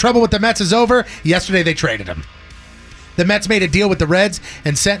 Well, his trouble with the Mets is over. Yesterday they traded him. The Mets made a deal with the Reds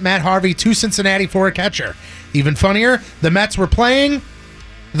and sent Matt Harvey to Cincinnati for a catcher. Even funnier, the Mets were playing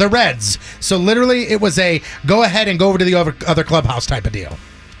the Reds. So literally it was a go ahead and go over to the other clubhouse type of deal.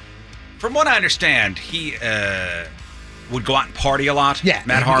 From what I understand, he would go out and party a lot. Yeah,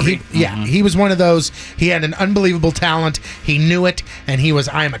 Matt Harvey. He was one of those. He had an unbelievable talent. He knew it, and he was,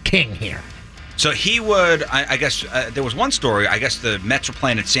 I am a king here. So he would, I guess, there was one story. I guess the Mets were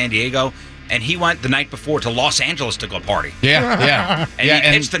playing at San Diego, and he went the night before to Los Angeles to go party. Yeah. And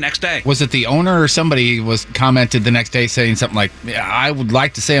he pitched the next day. Was it the owner or somebody was commented the next day saying something like, I would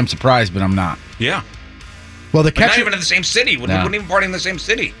like to say I'm surprised, but I'm not. Yeah. Well, the But not catcher, even in the same city. Wouldn't even party in the same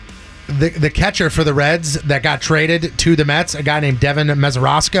city. the catcher for the Reds that got traded to the Mets, a guy named Devin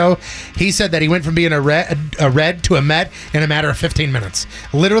Mesorasko, he said that he went from being a Red to a Met in a matter of 15 minutes.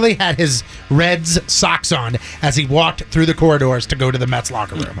 Literally had his Reds socks on as he walked through the corridors to go to the Mets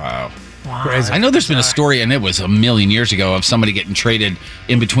locker room. Wow. Crazy. I know there's been a story, and it was a million years ago, of somebody getting traded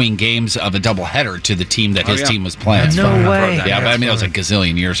in between games of a doubleheader to the team that his team was playing. That's funny. way. Yeah, but that was a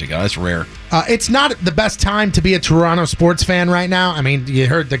gazillion years ago. That's rare. It's not the best time to be a Toronto sports fan right now. I mean, you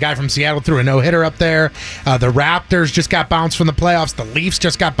heard the guy from Seattle threw a no-hitter up there. The Raptors just got bounced from the playoffs. The Leafs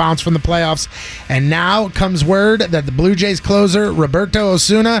just got bounced from the playoffs. And now comes word that the Blue Jays closer, Roberto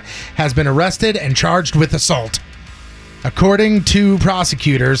Osuna, has been arrested and charged with assault. According to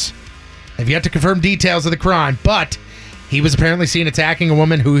prosecutors, they've yet to confirm details of the crime, but he was apparently seen attacking a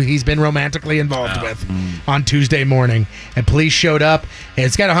woman who he's been romantically involved with on Tuesday morning. And police showed up.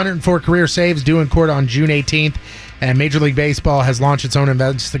 It's got 104 career saves due in court on June 18th. And Major League Baseball has launched its own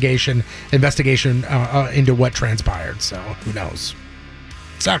investigation into what transpired. So who knows?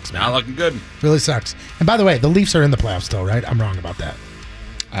 Sucks, man. Not looking good. Really sucks. And by the way, the Leafs are in the playoffs still, right? I'm wrong about that.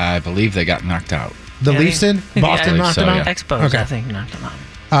 I believe they got knocked out. The Leafs did? Boston knocked them out? Expos, Okay. I think, knocked them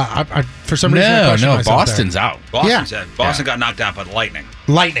out. For some reason, I questioned myself Boston's there. out. Boston got knocked out by the Lightning.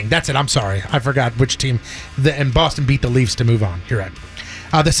 Lightning, that's it. I'm sorry. I forgot which team. And Boston beat the Leafs to move on. You're right.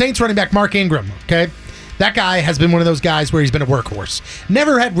 The Saints running back Mark Ingram, okay? That guy has been one of those guys where he's been a workhorse.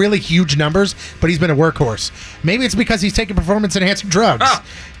 Never had really huge numbers, but he's been a workhorse. Maybe it's because he's taking performance-enhancing drugs,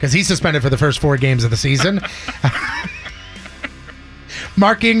 because he's suspended for the first 4 games of the season.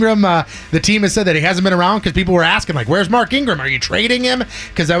 Mark Ingram, the team has said that he hasn't been around because people were asking, like, where's Mark Ingram? Are you trading him?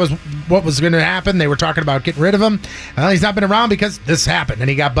 Because that was what was going to happen. They were talking about getting rid of him. He's not been around because this happened and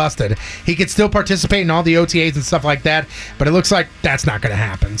he got busted. He could still participate in all the OTAs and stuff like that, but it looks like that's not going to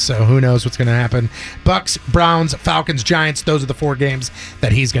happen. So who knows what's going to happen. Bucks, Browns, Falcons, Giants, those are the 4 games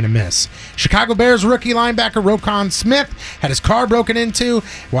that he's going to miss. Chicago Bears rookie linebacker Roquan Smith had his car broken into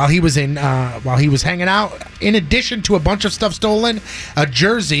while he was hanging out. In addition to a bunch of stuff stolen, a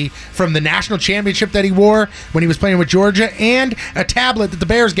jersey from the national championship that he wore when he was playing with Georgia, and a tablet that the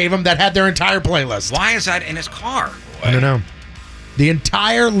Bears gave him that had their entire playlist. Why is that in his car? I don't know. The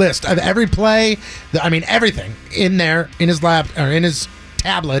entire list of every play, everything in there, in his lap, or in his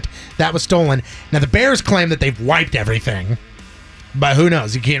tablet, that was stolen. Now, the Bears claim that they've wiped everything, but who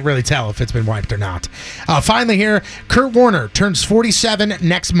knows? You can't really tell if it's been wiped or not. Finally here, Kurt Warner turns 47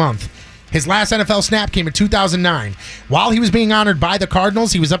 next month. His last NFL snap came in 2009. While he was being honored by the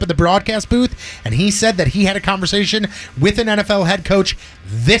Cardinals, he was up at the broadcast booth, and he said that he had a conversation with an NFL head coach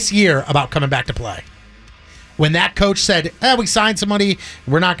this year about coming back to play. When that coach said, we signed somebody,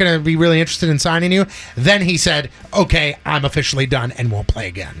 we're not going to be really interested in signing you, then he said, okay, I'm officially done and won't play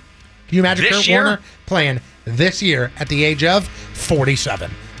again. Can you imagine Kurt Warner playing this year at the age of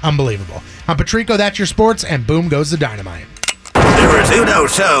 47? Unbelievable. I'm Patrico, that's your sports, and boom goes the dynamite. The Rizzuto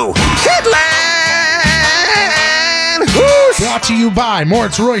Show. Headline! Brought to you by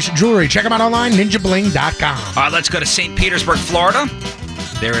Moritz Royce Jewelry. Check them out online, ninjabling.com. All right, let's go to St. Petersburg, Florida.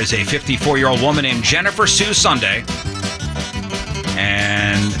 There is a 54-year-old woman named Jennifer Sue Sunday.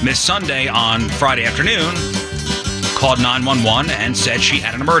 And Miss Sunday on Friday afternoon called 911 and said she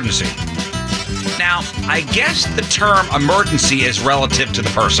had an emergency. Now, I guess the term emergency is relative to the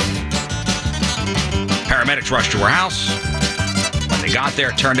person. Paramedics rushed to her house. When they got there,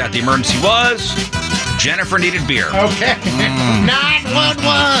 it turned out the emergency was Jennifer needed beer. Okay.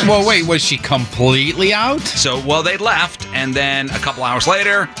 911. Well, wait, was she completely out? So, they left, and then a couple hours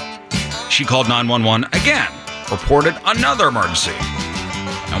later, she called 911 again, reported another emergency.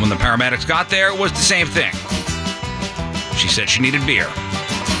 And when the paramedics got there, it was the same thing. She said she needed beer.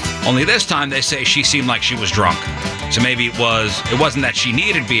 Only this time, they say she seemed like she was drunk. So maybe it wasn't that she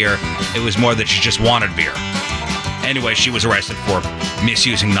needed beer, it was more that she just wanted beer. Anyway, she was arrested for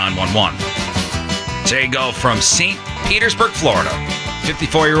misusing 911. So there you go from St. Petersburg, Florida.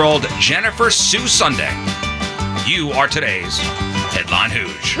 54-year-old Jennifer Sue Sunday. You are today's Headline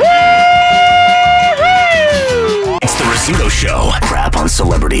Hooge. It's the Rizzuto Show. Crap on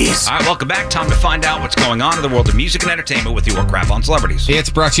celebrities. All right, welcome back. Time to find out what's going on in the world of music and entertainment with your Crap on Celebrities. It's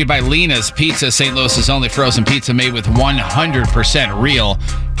brought to you by Lena's Pizza, St. Louis's only frozen pizza made with 100% real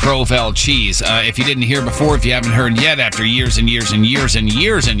Provel cheese. If you didn't hear before, if you haven't heard yet, after years and years and years and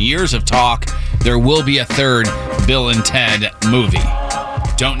years and years of talk, there will be a third Bill and Ted movie.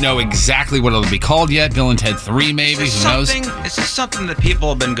 Don't know exactly what it'll be called yet. Bill and Ted 3, maybe. Who knows? Is this something that people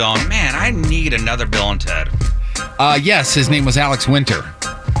have been going, man, I need another Bill and Ted? Yes, his name was Alex Winter.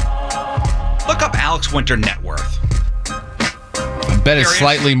 Look up Alex Winter net worth. I bet it's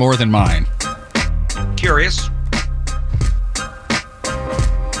slightly more than mine. Curious.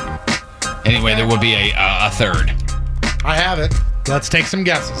 Anyway, there will be a third. I have it. Let's take some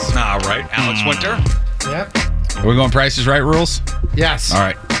guesses. All right, Alex Winter. Yep. Are we going Price is Right rules? Yes. All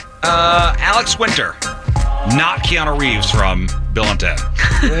right. Alex Winter. Not Keanu Reeves from Bill and Ted.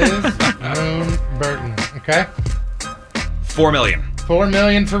 Riz Moon Burton. Okay. $4 million. $4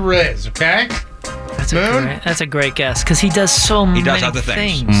 million for Riz. Okay. That's a great guess because he does so many things. He does other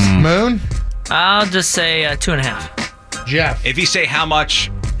things. Moon. I'll just say 2.5. Jeff. If you say how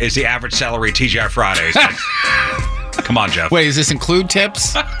much is the average salary at TGI Fridays, come on, Jeff. Wait, does this include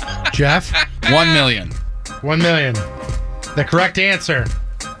tips? Jeff. $1 million. $1 million. The correct answer.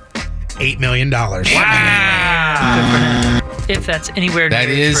 $8 million. Wow. if that's anywhere That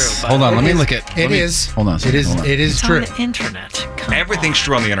near is. true. Hold on. Let me look at. It is. Hold on. a second, hold on. It is It's true. on the internet. Everything's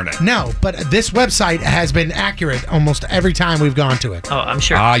true on the internet. No, but this website has been accurate almost every time we've gone to it. Oh, I'm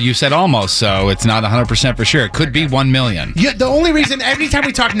sure. You said almost, so it's not 100% for sure. It could be 1 million. Yeah, the only reason every time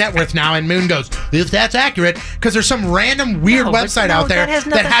we talk net worth now, and Moon goes, if that's accurate, because there's some random weird No, but website no, out there that has that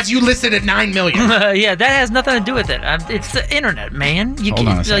nothing- has you listed at 9 million. Yeah, that has nothing to do with it. It's the internet, man. You Hold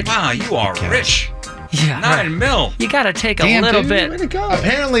can, on a second. Wow, you are rich. Yeah, 9 mil. You got to take a Damn, little dude, bit. way to go.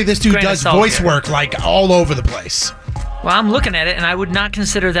 Apparently, this dude Grain of does salt voice here. work like all over the place. Well, I'm looking at it, and I would not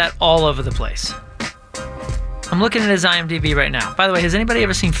consider that all over the place. I'm looking at his IMDb right now. By the way, has anybody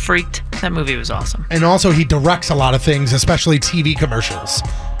ever seen Freaked? That movie was awesome. And also, he directs a lot of things, especially TV commercials.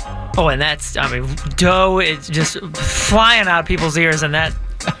 Oh, and that's, dough is just flying out of people's ears, and that.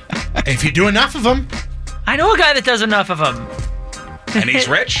 If you do enough of them. I know a guy that does enough of them. And he's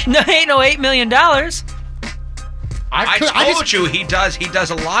rich? No, ain't no $8 million. I told you he does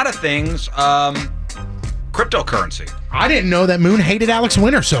a lot of things. Cryptocurrency. I didn't know that Moon hated Alex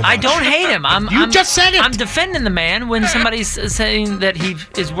Winter so much. I don't hate him. You just said it. I'm defending the man when somebody's saying that he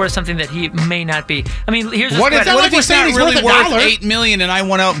is worth something that he may not be. I mean, here's What if, question. what if he's not really worth $1 $8 million and I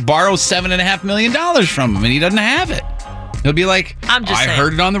want to borrow $7.5 million from him and he doesn't have it? He'll be like, I'm just I saying.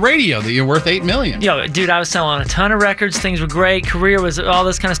 heard it on the radio that you're worth $8 million. Yo, dude, I was selling a ton of records. Things were great. Career was all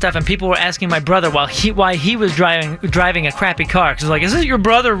this kind of stuff, and people were asking my brother why he was driving a crappy car. Because like, isn't your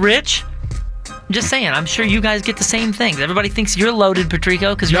brother rich? I'm just saying. I'm sure you guys get the same things. Everybody thinks you're loaded,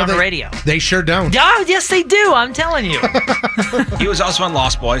 Patrico, because you're on the radio. They sure don't. Oh, yes, they do. I'm telling you. He was also on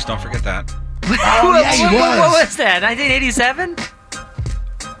Lost Boys. Don't forget that. Oh, yeah, he was. What was that? 1987?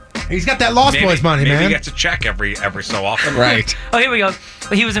 He's got that Lost Boys money, maybe man. he gets a check every so often. Right. Oh, here we go.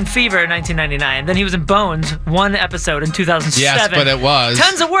 He was in Fever in 1999. Then he was in Bones, one episode in 2007. Yes, but it was.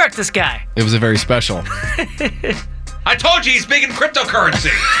 Tons of work, this guy. It was a very special. I told you he's big in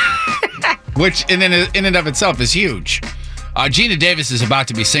cryptocurrency. Which in and of itself is huge. Gina Davis is about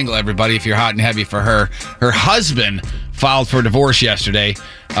to be single, everybody, if you're hot and heavy for her. Her husband filed for divorce yesterday.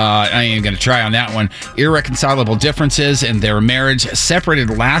 I ain't even going to try on that one. Irreconcilable differences in their marriage. Separated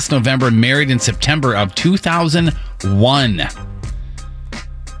last November, married in September of 2001.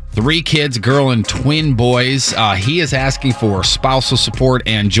 3 kids, girl and twin boys. He is asking for spousal support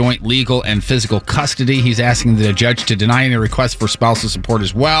and joint legal and physical custody. He's asking the judge to deny any request for spousal support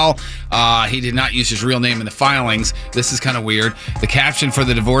as well. He did not use his real name in the filings. This is kind of weird. The caption for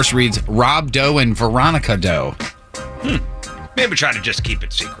the divorce reads, Rob Doe and Veronica Doe. Maybe try to just keep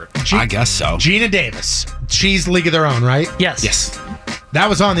it secret. I guess so. Gina Davis. She's League of Their Own, right? Yes. Yes. That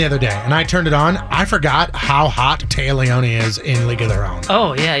was on the other day, and I turned it on. I forgot how hot Taya Leone is in League of Their Own.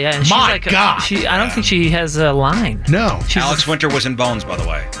 Oh, yeah, yeah. And My she's like God. I don't think she has a line. No. Alex Winter was in Bones, by the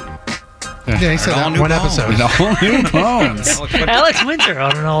way. Yeah, he said All that new one Bones. episode. All new Bones. Alex Winter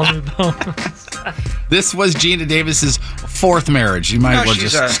on an all new Bones. This was Gina Davis's 4th marriage. You might as well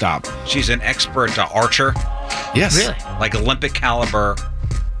she's just stop. She's an expert archer. Yes. Really? Like Olympic caliber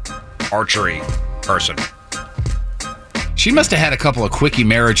archery person. She must have had a couple of quickie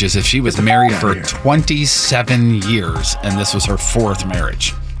marriages if she was married for 27 years, and this was her 4th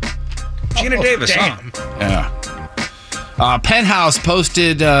marriage. Gina Davis, damn. huh? Yeah. Penthouse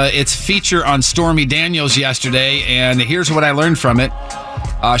posted its feature on Stormy Daniels yesterday, and here's what I learned from it.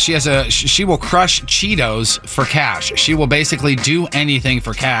 She will crush Cheetos for cash. She will basically do anything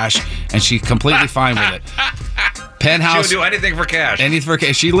for cash, and she's completely fine with it. Penthouse. She would do anything for cash. Anything for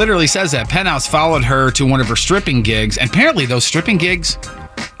cash. She literally says that. Penthouse followed her to one of her stripping gigs, and apparently those stripping gigs,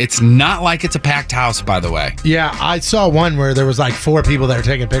 it's not like it's a packed house, by the way. Yeah, I saw one where there was like 4 people that were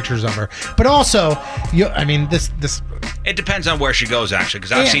taking pictures of her. But also, this. It depends on where she goes, actually,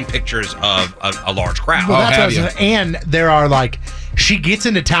 because I've seen pictures of a large crowd. Well, that's what I was saying. And there are like, she gets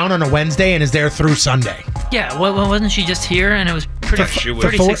into town on a Wednesday and is there through Sunday. Yeah, well, wasn't she just here and it was pretty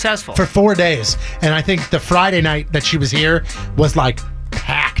successful? For 4 days. And I think the Friday night that she was here was like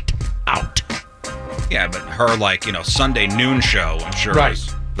packed out. Yeah, but her Sunday noon show, I'm sure. Right.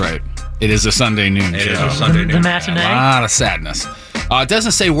 Right. It is a Sunday noon show. It is a Sunday noon. The matinee? A lot of sadness. It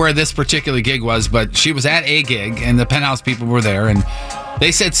doesn't say where this particular gig was, but she was at a gig, and the Penthouse people were there, and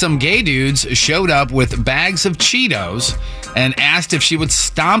they said some gay dudes showed up with bags of Cheetos and asked if she would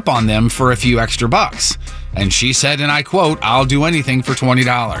stomp on them for a few extra bucks. And she said, and I quote, "I'll do anything for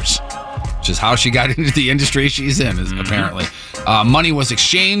 $20. Which is how she got into the industry she's in, apparently. Money was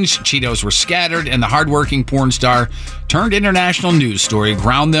exchanged, Cheetos were scattered, and the hardworking porn star turned international news story,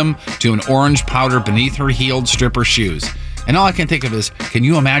 ground them to an orange powder beneath her heeled stripper shoes. And all I can think of is, can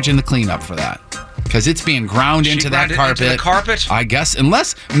you imagine the cleanup for that? Because it's being ground She into that ground it carpet. into the carpet? I guess.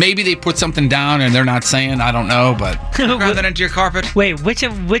 Unless maybe they put something down and they're not saying. I don't know, but. Ground that into your carpet? Wait, which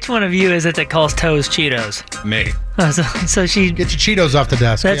one of you is it that calls toes Cheetos? Me. Oh, so she Get your Cheetos off the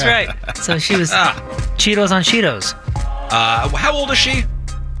desk. That's Yeah. right. So she was Cheetos on Cheetos. How old is she?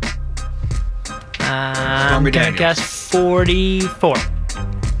 I'm gonna Daniels. guess 44.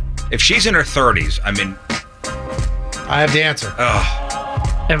 If she's in her 30s, I mean, I have the answer.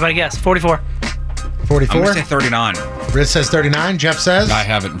 Everybody guess 44. 44? I'm going to say 39. Riz says 39. Jeff says? I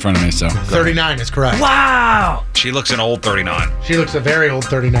have it in front of me, so. 39 is correct. Wow. She looks an old 39. She looks a very old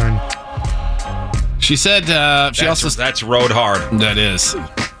 39. She said she also. That's rode hard. That is.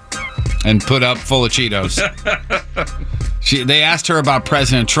 And put up full of Cheetos. They asked her about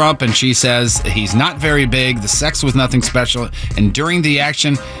President Trump, and she says he's not very big, the sex was nothing special, and during the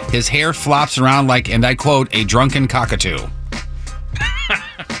action, his hair flops around like, and I quote, a drunken cockatoo.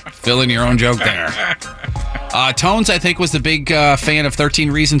 Fill in your own joke there. Tones, I think, was the big fan of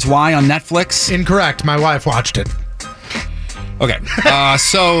 13 Reasons Why on Netflix. Incorrect. My wife watched it. Okay,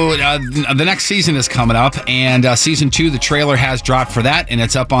 so the next season is coming up, and season 2, the trailer has dropped for that, and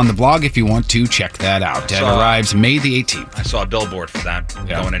it's up on the blog if you want to check that out. That arrives May the 18th. I saw a billboard for that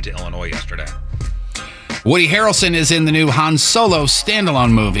going into Illinois yesterday. Woody Harrelson is in the new Han Solo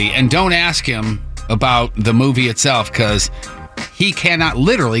standalone movie, and don't ask him about the movie itself, because he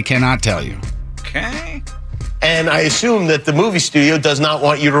literally cannot tell you. Okay. And I assume that the movie studio does not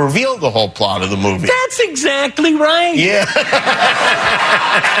want you to reveal the whole plot of the movie. That's exactly right. Yeah.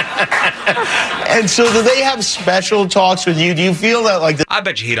 And so do they have special talks with you? Do you feel that like... I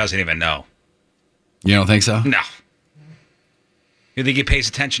bet you he doesn't even know. You don't think so? No. You think he pays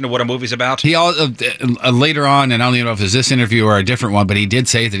attention to what a movie's about? He later on, and I don't even know if it's this interview or a different one, but he did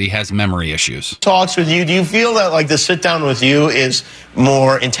say that he has memory issues. Talks with you, do you feel that like the sit down with you is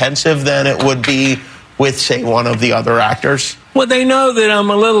more intensive than it would be with, say, one of the other actors? Well, they know that I'm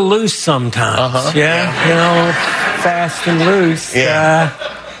a little loose sometimes. Yeah, you know, fast and loose. Yeah.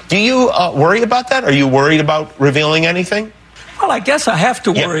 Do you worry about that? Are you worried about revealing anything? Well, I guess I have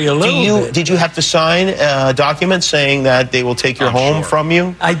to worry a little bit. Did you have to sign a document saying that they will take your home from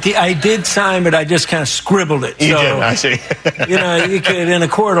you? I did sign, but I just kind of scribbled it. You so, did, I see. You know, you could, in a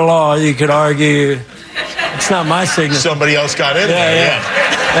court of law, you could argue it's not my signature. Somebody else got in there.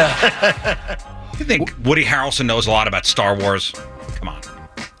 Yeah. You think Woody Harrelson knows a lot about Star Wars? Come on.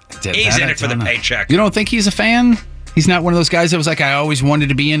 He's in it for the paycheck. You don't think he's a fan? He's not one of those guys that was like, I always wanted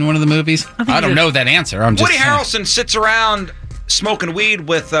to be in one of the movies? I don't know that answer. I'm just Woody Harrelson sits around smoking weed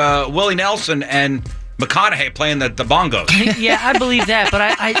with Willie Nelson and McConaughey playing the bongos. Yeah, I believe that, but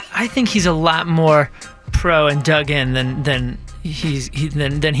I think he's a lot more pro and dug in than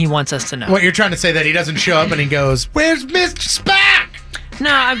he wants us to know. What you're trying to say that he doesn't show up and he goes, "Where's Mr. Spock?"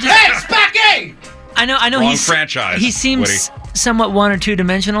 No, I'm just. Hey, Spocky! I know. Wrong franchise, He seems Woody. somewhat one or two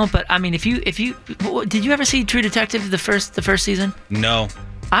dimensional, but I mean, if you did you ever see True Detective the first season? No.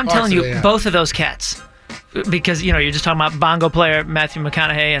 I'm telling you, both of those cats, because you know you're just talking about bongo player Matthew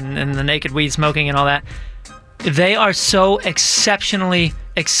McConaughey and the naked weed smoking and all that. They are so exceptionally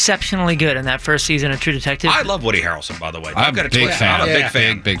good in that first season of True Detective. I love Woody Harrelson, by the way. I'm a big fan. I'm a big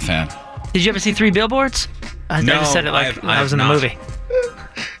fan. Big fan. Did you ever see 3 Billboards? I just said it like I was in the movie.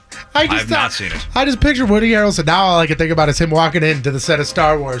 I've not seen it. I just picture Woody Harrelson. Now all I can think about is him walking into the set of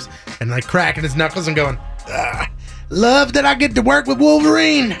Star Wars and like cracking his knuckles and going, "Love that I get to work with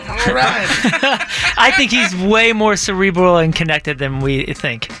Wolverine." All right. I think he's way more cerebral and connected than we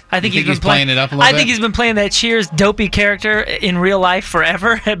think. I think he's playing it up a little I bit? think he's been playing that Cheers dopey character in real life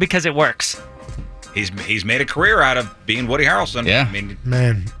forever because it works. He's made a career out of being Woody Harrelson. Yeah. I mean,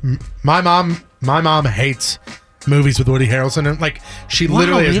 Man, my mom hates movies with Woody Harrelson, and like she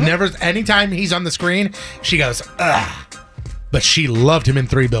literally has never. Anytime he's on the screen, she goes, "Ugh." But she loved him in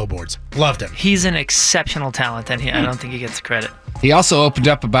 3 Billboards. Loved him. He's an exceptional talent, and I don't think he gets the credit. He also opened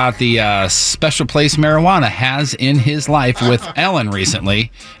up about the special place marijuana has in his life with Ellen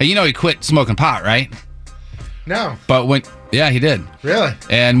recently. And you know he quit smoking pot, right? No. But he did. Really?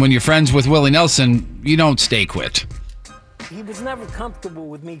 And when you're friends with Willie Nelson, you don't stay quit. He was never comfortable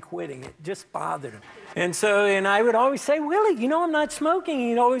with me quitting. It just bothered him. And I would always say, Willie, you know I'm not smoking.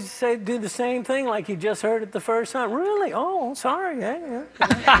 He'd always do the same thing like he just heard it the first time. Really? Oh, sorry. Yeah.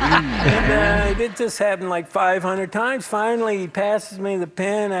 And it just happened like 500 times. Finally, he passes me the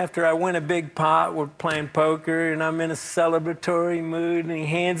pen after I win a big pot. We're playing poker, and I'm in a celebratory mood, and he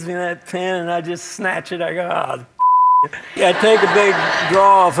hands me that pen, and I just snatch it. I go, oh, I take a big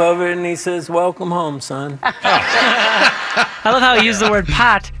draw off of it, and he says, "Welcome home, son." I love how he used the word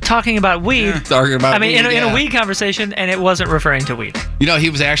pot talking about weed. Talking about I mean, weed, in a yeah. weed conversation, and it wasn't referring to weed. You know, he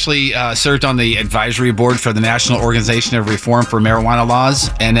was actually served on the advisory board for the National Organization of Reform for Marijuana Laws.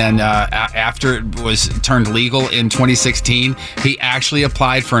 And then after it was turned legal in 2016, he actually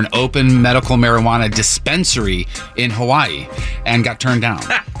applied for an open medical marijuana dispensary in Hawaii and got turned down.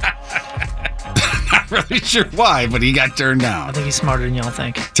 Not really sure why, but he got turned down. I think he's smarter than y'all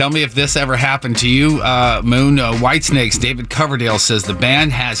think. Tell me if this ever happened to you, Moon. Whitesnakes, David Coverdale says the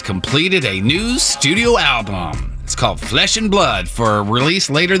band has completed a new studio album. It's called Flesh and Blood for release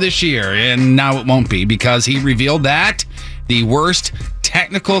later this year. And now it won't be because he revealed that the worst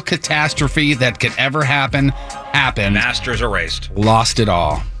technical catastrophe that could ever happened. Masters erased. Lost it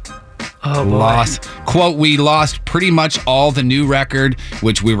all. Oh, boy. Lost. Quote, we lost pretty much all the new record,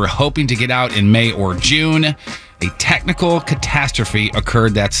 which we were hoping to get out in May or June. A technical catastrophe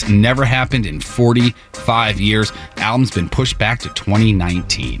occurred that's never happened in 45 years. Album's been pushed back to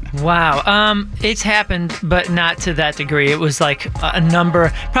 2019. Wow. It's happened, but not to that degree. It was like a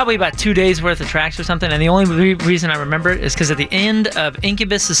number, probably about 2 days worth of tracks or something. And the only reason I remember it is because at the end of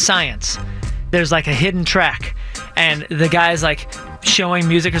Incubus's Science, there's like a hidden track. And the guy's like showing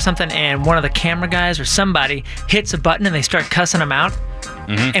music or something, and one of the camera guys or somebody hits a button and they start cussing him out.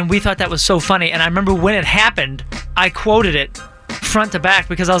 Mm-hmm. And we thought that was so funny. And I remember when it happened, I quoted it front to back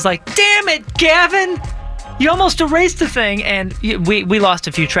because I was like, damn it, Gavin! You almost erased the thing, and we lost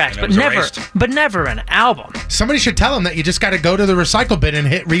a few tracks, but never an album. Somebody should tell him that you just got to go to the recycle bin and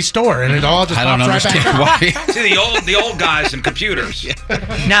hit restore, and it all just pops right back. See, the old guys in computers.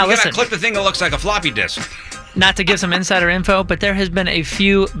 Now you listen. gotta click the thing that looks like a floppy disk. Not to give some insider info, but there has been a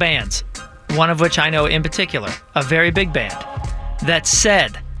few bands, one of which I know in particular, a very big band, that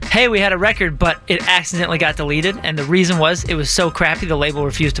said, hey, we had a record, but it accidentally got deleted, and the reason was it was so crappy the label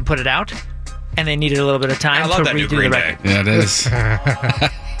refused to put it out, and they needed a little bit of time to redo the record. Yeah, it is.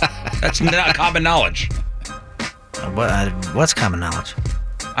 That's not common knowledge. What's common knowledge?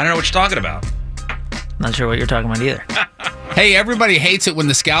 I don't know what you're talking about. Not sure what you're talking about either. Hey, everybody hates it when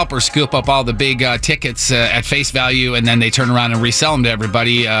the scalpers scoop up all the big tickets at face value, and then they turn around and resell them to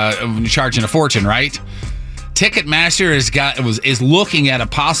everybody, charging a fortune, right? Ticketmaster is looking at a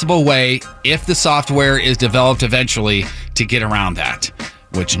possible way, if the software is developed eventually, to get around that,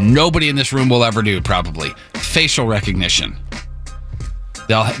 which nobody in this room will ever do, probably. Facial recognition.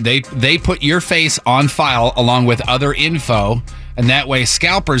 They put your face on file along with other info, and that way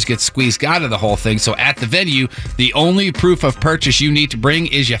scalpers get squeezed out of the whole thing. So at the venue, the only proof of purchase you need to bring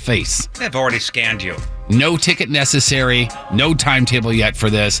is your face. They've already scanned you. No ticket necessary. No timetable yet for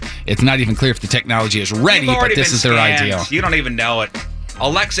this. It's not even clear if the technology is ready, You've already but this been is their scanned. ideal. You don't even know it.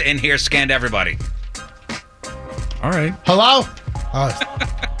 Alexa in here scanned everybody. All right. Hello?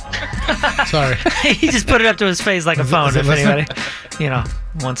 Sorry. He just put it up to his face like a phone, if anybody,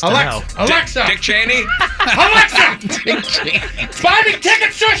 wants to know. Alexa! Dick Cheney? Alexa! Buy me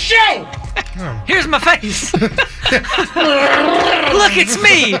tickets to a show! Here's my face. Look, it's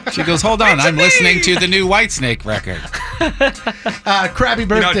me. She goes, hold on, I'm listening to the new Whitesnake record. Crappy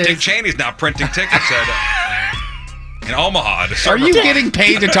birthday. Dick Cheney's now printing tickets in Omaha. Are you getting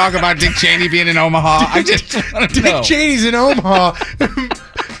paid to talk about Dick Cheney being in Omaha? I just want to know. Dick Cheney's in Omaha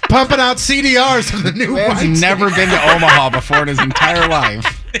pumping out CDRs of the new Man's Whitesnake. never been to Omaha before in his entire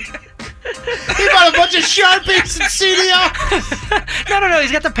life. He bought a bunch of Sharpies and CDRs. No.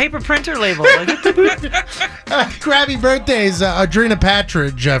 He's got the paper printer label. Crabby birthdays. Adrena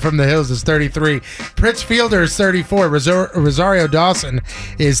Patridge from the Hills is 33. Prince Fielder is 34. Rosario Dawson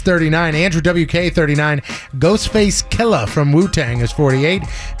is 39. Andrew WK 39. Ghostface Killah from Wu-Tang is 48.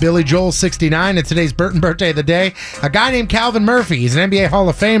 Billy Joel 69. And today's Burton birthday of the day. A guy named Calvin Murphy. He's an NBA Hall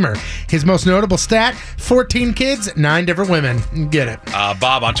of Famer. His most notable stat: 14 kids, 9 different women. Get it?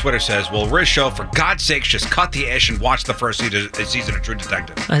 Bob on Twitter says, "Will Riz Show, for God's sakes, just cut the ish and watch the first season of True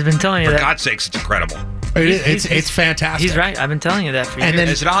Detective." I've been telling you for that. For God's sakes, it's incredible. It's fantastic. He's right. I've been telling you that for years. And then,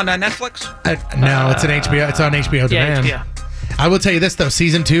 is it on Netflix? No, it's an HBO. It's on HBO Demand. HBO. I will tell you this though: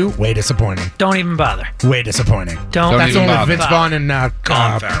 season 2, way disappointing. Don't even bother. Way disappointing. Don't That's the even one with bother. Vince Vaughn and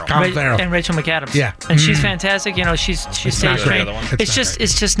Colin Farrell. And Rachel McAdams. Yeah, and she's fantastic. She's It's stage not great. trained.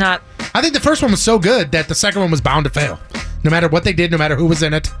 It's just not. I think the first one was so good that the second one was bound to fail, no matter what they did, no matter who was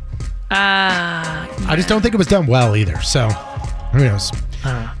in it. I just don't think it was done well either. So, who knows?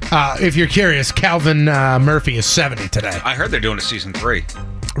 If you're curious, Calvin Murphy is 70 today. I heard they're doing a season 3.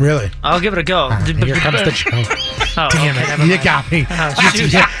 Really? I'll give it a go. Here comes the joke. Damn okay, it! You got me.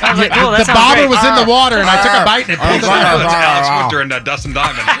 Shoot. I was like, cool, that The sounds bobber great. was in the water, and I took a bite and it pulled it out. It's Alex Winter and Dustin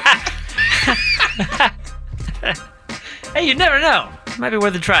Diamond. Hey, you never know. Might be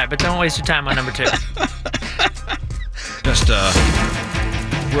worth a try, but don't waste your time on number 2. Just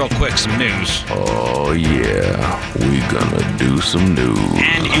real quick, some news. Oh, yeah. We gonna do some news.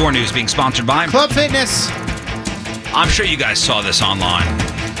 And your news being sponsored by Club Fitness. I'm sure you guys saw this online.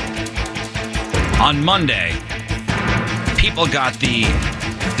 On Monday, people got the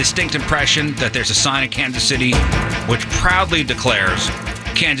distinct impression that there's a sign in Kansas City which proudly declares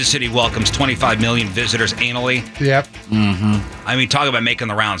Kansas City welcomes 25 million visitors annually. Yep. Mm-hmm. I mean, talk about making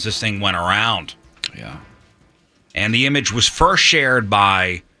the rounds. This thing went around. Yeah. And the image was first shared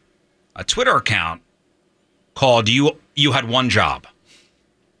by a Twitter account called You Had One Job.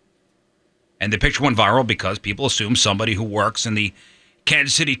 And the picture went viral because people assume somebody who works in the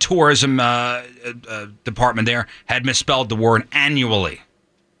Kansas City tourism department there had misspelled the word annually.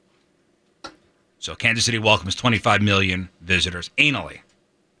 So Kansas City welcomes 25 million visitors annually.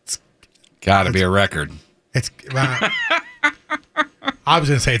 Got to be a record. It's. I was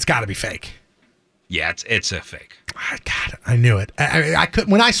going to say it's got to be fake. Yeah, it's a fake. God, I knew it. I could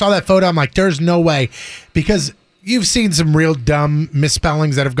when I saw that photo, I'm like, there's no way, because you've seen some real dumb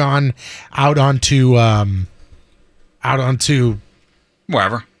misspellings that have gone out onto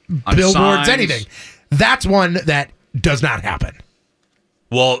wherever, billboards, signs. anything. That's one that does not happen.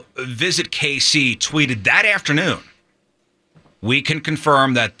 Well, Visit KC tweeted that afternoon. We can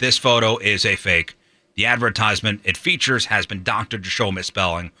confirm that this photo is a fake. The advertisement it features has been doctored to show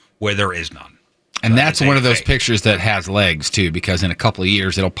misspelling where there is none. And that's one of those pictures that has legs, too, because in a couple of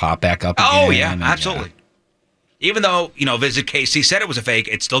years, it'll pop back up again. Oh, yeah, absolutely. Even though, Visit KC said it was a fake,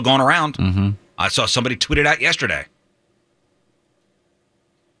 it's still going around. Mm-hmm. I saw somebody tweet it out yesterday.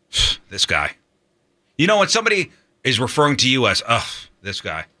 This guy. When somebody is referring to you as, this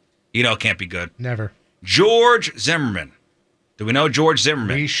guy, it can't be good. Never. George Zimmerman. Do we know George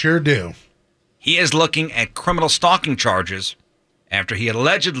Zimmerman? We sure do. He is looking at criminal stalking charges after he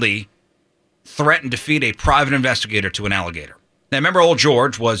allegedly threatened to feed a private investigator to an alligator. Now, remember, old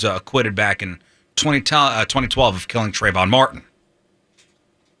George was acquitted back in 2012 of killing Trayvon Martin.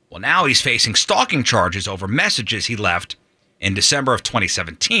 Well, now he's facing stalking charges over messages he left in December of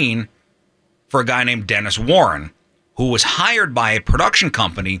 2017 for a guy named Dennis Warren, who was hired by a production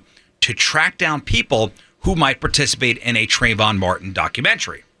company to track down people who might participate in a Trayvon Martin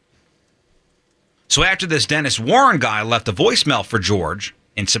documentary. So after this Dennis Warren guy left a voicemail for George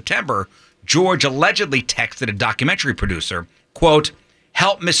in September, George allegedly texted a documentary producer, quote,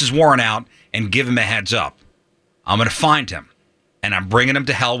 "Help Mrs. Warren out and give him a heads up. I'm going to find him, and I'm bringing him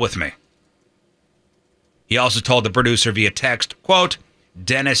to hell with me." He also told the producer via text, quote,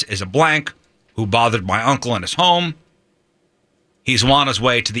 "Dennis is a blank who bothered my uncle in his home. He's on his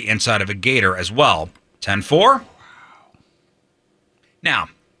way to the inside of a gator as well." 10-4? Now,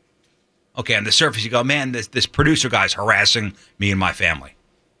 okay, on the surface you go, man, this producer guy's harassing me and my family.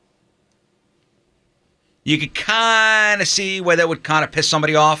 You could kind of see where that would kind of piss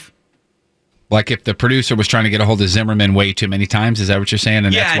somebody off. Like if the producer was trying to get a hold of Zimmerman way too many times, is that what you're saying?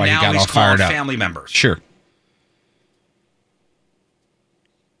 And that's why he got all fired up. Family members. Sure.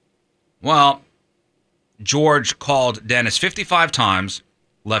 Well, George called Dennis 55 times,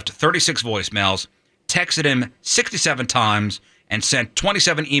 left 36 voicemails, texted him 67 times, and sent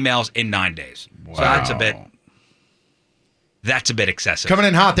 27 emails in 9 days. Wow. So that's a bit excessive. Coming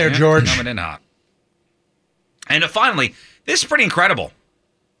in hot there, George. Coming in hot. And finally, this is pretty incredible.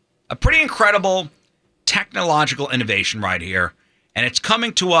 A pretty incredible technological innovation right here. And it's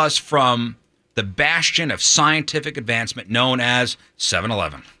coming to us from the bastion of scientific advancement known as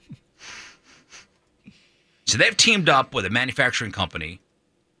 7-Eleven. So they've teamed up with a manufacturing company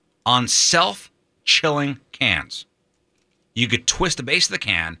on self-chilling cans. You could twist the base of the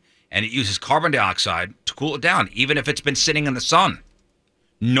can, and it uses carbon dioxide to cool it down, even if it's been sitting in the sun.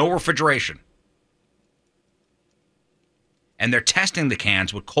 No refrigeration. And they're testing the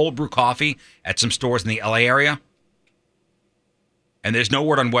cans with cold brew coffee at some stores in the LA area. And there's no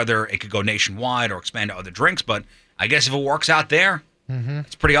word on whether it could go nationwide or expand to other drinks, but I guess if it works out there,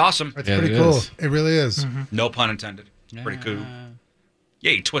 it's pretty awesome. It's pretty cool. It really is. No pun intended. Pretty cool.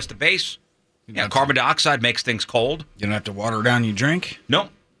 Yeah, you twist the base. Yeah, carbon dioxide makes things cold. You don't have to water down your drink? No.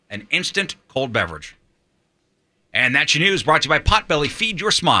 An instant cold beverage. And that's your news brought to you by Potbelly. Feed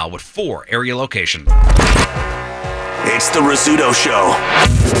your smile with 4 area locations. It's the Rizzuto Show.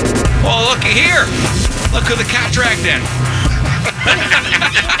 Oh, looky here. Look who the cat dragged in.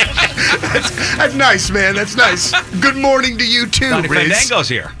 That's nice, man. That's nice. Good morning to you, too, Donnie Riz. Fandango's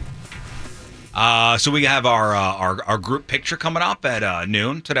here. So we have our group picture coming up at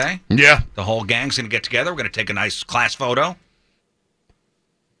noon today. Yeah. The whole gang's going to get together. We're going to take a nice class photo.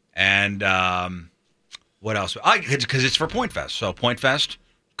 And what else? Because it's for Point Fest. So Point Fest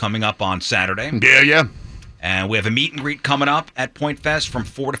coming up on Saturday. Yeah. And we have a meet and greet coming up at Point Fest from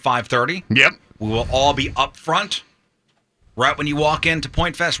 4 to 5:30. Yep. We will all be up front, right when you walk into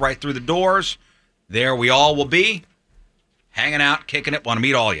Point Fest, right through the doors. There we all will be, hanging out, kicking it. Want to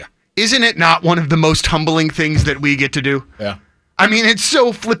meet all of you. Isn't it not one of the most humbling things that we get to do? Yeah. I mean, it's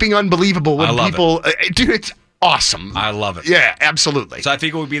so flipping unbelievable when I love people... dude, it's awesome. I love it. Yeah, absolutely. So I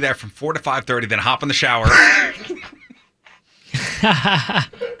figure we'll be there from 4 to 5:30, then hop in the shower.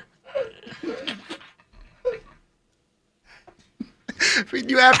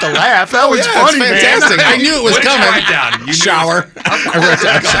 You have to laugh. That was yeah, funny, it's fantastic. man. I knew it was What did you coming. write down? You Shower. I wrote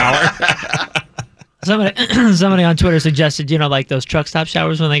down shower. Somebody on Twitter suggested, like those truck stop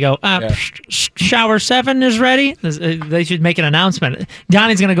showers when they go, shower 7 is ready. They should make an announcement.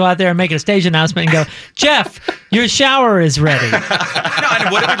 Donnie's going to go out there and make a stage announcement and go, Jeff, your shower is ready. No,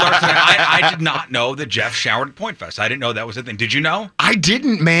 and what did we learn today? I did not know that Jeff showered at Point Fest. I didn't know that was a thing. Did you know? I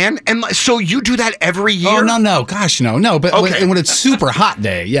didn't, man. And so you do that every year? Oh, no. Gosh, no. But when it's super hot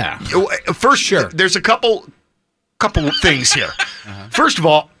day, yeah. First, there's a couple things here. First of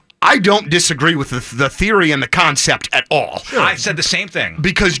all, I don't disagree with the theory and the concept at all. Sure. I said the same thing.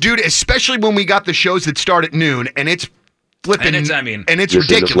 Because, dude, especially when we got the shows that start at noon and it's flipping and it's This is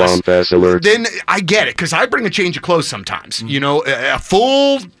ridiculous. Islam Fast Alert. Then I get it because I bring a change of clothes sometimes. A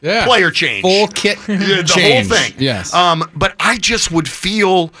full player change, full kit, the change. whole thing. Yes. But I just would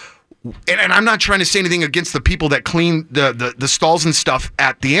feel. And I'm not trying to say anything against the people that clean the stalls and stuff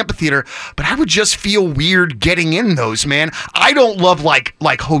at the amphitheater, but I would just feel weird getting in those, man. I don't love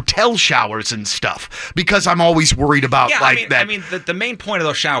like hotel showers and stuff because I'm always worried about that. I mean, the main point of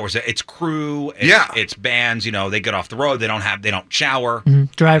those showers, it's crew, it's bands. They get off the road, they don't shower,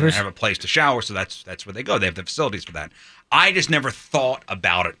 drivers they don't have a place to shower, so that's where they go. They have the facilities for that. I just never thought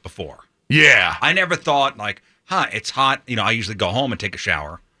about it before. Yeah, I never thought it's hot. I usually go home and take a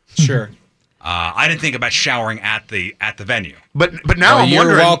shower. Sure. I didn't think about showering at the venue. But now I'm you're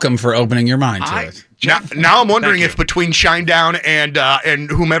wondering. welcome for opening your mind to it. Now I'm wondering if between Shinedown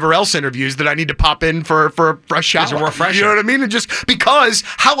and whomever else interviews that I need to pop in for a fresh shower. As a refresher. You know what I mean? And just because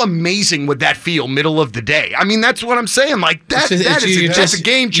how amazing would that feel middle of the day? I mean, that's what I'm saying. Like that's a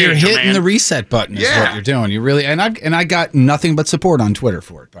game changer. You're hitting man. the reset button is what you're doing. You really and I got nothing but support on Twitter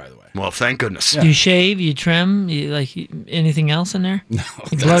for it, by the way. Well, thank goodness. You shave, you trim, anything else in there? No.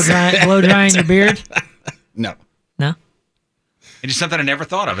 Blow drying your beard? No. No? It's just something I never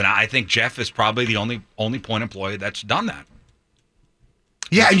thought of, and I think Jeff is probably the only point employee that's done that.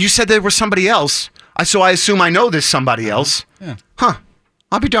 Yeah, and you said there was somebody else. So I assume I know this somebody else. Yeah. Huh.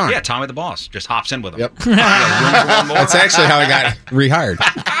 I'll be darned. Yeah, Tommy the boss just hops in with him. Yep. That's actually how I got rehired.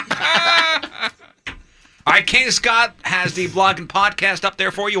 All right, King Scott has the blog and podcast up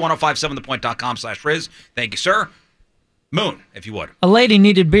there for you, 1057thepoint.com/Riz. Thank you, sir. Moon, if you would. A lady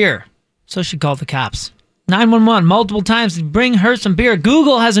needed beer, so she called the cops. 911 multiple times to bring her some beer.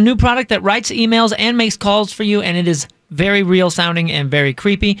 Google has a new product that writes emails and makes calls for you, and it is very real sounding and very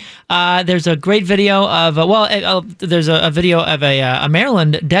creepy. There's a great video of, there's a video of a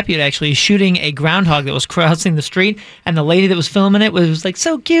Maryland deputy actually shooting a groundhog that was crossing the street, and the lady that was filming it was like,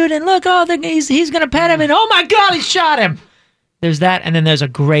 so cute, and look, he's going to pet him, and oh my God, he shot him. There's that, and then there's a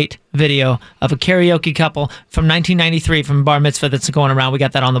great video of a karaoke couple from 1993 from Bar Mitzvah that's going around. We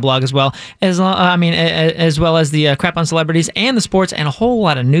got that on the blog as well, as well as the crap on celebrities and the sports and a whole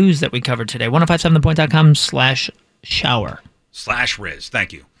lot of news that we covered today. 1057thepoint.com/shower/Riz.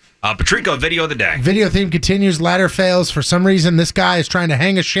 Thank you. Patrico, video of the day. Video theme continues. Ladder fails. For some reason, this guy is trying to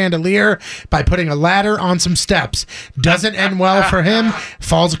hang a chandelier by putting a ladder on some steps. Doesn't end well for him.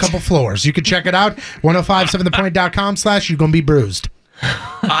 Falls a couple floors. You can check it out. 1057thepoint.com/you're going to be bruised.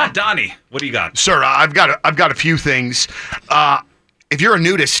 Donnie, what do you got? Sir, I've got a few things. If you're a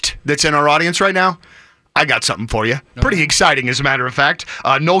nudist that's in our audience right now, I got something for you. Pretty exciting, as a matter of fact.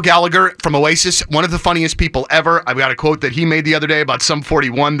 Noel Gallagher from Oasis, one of the funniest people ever. I've got a quote that he made the other day about Sum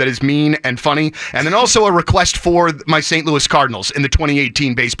 41 that is mean and funny. And then also a request for my St. Louis Cardinals in the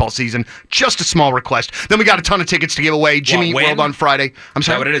 2018 baseball season. Just a small request. Then we got a ton of tickets to give away. Jimmy Eat World on Friday. I'm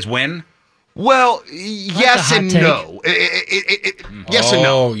sorry. Is that what it is? Win? Well, yes and no. Yes and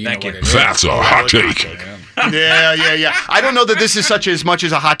no. Thank you. That's a hot take. Yeah. I don't know that this is as much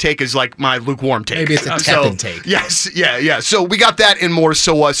as a hot take as like my lukewarm take. Maybe it's a tepid take. Yes, yeah. So we got that and more.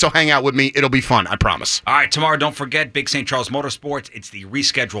 So hang out with me. It'll be fun. I promise. All right, tomorrow, don't forget, Big St. Charles Motorsports. It's the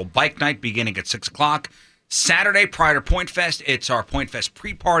rescheduled bike night beginning at 6 o'clock. Saturday, prior to Point Fest, it's our Point Fest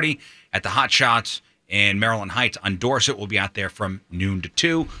pre-party at the Hot Shots in Maryland Heights on Dorset. We'll be out there from noon to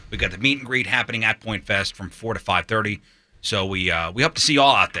 2. We got the meet and greet happening at Point Fest from 4 to 5:30. So we hope to see you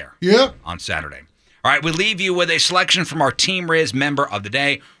all out there on Saturday. All right, we leave you with a selection from our Team Riz member of the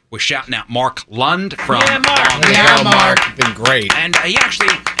day. We're shouting out Mark Lund from Mark. Been great. And he actually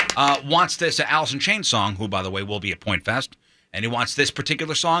wants this Alice in Chains song, who, by the way, will be at Point Fest. And he wants this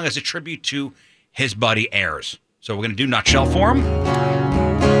particular song as a tribute to his buddy Ayers. So we're going to do Nutshell for him.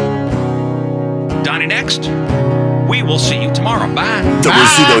 Donnie next. We will see you tomorrow. Bye. The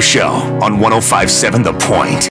Rizzuto Show on 105.7 The Point.